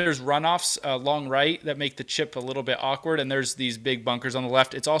 And there's runoffs long right that make the chip a little bit awkward, and there's these big bunkers on the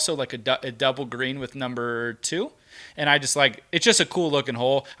left. It's also like a double green with number 2. And I just like, it's just a cool looking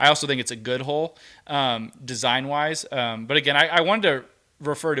hole. I also think it's a good hole design wise. But again, I wanted to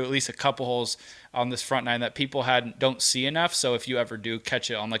refer to at least a couple holes on this front 9 that people don't see enough. So if you ever do catch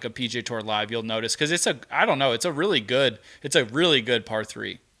it on like a PGA Tour Live, you'll notice, because it's a really good par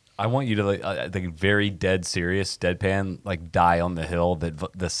 3. I want you to, like, I think, very dead serious, deadpan, like, die on the hill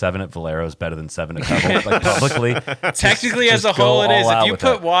that the 7 at Valero is better than 7 at Pebble, like, publicly. Technically, as a just go whole, it is. all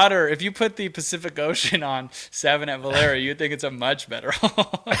If you put the Pacific Ocean on 7 at Valero, you'd think it's a much better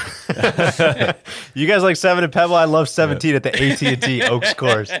hole. You guys like 7 at Pebble? I love 17 at the AT&T Oaks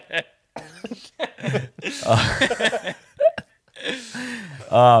course.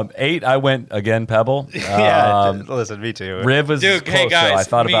 8, I went again Pebble. Listen, me too. Riv was Dude, close, hey guys, so I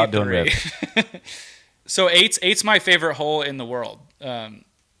thought me about doing 3. Riv. So 8's my favorite hole in the world,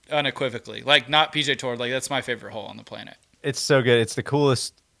 unequivocally. Like, not PGA Tour, like, that's my favorite hole on the planet. It's so good. It's the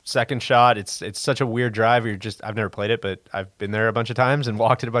coolest second shot. It's such a weird drive. I've never played it, but I've been there a bunch of times and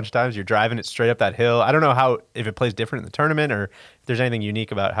walked it a bunch of times. You're driving it straight up that hill. I don't know if it plays different in the tournament, or if there's anything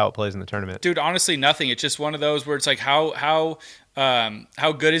unique about how it plays in the tournament. Dude, honestly, nothing. It's just one of those where it's like, how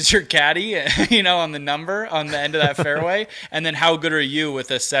good is your caddy, on the number on the end of that fairway, and then how good are you with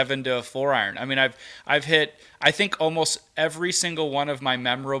a 7 to a 4 iron? I mean, I've hit, I think, almost every single one of my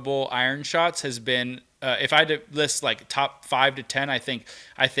memorable iron shots has been. If I had to list like top 5 to 10, I think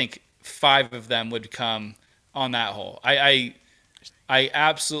 5 of them would come on that hole. I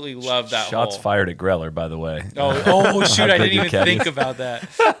absolutely love that hole. Shots fired at Greller, by the way. Oh shoot! I didn't even think about that.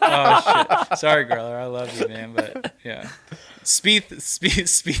 Oh shit! Sorry, Greller. I love you, man. But yeah,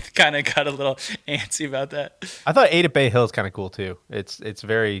 Spieth kind of got a little antsy about that. I thought 8 at Bay Hill is kind of cool too. It's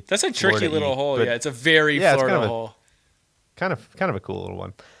very. That's a tricky Florida-y, little hole. but Yeah, it's a very Florida hole. Kind of a cool little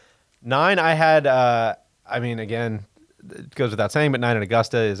one. 9, I had. I mean, again, it goes without saying, but 9 at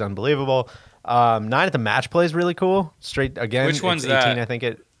Augusta is unbelievable. 9 at the match play is really cool. Straight again. Which one's 18, that? I think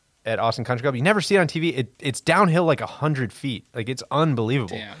at Austin Country Club. You never see it on TV. It's downhill like 100 feet. Like, it's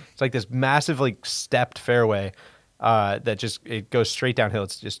unbelievable. Damn. It's like this massive, like, stepped fairway that just it goes straight downhill.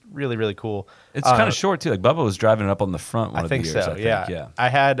 It's just really, really cool. It's kind of short too. Like, Bubba was driving it up on the front one I of the think years. so. I think. Yeah. I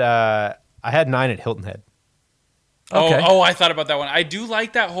had 9 at Hilton Head. Okay. Oh, I thought about that one. I do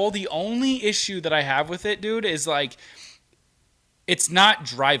like that hole. The only issue that I have with it, dude, is like it's not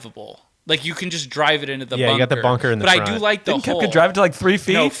drivable. Like, you can just drive it into the bunker. Yeah, you got the bunker in the front. front. I do like the Didn't hole. Koepka drive it to like 3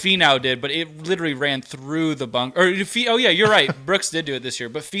 feet? No, Finau did, but it literally ran through the bunker. Oh yeah, you're right. Brooks did do it this year,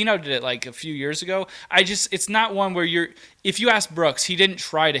 but Finau did it like a few years ago. It's not one where if you ask Brooks, he didn't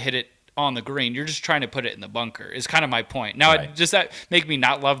try to hit it on the green. You're just trying to put it in the bunker is kind of my point. Now, Right. Does that make me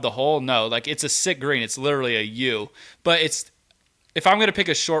not love the hole? No, like, it's a sick green. It's literally a U, but if I'm going to pick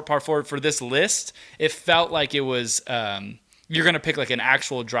a short par 4 for this list, it felt like it was you're going to pick like an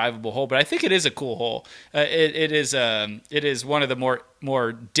actual drivable hole, but I think it is a cool hole. It is one of the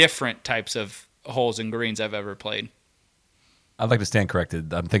more different types of holes and greens I've ever played. I'd like to stand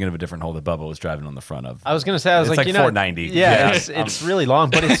corrected. I'm thinking of a different hole that Bubba was driving on the front of. I was going to say, I was It's like, like 490. Yeah, it's really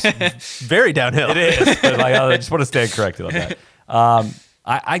long, but it's very downhill. It is. But I just want to stand corrected on that.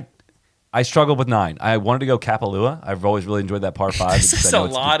 I struggled with 9. I wanted to go Kapalua. I've always really enjoyed that par 5. This is a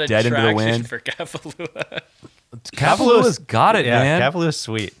lot of dead into the wind. for Kapalua. Kapalua's got it, man. Kapalua's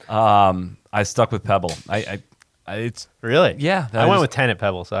sweet. I stuck with Pebble. It's Really? Yeah, I went with 10 at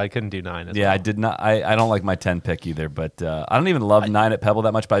Pebble, so I couldn't do 9 as well. I did not. I don't like my 10 pick either, but I don't even love 9 at Pebble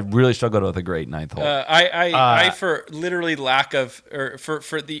that much. But I really struggled with a great 9th hole. I for literally lack of, or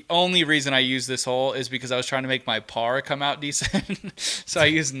for the only reason I use this hole is because I was trying to make my par come out decent. So I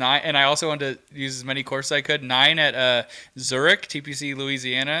used 9, and I also wanted to use as many courses as I could. 9 at Zurich, TPC,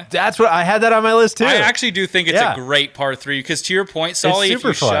 Louisiana. That's what I had that on my list too. I actually do think it's a great par 3 because to your point, Sully, if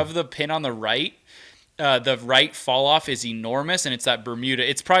you shove the pin on the right fall off is enormous, and it's that Bermuda.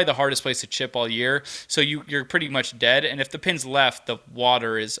 It's probably the hardest place to chip all year, so you're pretty much dead. And if the pin's left, the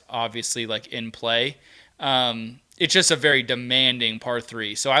water is obviously like in play. It's just a very demanding par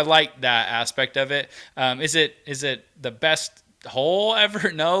 3, so I like that aspect of it. Is it the best hole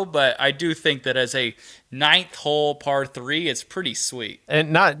ever? No, but I do think that as a 9th hole par 3, it's pretty sweet.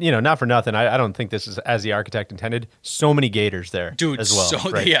 And not for nothing. I don't think this is as the architect intended. So many gators there, dude. As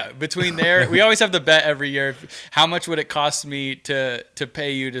well, right? Yeah, between there, we always have the bet every year. How much would it cost me to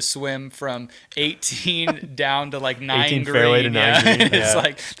pay you to swim from 18 down to like 9 18 green? fairway to 9 green. It's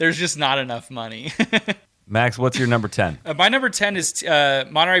like there's just not enough money. Max, what's your number 10? My number 10 is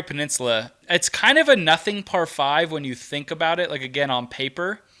Monterey Peninsula. It's kind of a nothing par 5 when you think about it. Like, again, on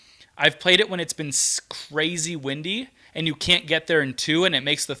paper, I've played it when it's been crazy windy and you can't get there in 2, and it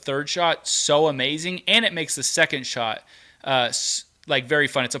makes the 3rd shot so amazing, and it makes the 2nd shot like very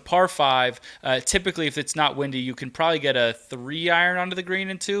fun. It's a par 5. Typically, if it's not windy, you can probably get a 3-iron onto the green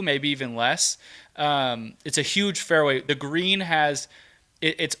in 2, maybe even less. It's a huge fairway. The green has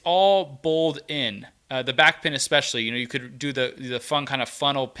it's all bowled in. The back pin especially, you could do the fun kind of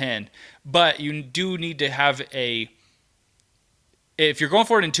funnel pin, but you do need to have if you're going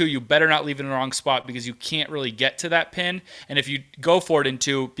for it in 2, you better not leave it in the wrong spot because you can't really get to that pin. And if you go for it in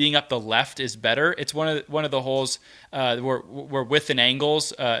 2, being up the left is better. It's one of the holes where width and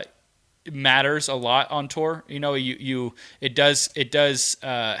angles matters a lot on tour. It does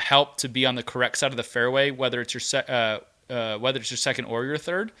help to be on the correct side of the fairway, whether it's your 2nd or your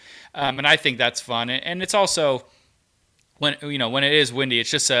 3rd, and I think that's fun. And it's also when it is windy,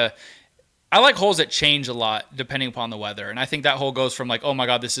 it's just I like holes that change a lot depending upon the weather, and I think that hole goes from like, oh my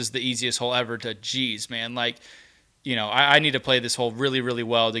god, this is the easiest hole ever, to geez, man, like I need to play this hole really, really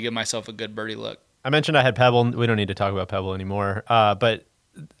well to give myself a good birdie look. I mentioned I had Pebble. We don't need to talk about Pebble anymore, but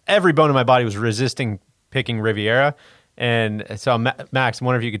every bone in my body was resisting picking Riviera. And so, Max, I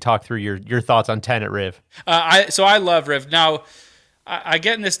wonder if you could talk through your thoughts on 10 at Riv. So I love Riv. Now, I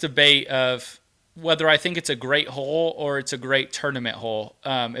get in this debate of whether I think it's a great hole or it's a great tournament hole,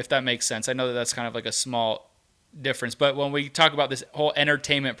 if that makes sense. I know that that's kind of like a small difference, but when we talk about this whole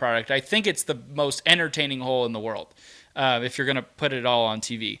entertainment product, I think it's the most entertaining hole in the world, if you're going to put it all on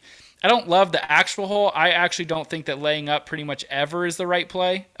TV. I don't love the actual hole. I actually don't think that laying up pretty much ever is the right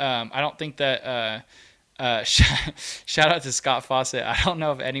play. I don't think that... shout out to Scott Fawcett. I don't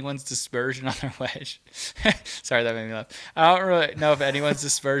know if anyone's dispersion on their wedge. Sorry, that made me laugh. I don't really know if anyone's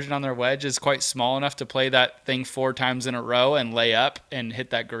dispersion on their wedge is quite small enough to play that thing 4 times in a row and lay up and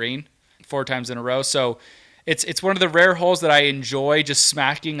hit that green 4 times in a row. So it's one of the rare holes that I enjoy, just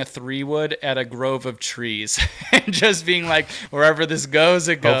smacking a 3-wood at a grove of trees and just being like, wherever this goes,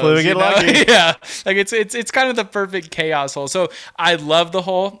 it goes. Hopefully we get lucky. Yeah, like it's kind of the perfect chaos hole. So I love the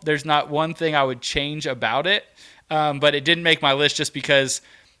hole. There's not one thing I would change about it, but it didn't make my list just because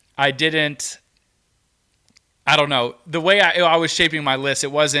I don't know, the way I was shaping my list,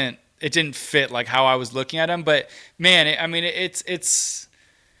 it didn't fit like how I was looking at them. But man,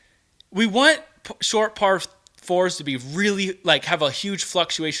 we want short par 4s to be really like have a huge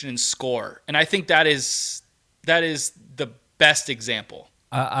fluctuation in score, and I think that is the best example.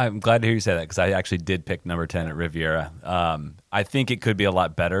 I'm glad to hear you say that because I actually did pick number 10 at Riviera. I think it could be a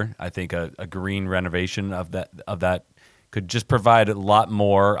lot better. I think a green renovation of that could just provide a lot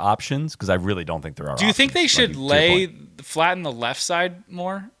more options because I really don't think there are. Do you think they should flatten the left side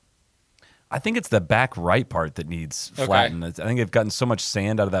more? I think it's the back right part that needs flattened. I think they've gotten so much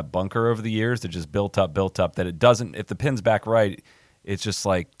sand out of that bunker over the years that just built up that it doesn't. If the pin's back right, it's just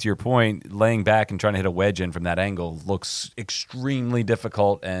like, to your point, laying back and trying to hit a wedge in from that angle looks extremely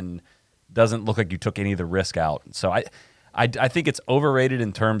difficult and doesn't look like you took any of the risk out. So I think it's overrated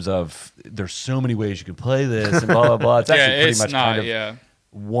in terms of there's so many ways you can play this and blah blah blah. It's actually pretty much kind of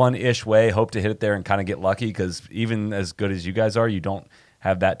one-ish way, hope to hit it there and kind of get lucky, because even as good as you guys are, you don't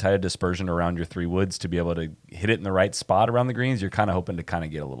have that tight of dispersion around your 3 woods to be able to hit it in the right spot around the greens. You're kind of hoping to kind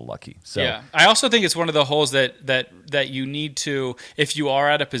of get a little lucky. So yeah, I also think it's one of the holes that you need to, if you are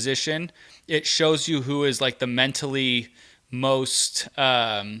at a position, it shows you who is like the mentally most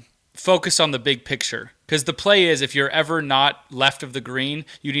focused on the big picture. Because the play is, if you're ever not left of the green,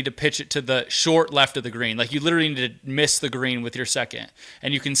 you need to pitch it to the short left of the green. Like, you literally need to miss the green with your second.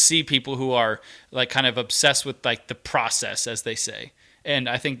 And you can see people who are like kind of obsessed with like the process, as they say. And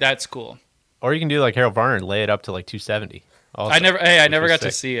I think that's cool. Or you can do like Harold Varner and lay it up to like 270. Also, I never got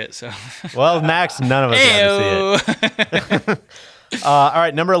to see it. So well, Max, none of us got to see it. All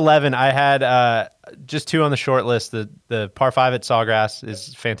right, number 11. I had just 2 on the short list. The par 5 at Sawgrass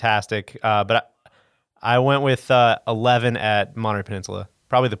is fantastic, but I went with 11 at Monterey Peninsula.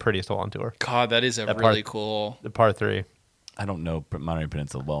 Probably the prettiest hole on tour. God, that is really cool. The par 3. I don't know Monterey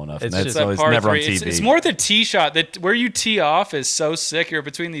Peninsula well enough. It's That's just always par never 3. on TV. It's more the tee shot. That where you tee off is so sick. You're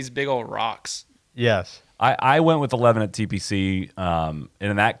between these big old rocks. Yes. I went with 11 at TPC,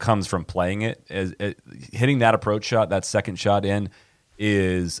 and that comes from playing it. Hitting that approach shot, that second shot in,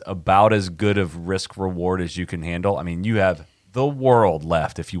 is about as good of risk reward as you can handle. I mean, you have the world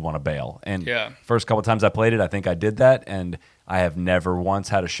left if you want to bail. And first couple times I played it, I think I did that, and I have never once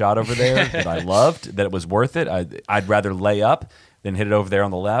had a shot over there that I loved, that it was worth it. I'd rather lay up than hit it over there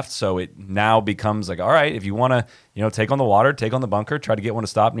on the left. So it now becomes like, all right, if you want to, take on the water, take on the bunker, try to get one to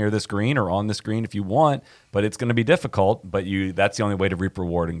stop near this green or on this green if you want, but it's going to be difficult, but that's the only way to reap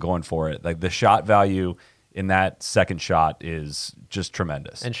reward and going for it. Like, the shot value in that second shot is just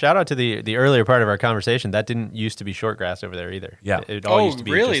tremendous. And shout out to the earlier part of our conversation. That didn't used to be short grass over there either. Yeah. It all used to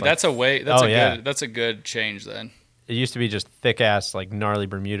be really? just like, That's a good change then. It used to be just thick ass, like gnarly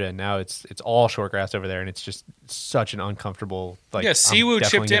Bermuda, and now it's all short grass over there, and it's just such an uncomfortable. Like, Siwoo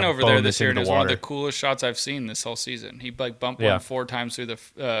chipped in over there this year, and it was one of water. the coolest shots I've seen this whole season. He like bumped one 4 times through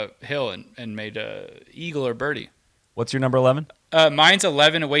the hill and made a eagle or birdie. What's your number 11? Mine's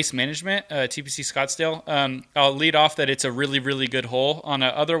 11 at Waste Management, TPC Scottsdale. I'll lead off that it's a really, really good hole.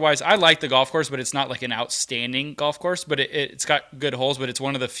 Otherwise, I like the golf course, but it's not like an outstanding golf course. But it's got good holes, but it's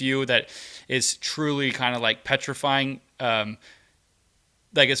one of the few that is truly kind of like petrifying. Like,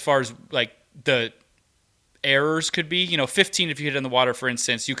 as far as like the errors could be, 15 if you hit it in the water, for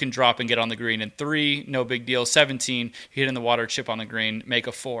instance, you can drop and get on the green, and 3, no big deal. 17, you hit it in the water, chip on the green, make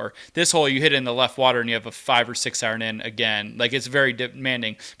a 4. This hole, you hit it in the left water and you have a 5 or 6 iron in again. Like, it's very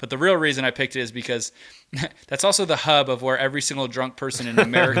demanding. But the real reason I picked it is because that's also the hub of where every single drunk person in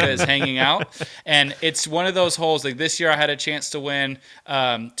America is hanging out. And it's one of those holes. Like, this year I had a chance to win.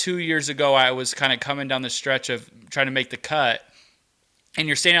 2 years ago, I was kind of coming down the stretch of trying to make the cut. And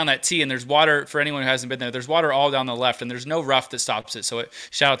you're standing on that tee, and there's water, for anyone who hasn't been there, there's water all down the left, and there's no rough that stops it. So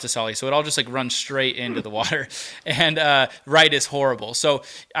shout out to Sully. So it all just like runs straight into the water. And right is horrible. So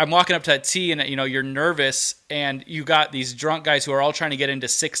I'm walking up to that tee, and you're nervous, and you got these drunk guys who are all trying to get into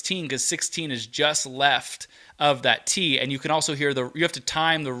 16, because 16 is just left of that tee, and you can also hear you have to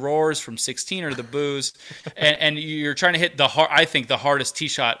time the roars from 16 or the boos, and you're trying to hit the hardest tee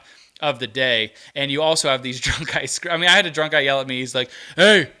shot of the day. And you also have these drunk guys. I had a drunk guy yell at me. He's like,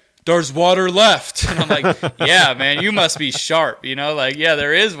 "Hey, there's water left." And I'm like, "Yeah, man, you must be sharp." Yeah,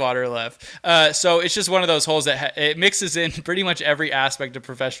 there is water left. So it's just one of those holes that it mixes in pretty much every aspect of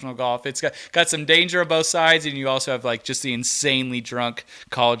professional golf. It's got some danger on both sides, and you also have like just the insanely drunk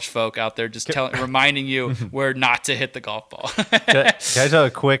college folk out there just reminding you where not to hit the golf ball. Can I tell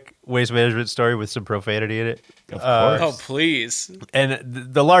a quick Waste Management story with some profanity in it? Of course. Oh, please. And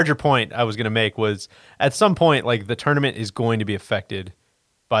the larger point I was going to make was, at some point, like, the tournament is going to be affected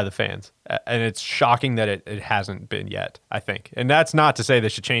by the fans. And it's shocking that it hasn't been yet, I think. And that's not to say they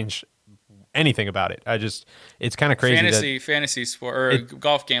should change anything about it. It's kind of crazy. Fantasy sport or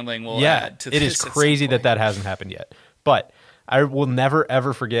golf gambling will add to this. It is crazy that hasn't happened yet. But I will never,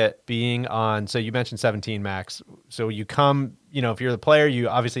 ever forget being on, so you mentioned 17, Max. So you come, if you're the player,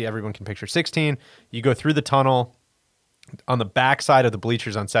 obviously everyone can picture 16. You go through the tunnel on the back side of the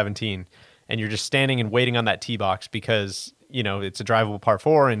bleachers on 17, and you're just standing and waiting on that tee box because, it's a drivable par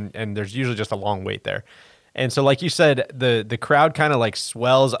 4, and there's usually just a long wait there. And so, like you said, the crowd kind of like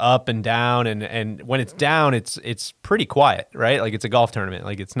swells up and down, and when it's down, it's pretty quiet, right? Like, it's a golf tournament.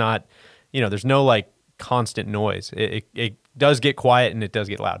 Like, it's not, there's no like constant noise. It does get quiet, and it does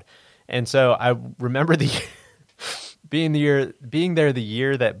get loud. And so I remember being there the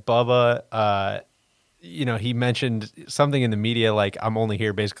year that Bubba, he mentioned something in the media like, "I'm only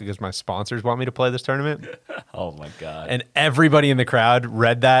here basically because my sponsors want me to play this tournament." Oh my God. And everybody in the crowd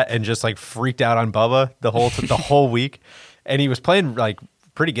read that and just like freaked out on Bubba the whole week. And he was playing like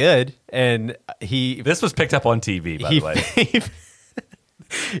pretty good. And This was picked up on TV, by the way.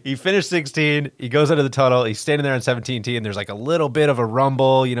 He finished 16. He goes into the tunnel. He's standing there on 17T, and there's like a little bit of a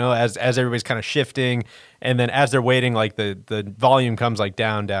rumble, as everybody's kind of shifting. And then as they're waiting, like the volume comes like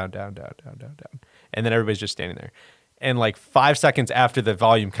down, down, down, down, down, down, down. And then everybody's just standing there. And like 5 seconds after the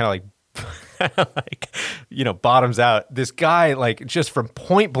volume kind of like bottoms out, this guy, like just from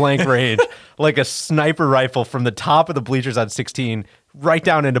point blank range, like a sniper rifle from the top of the bleachers on 16 right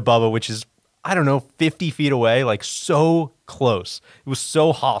down into Bubba, which is, I don't know, 50 feet away, like so close. It was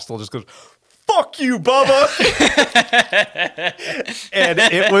so hostile. Just goes, "Fuck you, Bubba." And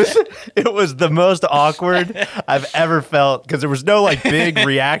it was the most awkward I've ever felt, because there was no like big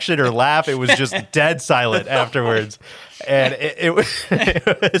reaction or laugh. It was just dead silent afterwards. And it was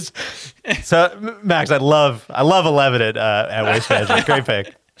so, Max, I love 11 at Waste Management. Great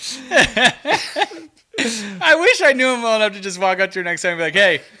pick. I wish I knew him well enough to just walk up to her next time and be like,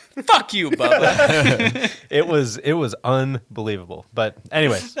 "Hey, fuck you, Bubba." It was unbelievable. But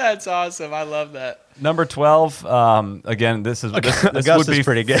anyways, That's awesome. I love that. Number 12. Again, this would Augusta's be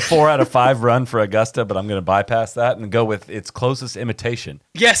pretty good. 4 out of 5 run for Augusta, but I'm going to bypass that and go with its closest imitation.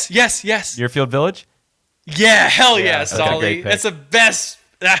 Yes. Deerfield Village. Yeah, hell yeah, that's a Solly. great pick. That's the best.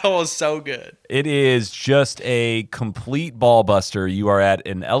 That hole is so good. It is just a complete ball buster. You are at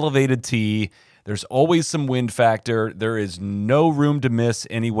an elevated tee. There's always some wind factor. There is no room to miss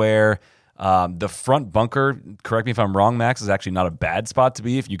anywhere. The front bunker, correct me if I'm wrong, Max, is actually not a bad spot to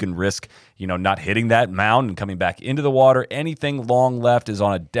be if you can risk, not hitting that mound and coming back into the water. Anything long left is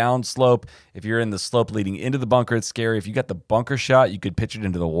on a down slope. If you're in the slope leading into the bunker, it's scary. If you got the bunker shot, you could pitch it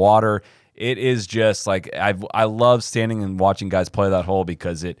into the water. It is just like, I love standing and watching guys play that hole,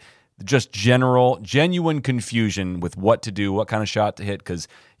 because it just genuine confusion with what to do, what kind of shot to hit, because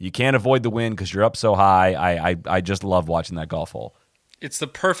you can't avoid the wind because you're up so high. I just love watching that golf hole. It's the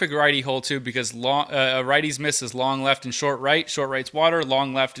perfect righty hole too, because righties miss is long left and short right. Short right's water.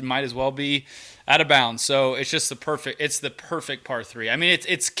 Long left it might as well be out of bounds. So it's just the perfect par 3. I mean,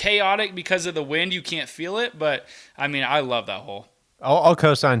 it's chaotic because of the wind. You can't feel it, but I mean, I love that hole. I'll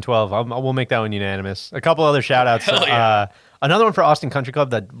co-sign 12. We'll make that one unanimous. A couple other shout-outs. Hell yeah. Another one for Austin Country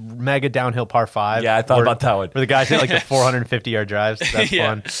Club, that mega downhill par 5. Yeah, I thought about that one. Where the guys hit like the 450-yard drives. That's Yeah.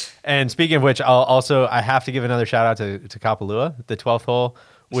 fun. And speaking of which, I have to give another shout-out to Kapalua, the 12th hole,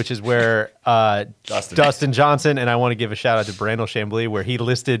 which is where Dustin Johnson, and I want to give a shout-out to Brandel Chambly, where he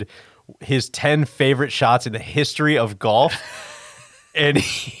listed his 10 favorite shots in the history of golf. And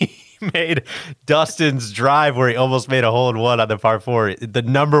he made Dustin's drive, where he almost made a hole-in-one on the par 4, the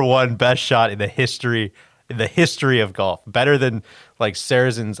number one best shot in the history of golf. Better than like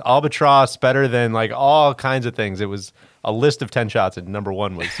Sarazen's Albatross, better than like all kinds of things. It was a list of 10 shots, and number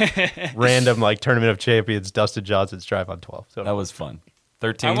 1 was random like Tournament of Champions Dustin Johnson's drive on 12. So That was fun.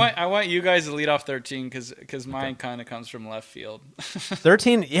 13. I want you guys to lead off 13 because mine kind of comes from left field.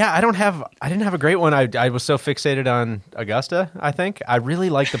 13, yeah, I didn't have a great one. I was so fixated on Augusta. I think I really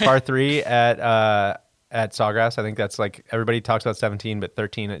like the par 3 at Sawgrass. I think that's like, everybody talks about 17, but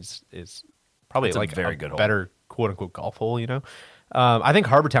 13 is probably It's a like very good hole. better quote unquote golf hole. I think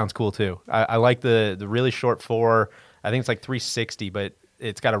Harbortown's cool too. I like the really short 4. I think it's like 360, but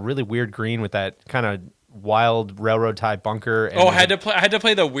it's got a really weird green with that kind of wild railroad tie bunker. And I had to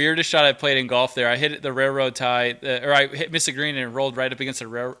play the weirdest shot I played in golf there. I hit the railroad tie, or I missed a green and it rolled right up against the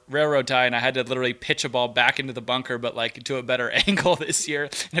railroad tie, and I had to literally pitch a ball back into the bunker, but like to a better angle this year,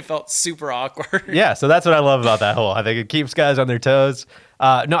 and it felt super awkward. Yeah, so that's what I love about that hole. I think it keeps guys on their toes.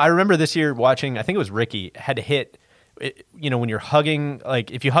 No, I remember this year watching, I think it was Ricky, had to hit, when you're hugging,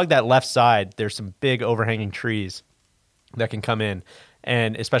 like if you hug that left side, there's some big overhanging trees that can come in.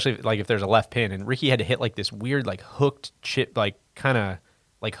 And especially like if there's a left pin, and Ricky had to hit like this weird like hooked chip, like kind of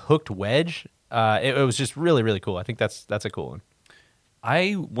like hooked wedge. It was just really, really cool. I think that's a cool one.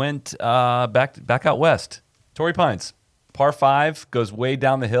 I went back out west. Torrey Pines, par 5, goes way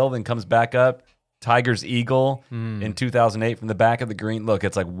down the hill, then comes back up. Tiger's Eagle in 2008 from the back of the green. Look,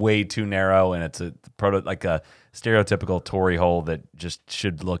 it's like way too narrow, and it's a stereotypical Torrey hole that just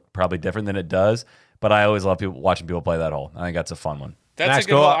should look probably different than it does. But I always love watching people play that hole. I think that's a fun one. That's Max, a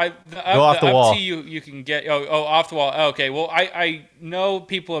good one. go off the wall. You can get off the wall. Okay, well I know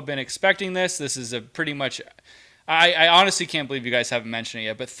people have been expecting this. This is a pretty much. I honestly can't believe you guys haven't mentioned it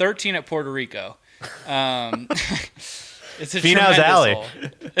yet. But 13 at Puerto Rico. It's a Finau's Alley.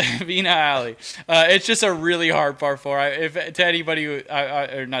 Vina Alley. It's just a really hard par 4. To anybody,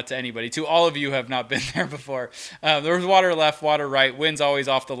 or not to anybody, to all of you who have not been there before, there was water left, water right. Wind's always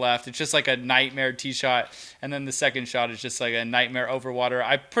off the left. It's just like a nightmare tee shot. And then the second shot is just like a nightmare over water.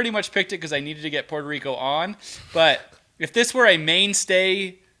 I pretty much picked it because I needed to get Puerto Rico on. But if this were a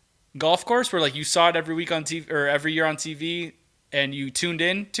mainstay golf course where like you saw it every week on TV or every year on TV and you tuned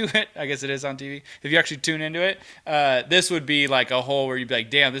in to it, I guess it is on TV. If you actually tune into it, this would be like a hole where you'd be like,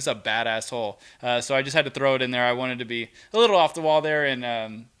 damn, this is a badass hole. So I just had to throw it in there. I wanted to be a little off the wall there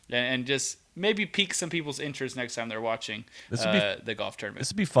and just maybe pique some people's interest next time they're watching the golf tournament.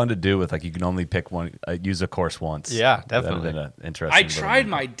 This would be fun to do with like you can only pick one, use a course once. Yeah, definitely. Interesting. I tried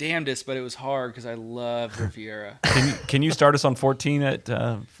my damnedest, but it was hard because I love Riviera. Can you start us on 14 at?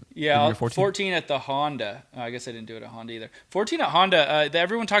 Yeah, 14 at the Honda. I guess I didn't do it at Honda either. 14 at Honda.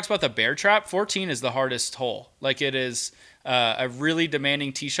 Everyone talks about the bear trap. 14 is the hardest hole. Like it is a really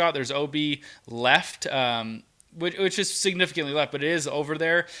demanding tee shot. There's OB left. Which is significantly left, but it is over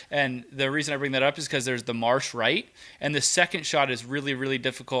there. And the reason I bring that up is because there's the marsh right, and the second shot is really, really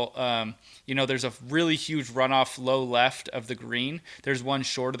difficult. There's a really huge runoff low left of the green. There's one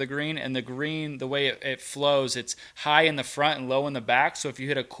short of the green, and the green, the way it flows, it's high in the front and low in the back. So if you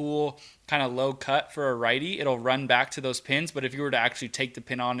hit a cool kind of low cut for a righty, it'll run back to those pins. But if you were to actually take the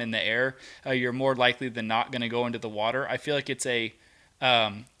pin on in the air, you're more likely than not going to go into the water. I feel like it's a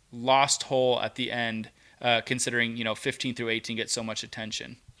lost hole at the end. Considering 15 through 18 get so much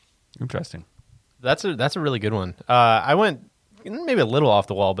attention. Interesting. That's a really good one. I went maybe a little off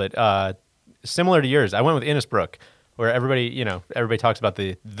the wall, but similar to yours. I went with Innisbrook, where everybody talks about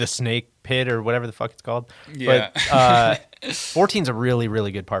the snake pit or whatever the fuck it's called. Yeah. But 14's a really,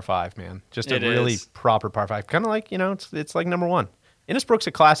 really good par 5, man. Just a really proper par 5. Kind of like, it's like number 1. Innisbrook's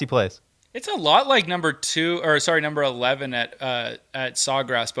a classy place. It's a lot like number 11 at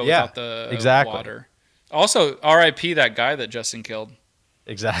Sawgrass, but without the water. Also, R.I.P. that guy that Justin killed.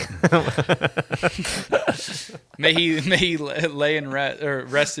 Exactly. may he lay in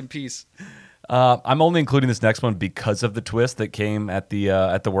rest in peace. I'm only including this next one because of the twist that came at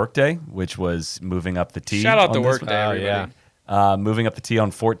the workday, which was moving up the tee. Shout out the workday, everybody. Moving up the tee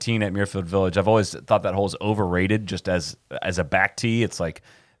on 14 at Muirfield Village. I've always thought that hole is overrated. Just as a back tee, it's like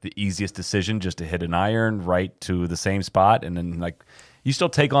the easiest decision just to hit an iron right to the same spot, and then like. You still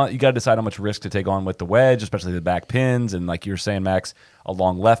take on. You got to decide how much risk to take on with the wedge, especially the back pins. And like you were saying, Max, a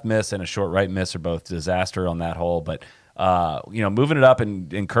long left miss and a short right miss are both disaster on that hole. But moving it up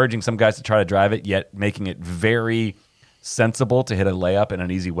and encouraging some guys to try to drive it, yet making it very sensible to hit a layup and an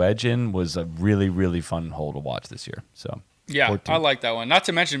easy wedge in was a really, really fun hole to watch this year. So yeah, 14. I like that one. Not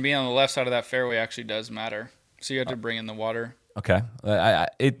to mention being on the left side of that fairway actually does matter. So you have to bring in the water. Okay,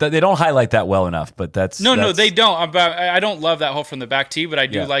 they don't highlight that well enough, but that's no, they don't. I don't love that hole from the back tee, but I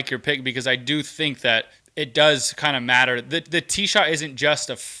do like your pick because I do think that it does kind of matter. The tee shot isn't just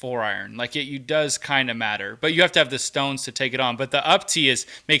a 4-iron, like it does kind of matter, but you have to have the stones to take it on. But the up tee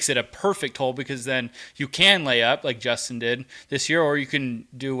makes it a perfect hole because then you can lay up like Justin did this year, or you can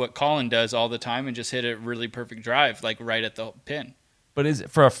do what Colin does all the time and just hit a really perfect drive, like right at the pin. But is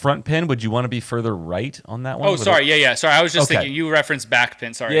for a front pin, would you want to be further right on that one? Oh, sorry. Yeah. Sorry, I was just thinking you referenced back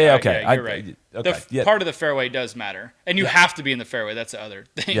pin. Sorry. Yeah, okay. You're right. The part of the fairway does matter. And you have to be in the fairway. That's the other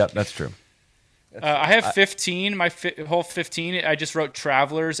thing. Yeah, that's true. I have 15. My hole 15, I just wrote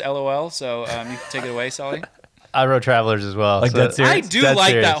Travelers, LOL. So you can take it away, Sully. I wrote Travelers as well. Like dead serious? I do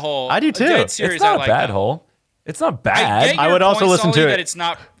like that hole. I do too. It's not a bad hole. It's not bad. I would also listen to it. That it's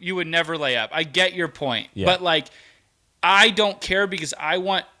not. You would never lay up. I get your point. Yeah. But like, I don't care because I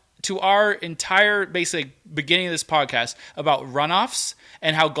want to our entire basic beginning of this podcast about runoffs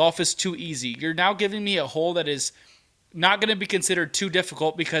and how golf is too easy. You're now giving me a hole that is not going to be considered too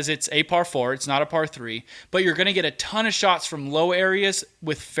difficult because it's a par 4. It's not a par 3, but you're going to get a ton of shots from low areas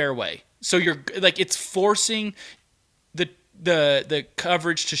with fairway. So you're like, it's forcing the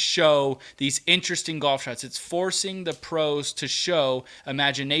coverage to show these interesting golf shots. It's forcing the pros to show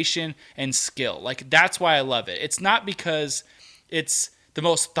imagination and skill. Like that's why I love it. It's not because it's the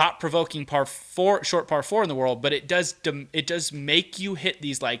most thought-provoking short par 4 in the world, but it does make you hit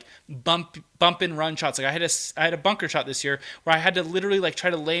these like bump and run shots. Like I had a bunker shot this year where I had to literally like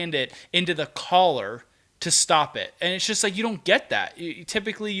try to land it into the collar to stop it, and it's just like you don't get that.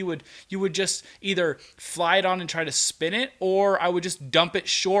 Typically, you would just either fly it on and try to spin it, or I would just dump it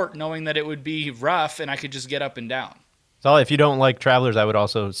short, knowing that it would be rough and I could just get up and down. So if you don't like Travelers, I would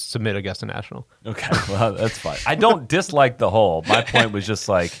also submit Augusta National. Okay, well, that's fine. I don't dislike the hole. My point was just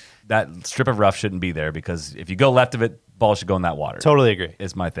like that strip of rough shouldn't be there because if you go left of it, ball should go in that water. Totally agree.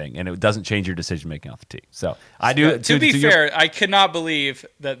 Is my thing, and it doesn't change your decision making off the tee. So I do. To be fair, I cannot believe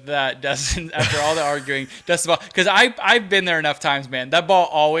that doesn't. After all the arguing, does the ball because I've been there enough times, man. That ball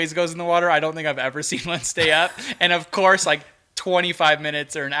always goes in the water. I don't think I've ever seen one stay up. And of course, like 25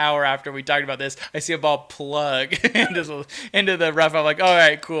 minutes or an hour after we talked about this, I see a ball plug into the rough. I'm like, all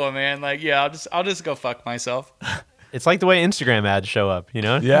right, cool, man. Like, yeah, I'll just go fuck myself. It's like the way Instagram ads show up, you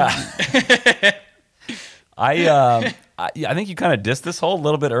know? Yeah. I think you kind of dissed this hole a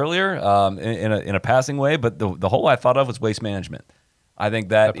little bit earlier in a passing way, but the hole I thought of was waste management. I think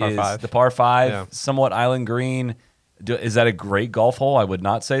that par is five. the par 5, Yeah. somewhat island green. Is that a great golf hole? I would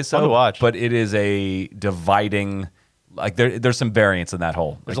not say so. Fun to watch. But it is a dividing. Like there's some variance in that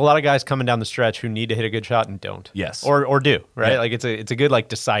hole. There's a lot of guys coming down the stretch who need to hit a good shot and don't. Yes. Or do, right? Yeah. Like it's a good like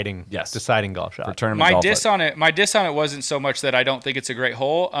deciding golf shot. for tournament My golf. diss on it wasn't so much that I don't think it's a great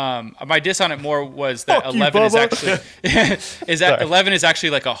hole. My diss on it more was that Fuck you, 11 is Bubba. actually 11 is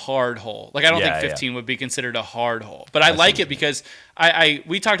actually like a hard hole. Like I don't Yeah, think 15 would be considered a hard hole. But I like it because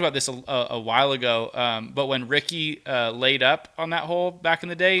we talked about this a while ago. But when Ricky laid up on that hole back in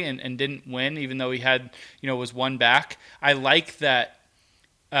the day and didn't win, even though he had was one back, I like that.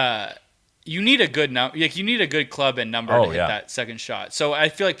 You need a good you need a good club and number to hit that second shot. So I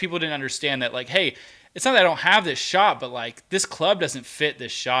feel like people didn't understand that. Like, hey, it's not that I don't have this shot, but like this club doesn't fit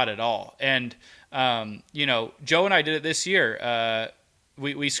this shot at all. And Joe and I did it this year.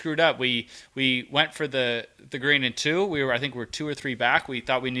 We screwed up. We went for the green in 2. I think we're 2 or 3 back. We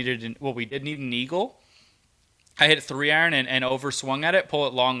thought we needed we did need an eagle. I hit a 3-iron and overswung at it, pull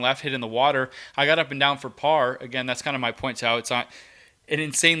it long left, hit in the water. I got up and down for par. Again, that's kind of my point to how it's not an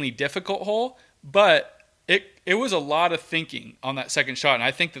insanely difficult hole, but it was a lot of thinking on that second shot, and I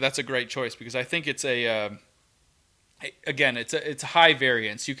think that that's a great choice because I think it's it's a high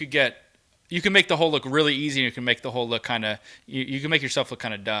variance. You can make the hole look really easy, and you can make the hole look kind of you can make yourself look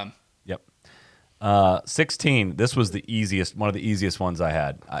kind of dumb. Yep. 16. This was one of the easiest ones I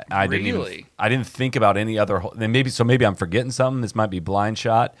had. I didn't think about any other hole. Maybe I'm forgetting something. This might be blind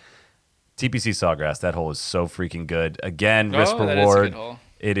shot. TPC Sawgrass. That hole is so freaking good. Again, risk that is a reward. good hole.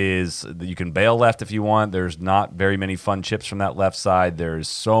 It is. You can bail left if you want. There's not very many fun chips from that left side. There's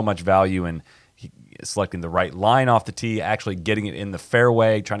so much value in selecting the right line off the tee, actually getting it in the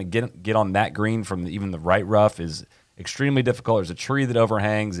fairway, trying to get on that green from even the right rough is extremely difficult. There's a tree that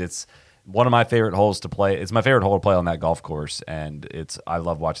overhangs. It's one of my favorite holes to play. It's my favorite hole to play on that golf course, and I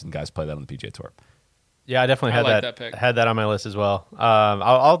love watching guys play that on the PGA Tour. Yeah, I definitely had that on my list as well.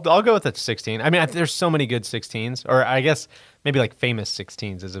 I'll go with the 16. I mean, there's so many good 16s, or I guess maybe like famous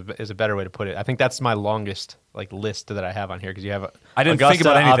 16s is a better way to put it. I think that's my longest like list that I have on here because you have I didn't Augusta, think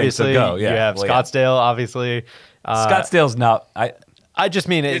about anything. Obviously, So go. Yeah, you have Scottsdale, obviously. Scottsdale's not. I just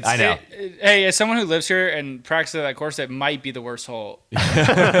mean it. I know. Hey, as someone who lives here and practices at that course, it might be the worst hole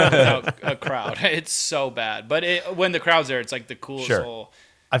without a crowd. It's so bad. But when the crowd's there, it's like the coolest hole.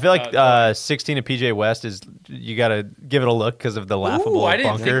 I feel like 16 at PGA West is you got to give it a look because of the laughable I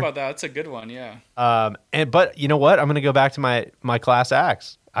didn't bunker. think about that. That's a good one, yeah. But you know what? I'm going to go back to my class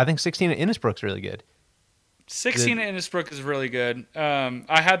acts. I think 16 at Innisbrook's really good. 16 at Innisbrook is really good.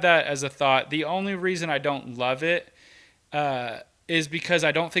 I had that as a thought. The only reason I don't love it is because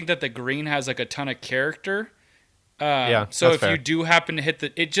I don't think that the green has like a ton of character. So if fair. you do happen to hit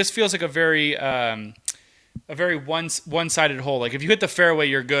it just feels like a very one-sided hole. Like if you hit the fairway,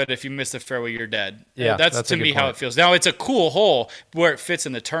 you're good. If you miss the fairway, you're dead. Yeah, that's to me how it feels. Now it's a cool hole where it fits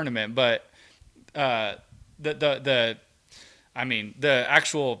in the tournament, but the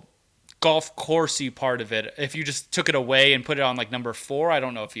actual golf coursey part of it, if you just took it away and put it on like number 4, I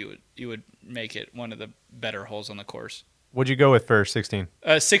don't know if you would make it one of the better holes on the course. What'd you go with for 16?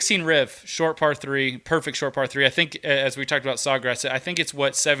 16 Riv, short par 3, perfect short par 3. I think as we talked about Sawgrass, I think it's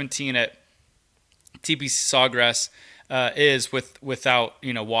what 17 at TPC Sawgrass is without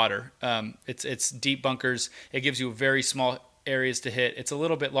water. It's deep bunkers. It gives you very small areas to hit. It's a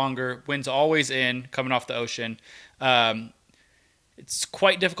little bit longer. Wind's always in, coming off the ocean. It's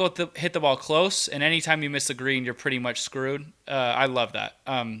quite difficult to hit the ball close, and anytime you miss the green, you're pretty much screwed. I love that.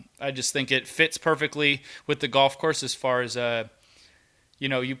 I just think it fits perfectly with the golf course as far as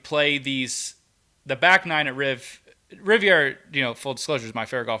you play the back 9 at Riviera, full disclosure, is my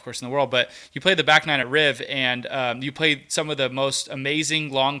favorite golf course in the world, but you play the back 9 at Riv, and you play some of the most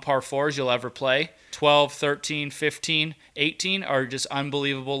amazing long par 4s you'll ever play. 12, 13, 15, 18 are just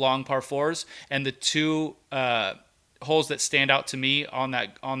unbelievable long par 4s, and the two holes that stand out to me on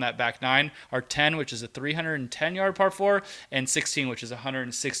that back 9 are 10, which is a 310-yard par 4, and 16, which is a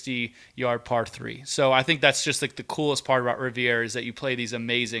 160-yard par 3. So I think that's just like the coolest part about Riviera is that you play these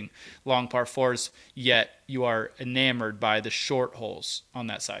amazing long par 4s, yet you are enamored by the short holes on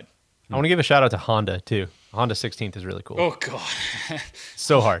that side. I want to give a shout out to Honda too. Honda 16th is really cool. Oh God,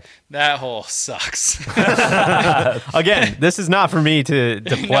 so hard. That hole sucks. Again, this is not for me to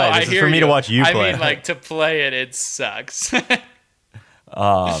play. No, this is for me to watch you play. I mean, like to play it sucks.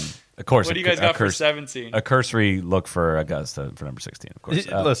 Of course. What do you guys got for 17? A cursory look for Augusta for number 16, of course.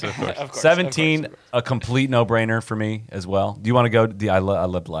 Listen, of course. Of course, 17, of course. a complete no-brainer for me as well. Do you want to go? I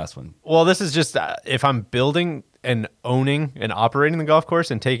love the last one. Well, this is just if I'm building and owning and operating the golf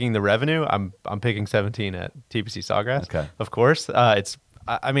course and taking the revenue, I'm picking 17 at TPC Sawgrass. Okay. Of course. I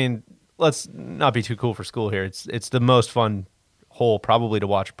mean, let's not be too cool for school here. It's the most fun hole probably to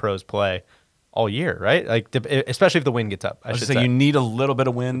watch pros play all year, right? Like, especially if the wind gets up. I should say you need a little bit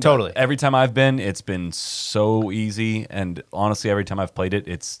of wind. Totally. Every time I've been, it's been so easy, and honestly, every time I've played it,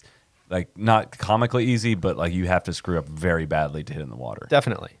 it's like not comically easy, but like you have to screw up very badly to hit in the water.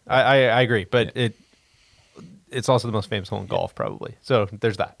 Definitely, I agree. But it's also the most famous hole in golf, probably. So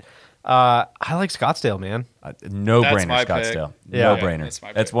there's that. I like Scottsdale, man. No That's brainer, my pick. Scottsdale. Yeah. No brainer. That's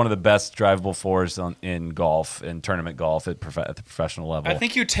my It's pick. one of the best drivable fours in golf, in tournament golf at the professional level. I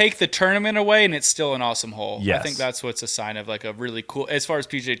think you take the tournament away and it's still an awesome hole. Yes. I think that's what's a sign of like a really cool, as far as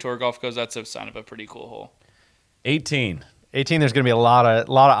PGA Tour golf goes, that's a sign of a pretty cool hole. 18. 18. There's going to be a lot of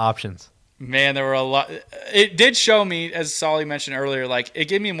options. Man, there were a lot. It did show me, as Solly mentioned earlier, like it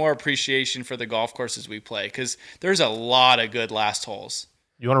gave me more appreciation for the golf courses we play because there's a lot of good last holes.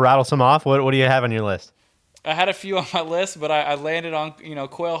 You want to rattle some off? What do you have on your list? I had a few on my list, but I landed on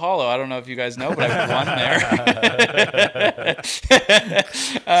Quail Hollow. I don't know if you guys know, but I won there.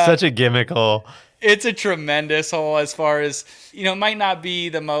 Such a gimmick hole. It's a tremendous hole as far as, it might not be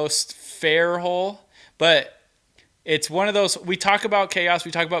the most fair hole, but it's one of those, we talk about chaos,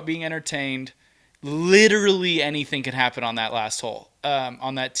 we talk about being entertained. Literally anything can happen on that last hole.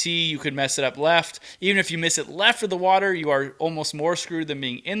 On that tee, you could mess it up left. Even if you miss it left of the water, you are almost more screwed than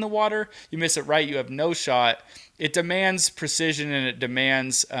being in the water. You miss it right, you have no shot. It demands precision and it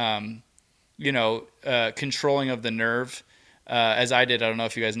demands, controlling of the nerve, as I did. I don't know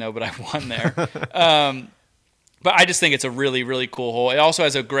if you guys know, but I won there. But I just think it's a really, really cool hole. It also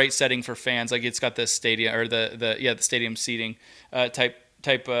has a great setting for fans. Like it's got the stadium or the stadium seating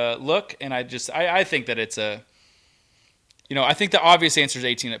type look, and I think that it's a, I think the obvious answer is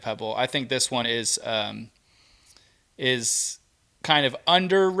 18 at Pebble. I think this one is kind of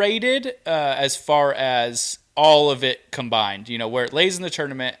underrated as far as all of it combined. Where it lays in the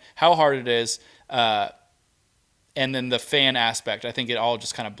tournament, how hard it is, and then the fan aspect. I think it all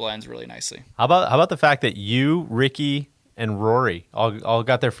just kind of blends really nicely. How about the fact that you, Ricky, and Rory all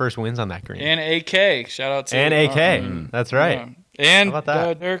got their first wins on that green? And AK, shout out to AK. That's right. Yeah. And How about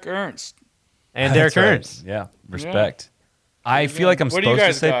that? Derek Ernst. And Derek That's right. Ernst. Yeah, respect. I feel like I'm What do you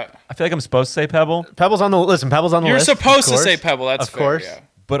supposed to guys say. got? I feel like I'm supposed to say Pebble, Pebble's on the list. You're list. supposed of to say course. Pebble. That's Of fair, course. yeah.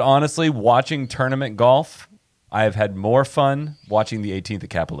 but honestly, watching tournament golf, I have had more fun watching the 18th at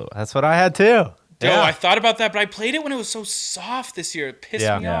Kapalua. That's what I had too. Oh, I thought about that, but I played it when it was so soft this year. It pissed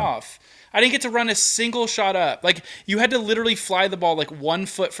me Yeah. off. I didn't get to run a single shot up. Like you had to literally fly the ball like 1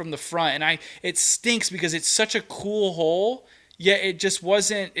 foot from the front, and it stinks because it's such a cool hole. Yet it just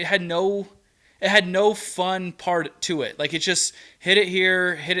wasn't. It had no fun part to it. Like it just hit it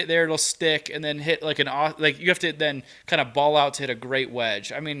here, hit it there, it'll stick, and then hit like you have to then kind of ball out to hit a great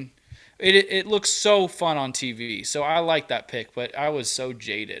wedge. I mean, it looks so fun on TV. So I like that pick, but I was so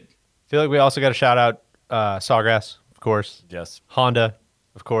jaded. I feel like we also got to shout out Sawgrass, of course. Yes. Honda,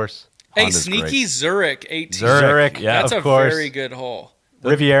 of course. Hey, Honda's sneaky great. Zurich 18. Zurich, yeah, That's of a course. very good hole.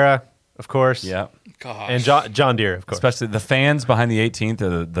 Riviera, of course. Yeah. Gosh. And John Deere, of course. Especially the fans behind the 18th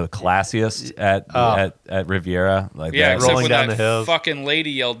are the classiest at Riviera. Like Yeah, that. except rolling when down that the hills. fucking lady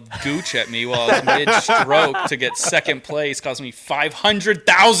yelled gooch at me while I was mid-stroke to get second place, cost me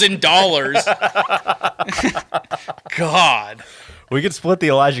 $500,000. God. We could split the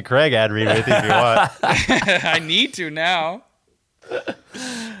Elijah Craig ad read with you if you want. I need to now. All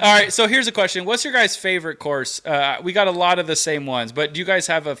right, so here's a question. What's your guys' favorite course? We got a lot of the same ones, but do you guys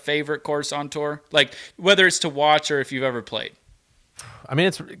have a favorite course on tour? Like, whether it's to watch or if you've ever played? I mean,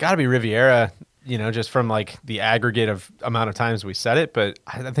 it's got to be Riviera, just from like the aggregate of amount of times we said it. But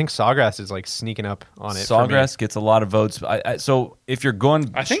I think Sawgrass is like sneaking up on it. Sawgrass gets a lot of votes. So if you're going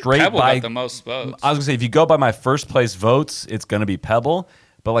I think straight Pebble by got the most votes. I was gonna say if you go by my first place votes, it's gonna be Pebble.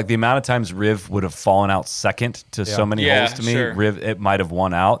 But like the amount of times Riv would have fallen out second to so many Yeah, holes to me, sure. Riv it might have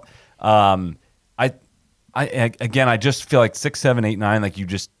won out. I just feel like 6, 7, 8, 9. Like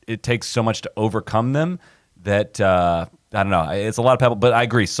it takes so much to overcome them that I don't know. It's a lot of Pebble, but I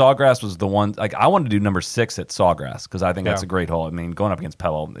agree. Sawgrass was the one. Like I wanted to do number 6 at Sawgrass because I think that's a great hole. I mean, going up against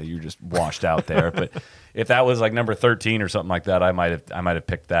Pebble, you're just washed out there. But if that was like number 13 or something like that, I might have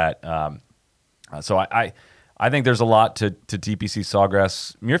picked that. So I think there's a lot to TPC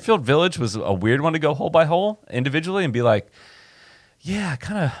Sawgrass. Muirfield Village was a weird one to go hole by hole individually and be like, yeah,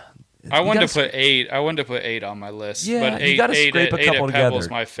 kind of. I wanted to put 8. I wanted to put 8 on my list. Yeah, but you got to scrape a couple at Pebble is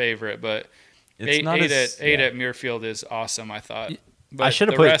together. my favorite, but It's 8 not at as- 8 yeah. at Muirfield is awesome. I thought. But I should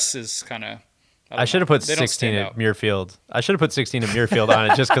have the put. rest is kind of. I should have put They don't 16 stand at out. Muirfield. I should have put 16 at Muirfield on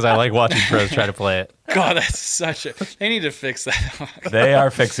it just because I like watching pros try to play it. God, that's such a. They need to fix that. They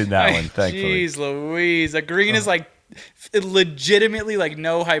are fixing that one, thankfully. Jeez Louise, the green is like legitimately like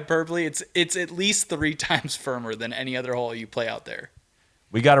no hyperbole. It's at least 3 times firmer than any other hole you play out there.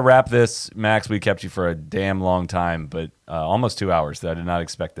 We got to wrap this, Max. We kept you for a damn long time, but almost 2 hours. I did not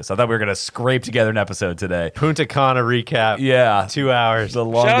expect this. I thought we were going to scrape together an episode today. Punta Cana recap. Yeah. 2 hours. The Shout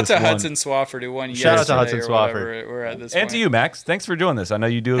out longest to one. Hudson Swafford who won Shout out to yesterday Hudson or Swafford. whatever we're at this And point. to you, Max. Thanks for doing this. I know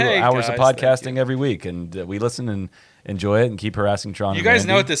you do Hey, hours of guys, thank podcasting you. every week, and we listen and enjoy it and keep harassing Tron. You and guys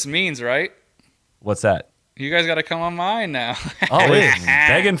know Randy. what this means, right? What's that? You guys got to come on mine now. Oh, wait,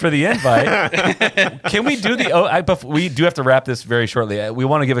 begging for the invite. Can we do the? We do have to wrap this very shortly. We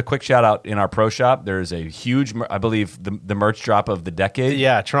want to give a quick shout out in our pro shop. There's a huge, I believe, the merch drop of the decade.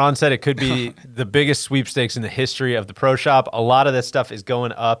 Yeah, Tron said it could be the biggest sweepstakes in the history of the pro shop. A lot of this stuff is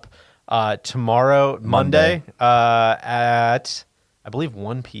going up tomorrow, Monday, at I believe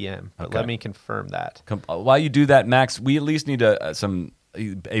 1 p.m. But Okay. let me confirm that. While you do that, Max, we at least need a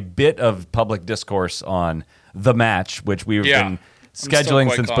bit of public discourse on the match, which we've Yeah. been still scheduling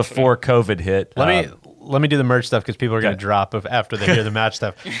quite since confident. before COVID hit. Let me do the merch stuff because people are going to drop after they hear the match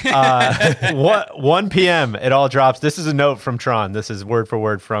stuff. 1 p.m. It all drops. This is a note from Tron. This is word for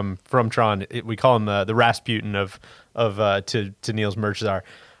word from Tron. We call him the Rasputin of to Neil's merch czar.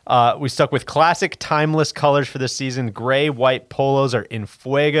 We stuck with classic, timeless colors for this season. Gray, white polos are in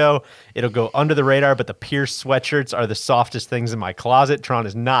fuego. It'll go under the radar, but the pierced sweatshirts are the softest things in my closet. Tron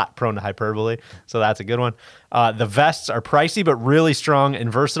is not prone to hyperbole, so that's a good one. The vests are pricey, but really strong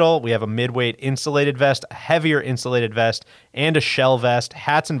and versatile. We have a midweight insulated vest, a heavier insulated vest, and a shell vest.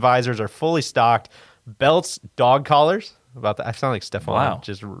 Hats and visors are fully stocked. Belts, dog collars. About that, I sound like Stefan, Wow.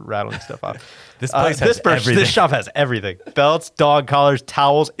 just rattling stuff off. This place has everything. This shop has everything: belts, dog collars,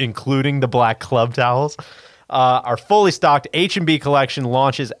 towels, including the black club towels. Our fully stocked H&B collection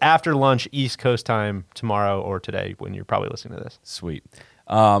launches after lunch East Coast time tomorrow or today when you're probably listening to this. Sweet.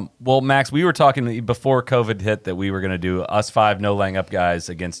 Well, Max, we were talking before COVID hit that we were going to do us 5 no laying up guys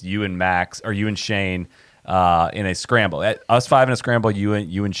against you and Max, or you and Shane in a scramble. Us 5 in a scramble, you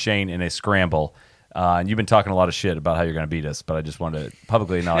and Shane in a scramble. And you've been talking a lot of shit about how you're going to beat us, but I just wanted to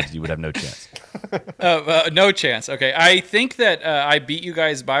publicly acknowledge that you would have no chance. No chance. Okay, I think that I beat you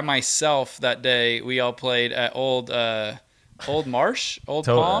guys by myself that day. We all played at Old Marsh, Old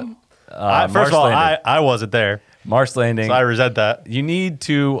Palm. First Marsh of all, Landing. I wasn't there, Marsh Landing. so I resent that. You need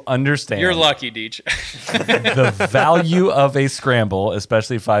to understand You're lucky, Deej. the value of a scramble,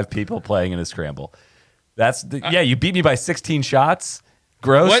 especially 5 people playing in a scramble. You beat me by 16 shots.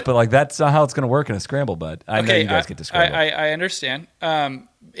 Gross, What? but like that's not how it's going to work in a scramble, bud. I know you guys get to scramble. I understand.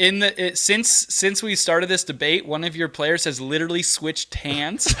 Since we started this debate, one of your players has literally switched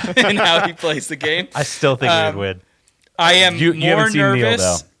hands in how he plays the game. I still think we would win. I am You more haven't seen Neil,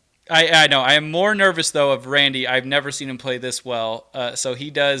 nervous. though. I know. I am more nervous though of Randy. I've never seen him play this well, so he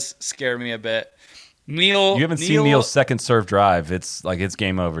does scare me a bit. Neil, You haven't seen Neil's second serve drive. It's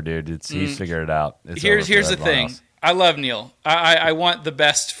game over, dude. He's figured it out. It's over Here's for the everyone thing. else. I love Neil. I want the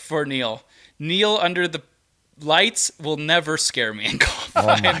best for Neil. Neil under the lights will never scare me in golf.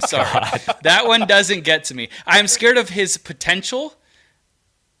 I am sorry. That one doesn't get to me. I'm scared of his potential.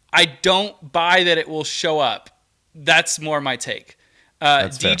 I don't buy that it will show up. That's more my take.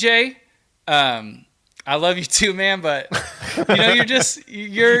 That's fair. DJ, I love you too, man, but you're just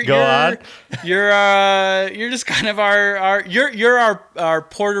you're just kind of our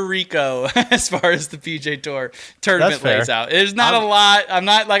Puerto Rico as far as the PGA Tour tournament That's fair. lays out. There's not a lot. I'm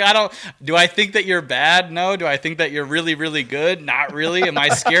not like do I think that you're bad? No. Do I think that you're really, really good? Not really. Am I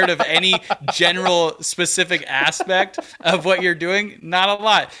scared of any general specific aspect of what you're doing? Not a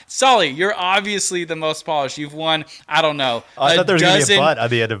lot. Solly, you're obviously the most polished. You've won, I don't know, I thought there was going to be a butt on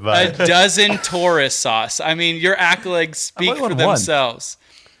the end of a dozen Taurus sauce. I mean, your accolades speak only for won one. themselves.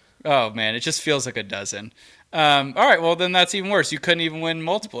 Oh man, it just feels like a dozen. All right, well then that's even worse. You couldn't even win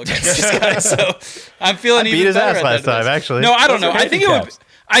multiple against this guy, so I'm feeling beat even his better ass at last that. time, actually. No, I don't Those know. are I think it would. handicaps.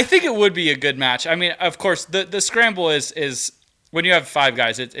 I think it would be a good match. I mean, of course, the scramble is when you have 5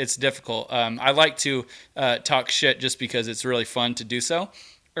 guys, it's difficult. I like to talk shit just because it's really fun to do so.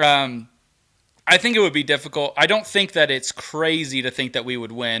 I think it would be difficult. I don't think that it's crazy to think that we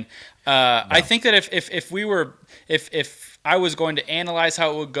would win. I think that if I was going to analyze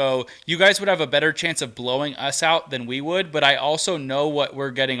how it would go, you guys would have a better chance of blowing us out than we would. But I also know what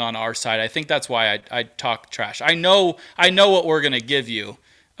we're getting on our side. I think that's why I talk trash. I know what we're gonna give you.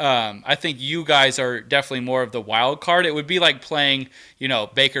 I think you guys are definitely more of the wild card. It would be like playing,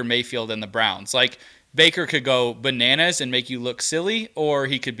 Baker Mayfield and the Browns. Like Baker could go bananas and make you look silly, or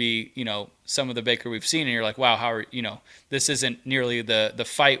he could be, some of the Baker we've seen, and you're like, wow, this isn't nearly the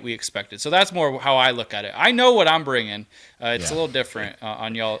fight we expected. So that's more how I look at it. I know what I'm bringing. It's a little different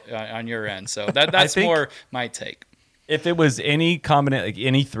on your end. So that's more my take. If it was any combination, like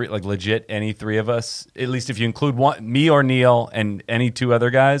any three, like legit any three of us, at least if you include me or Neil and any two other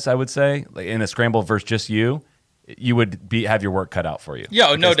guys, I would say, like in a scramble versus just you would have your work cut out for you.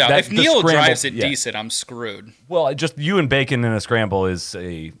 Yeah, no doubt. If Neil drives it decent, I'm screwed. Well, just you and Bacon in a scramble is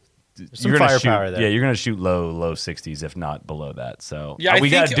some firepower there. Yeah, you're going to shoot low 60s, if not below that. So yeah, we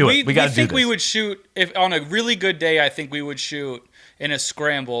got to do it. We got to do this. We would shoot, if on a really good day, I think we would shoot in a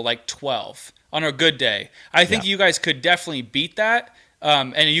scramble like 12 on a good day. I think you guys could definitely beat that.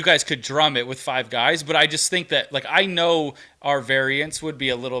 And you guys could drum it with 5 guys, but I just think that, like, I know our variance would be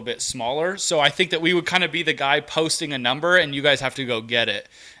a little bit smaller, so I think that we would kind of be the guy posting a number, and you guys have to go get it.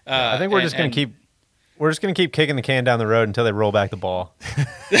 I think we're just going to keep kicking the can down the road until they roll back the ball.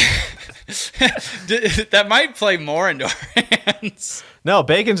 That might play more into our hands. No,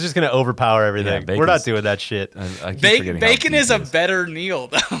 Bacon's just going to overpower everything. We're not doing that shit. Bacon is a better Neil,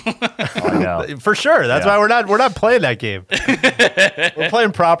 though. I know. For sure. That's why we're not playing that game. We're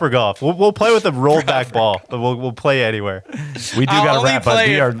playing proper golf. We'll play with a rolled back ball, but we'll play anywhere. We do got to wrap up.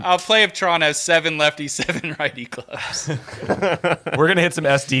 I'll play if Tron has 7 lefty, 7 righty clubs. We're going to hit some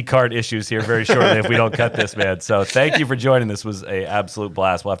SD card issues here very shortly if we don't cut this, man. So thank you for joining. This was an absolute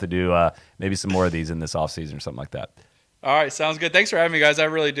blast. We'll have to do maybe some more of these in this offseason or something like that. All right, sounds good. Thanks for having me, guys. I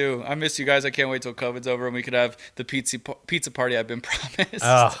really do. I miss you guys. I can't wait till COVID's over and we could have the pizza party I've been promised.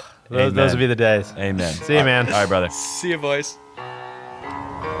 Oh, those would be the days. Amen. See you, man. All right, brother. See you, boys.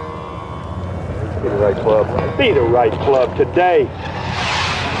 Be the right club. Be the right club today.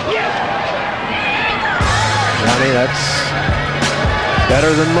 Johnny, that's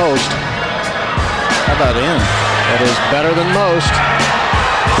better than most. How about in? That is better than most.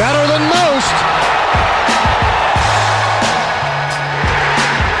 Better than most.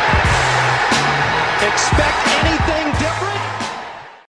 Expect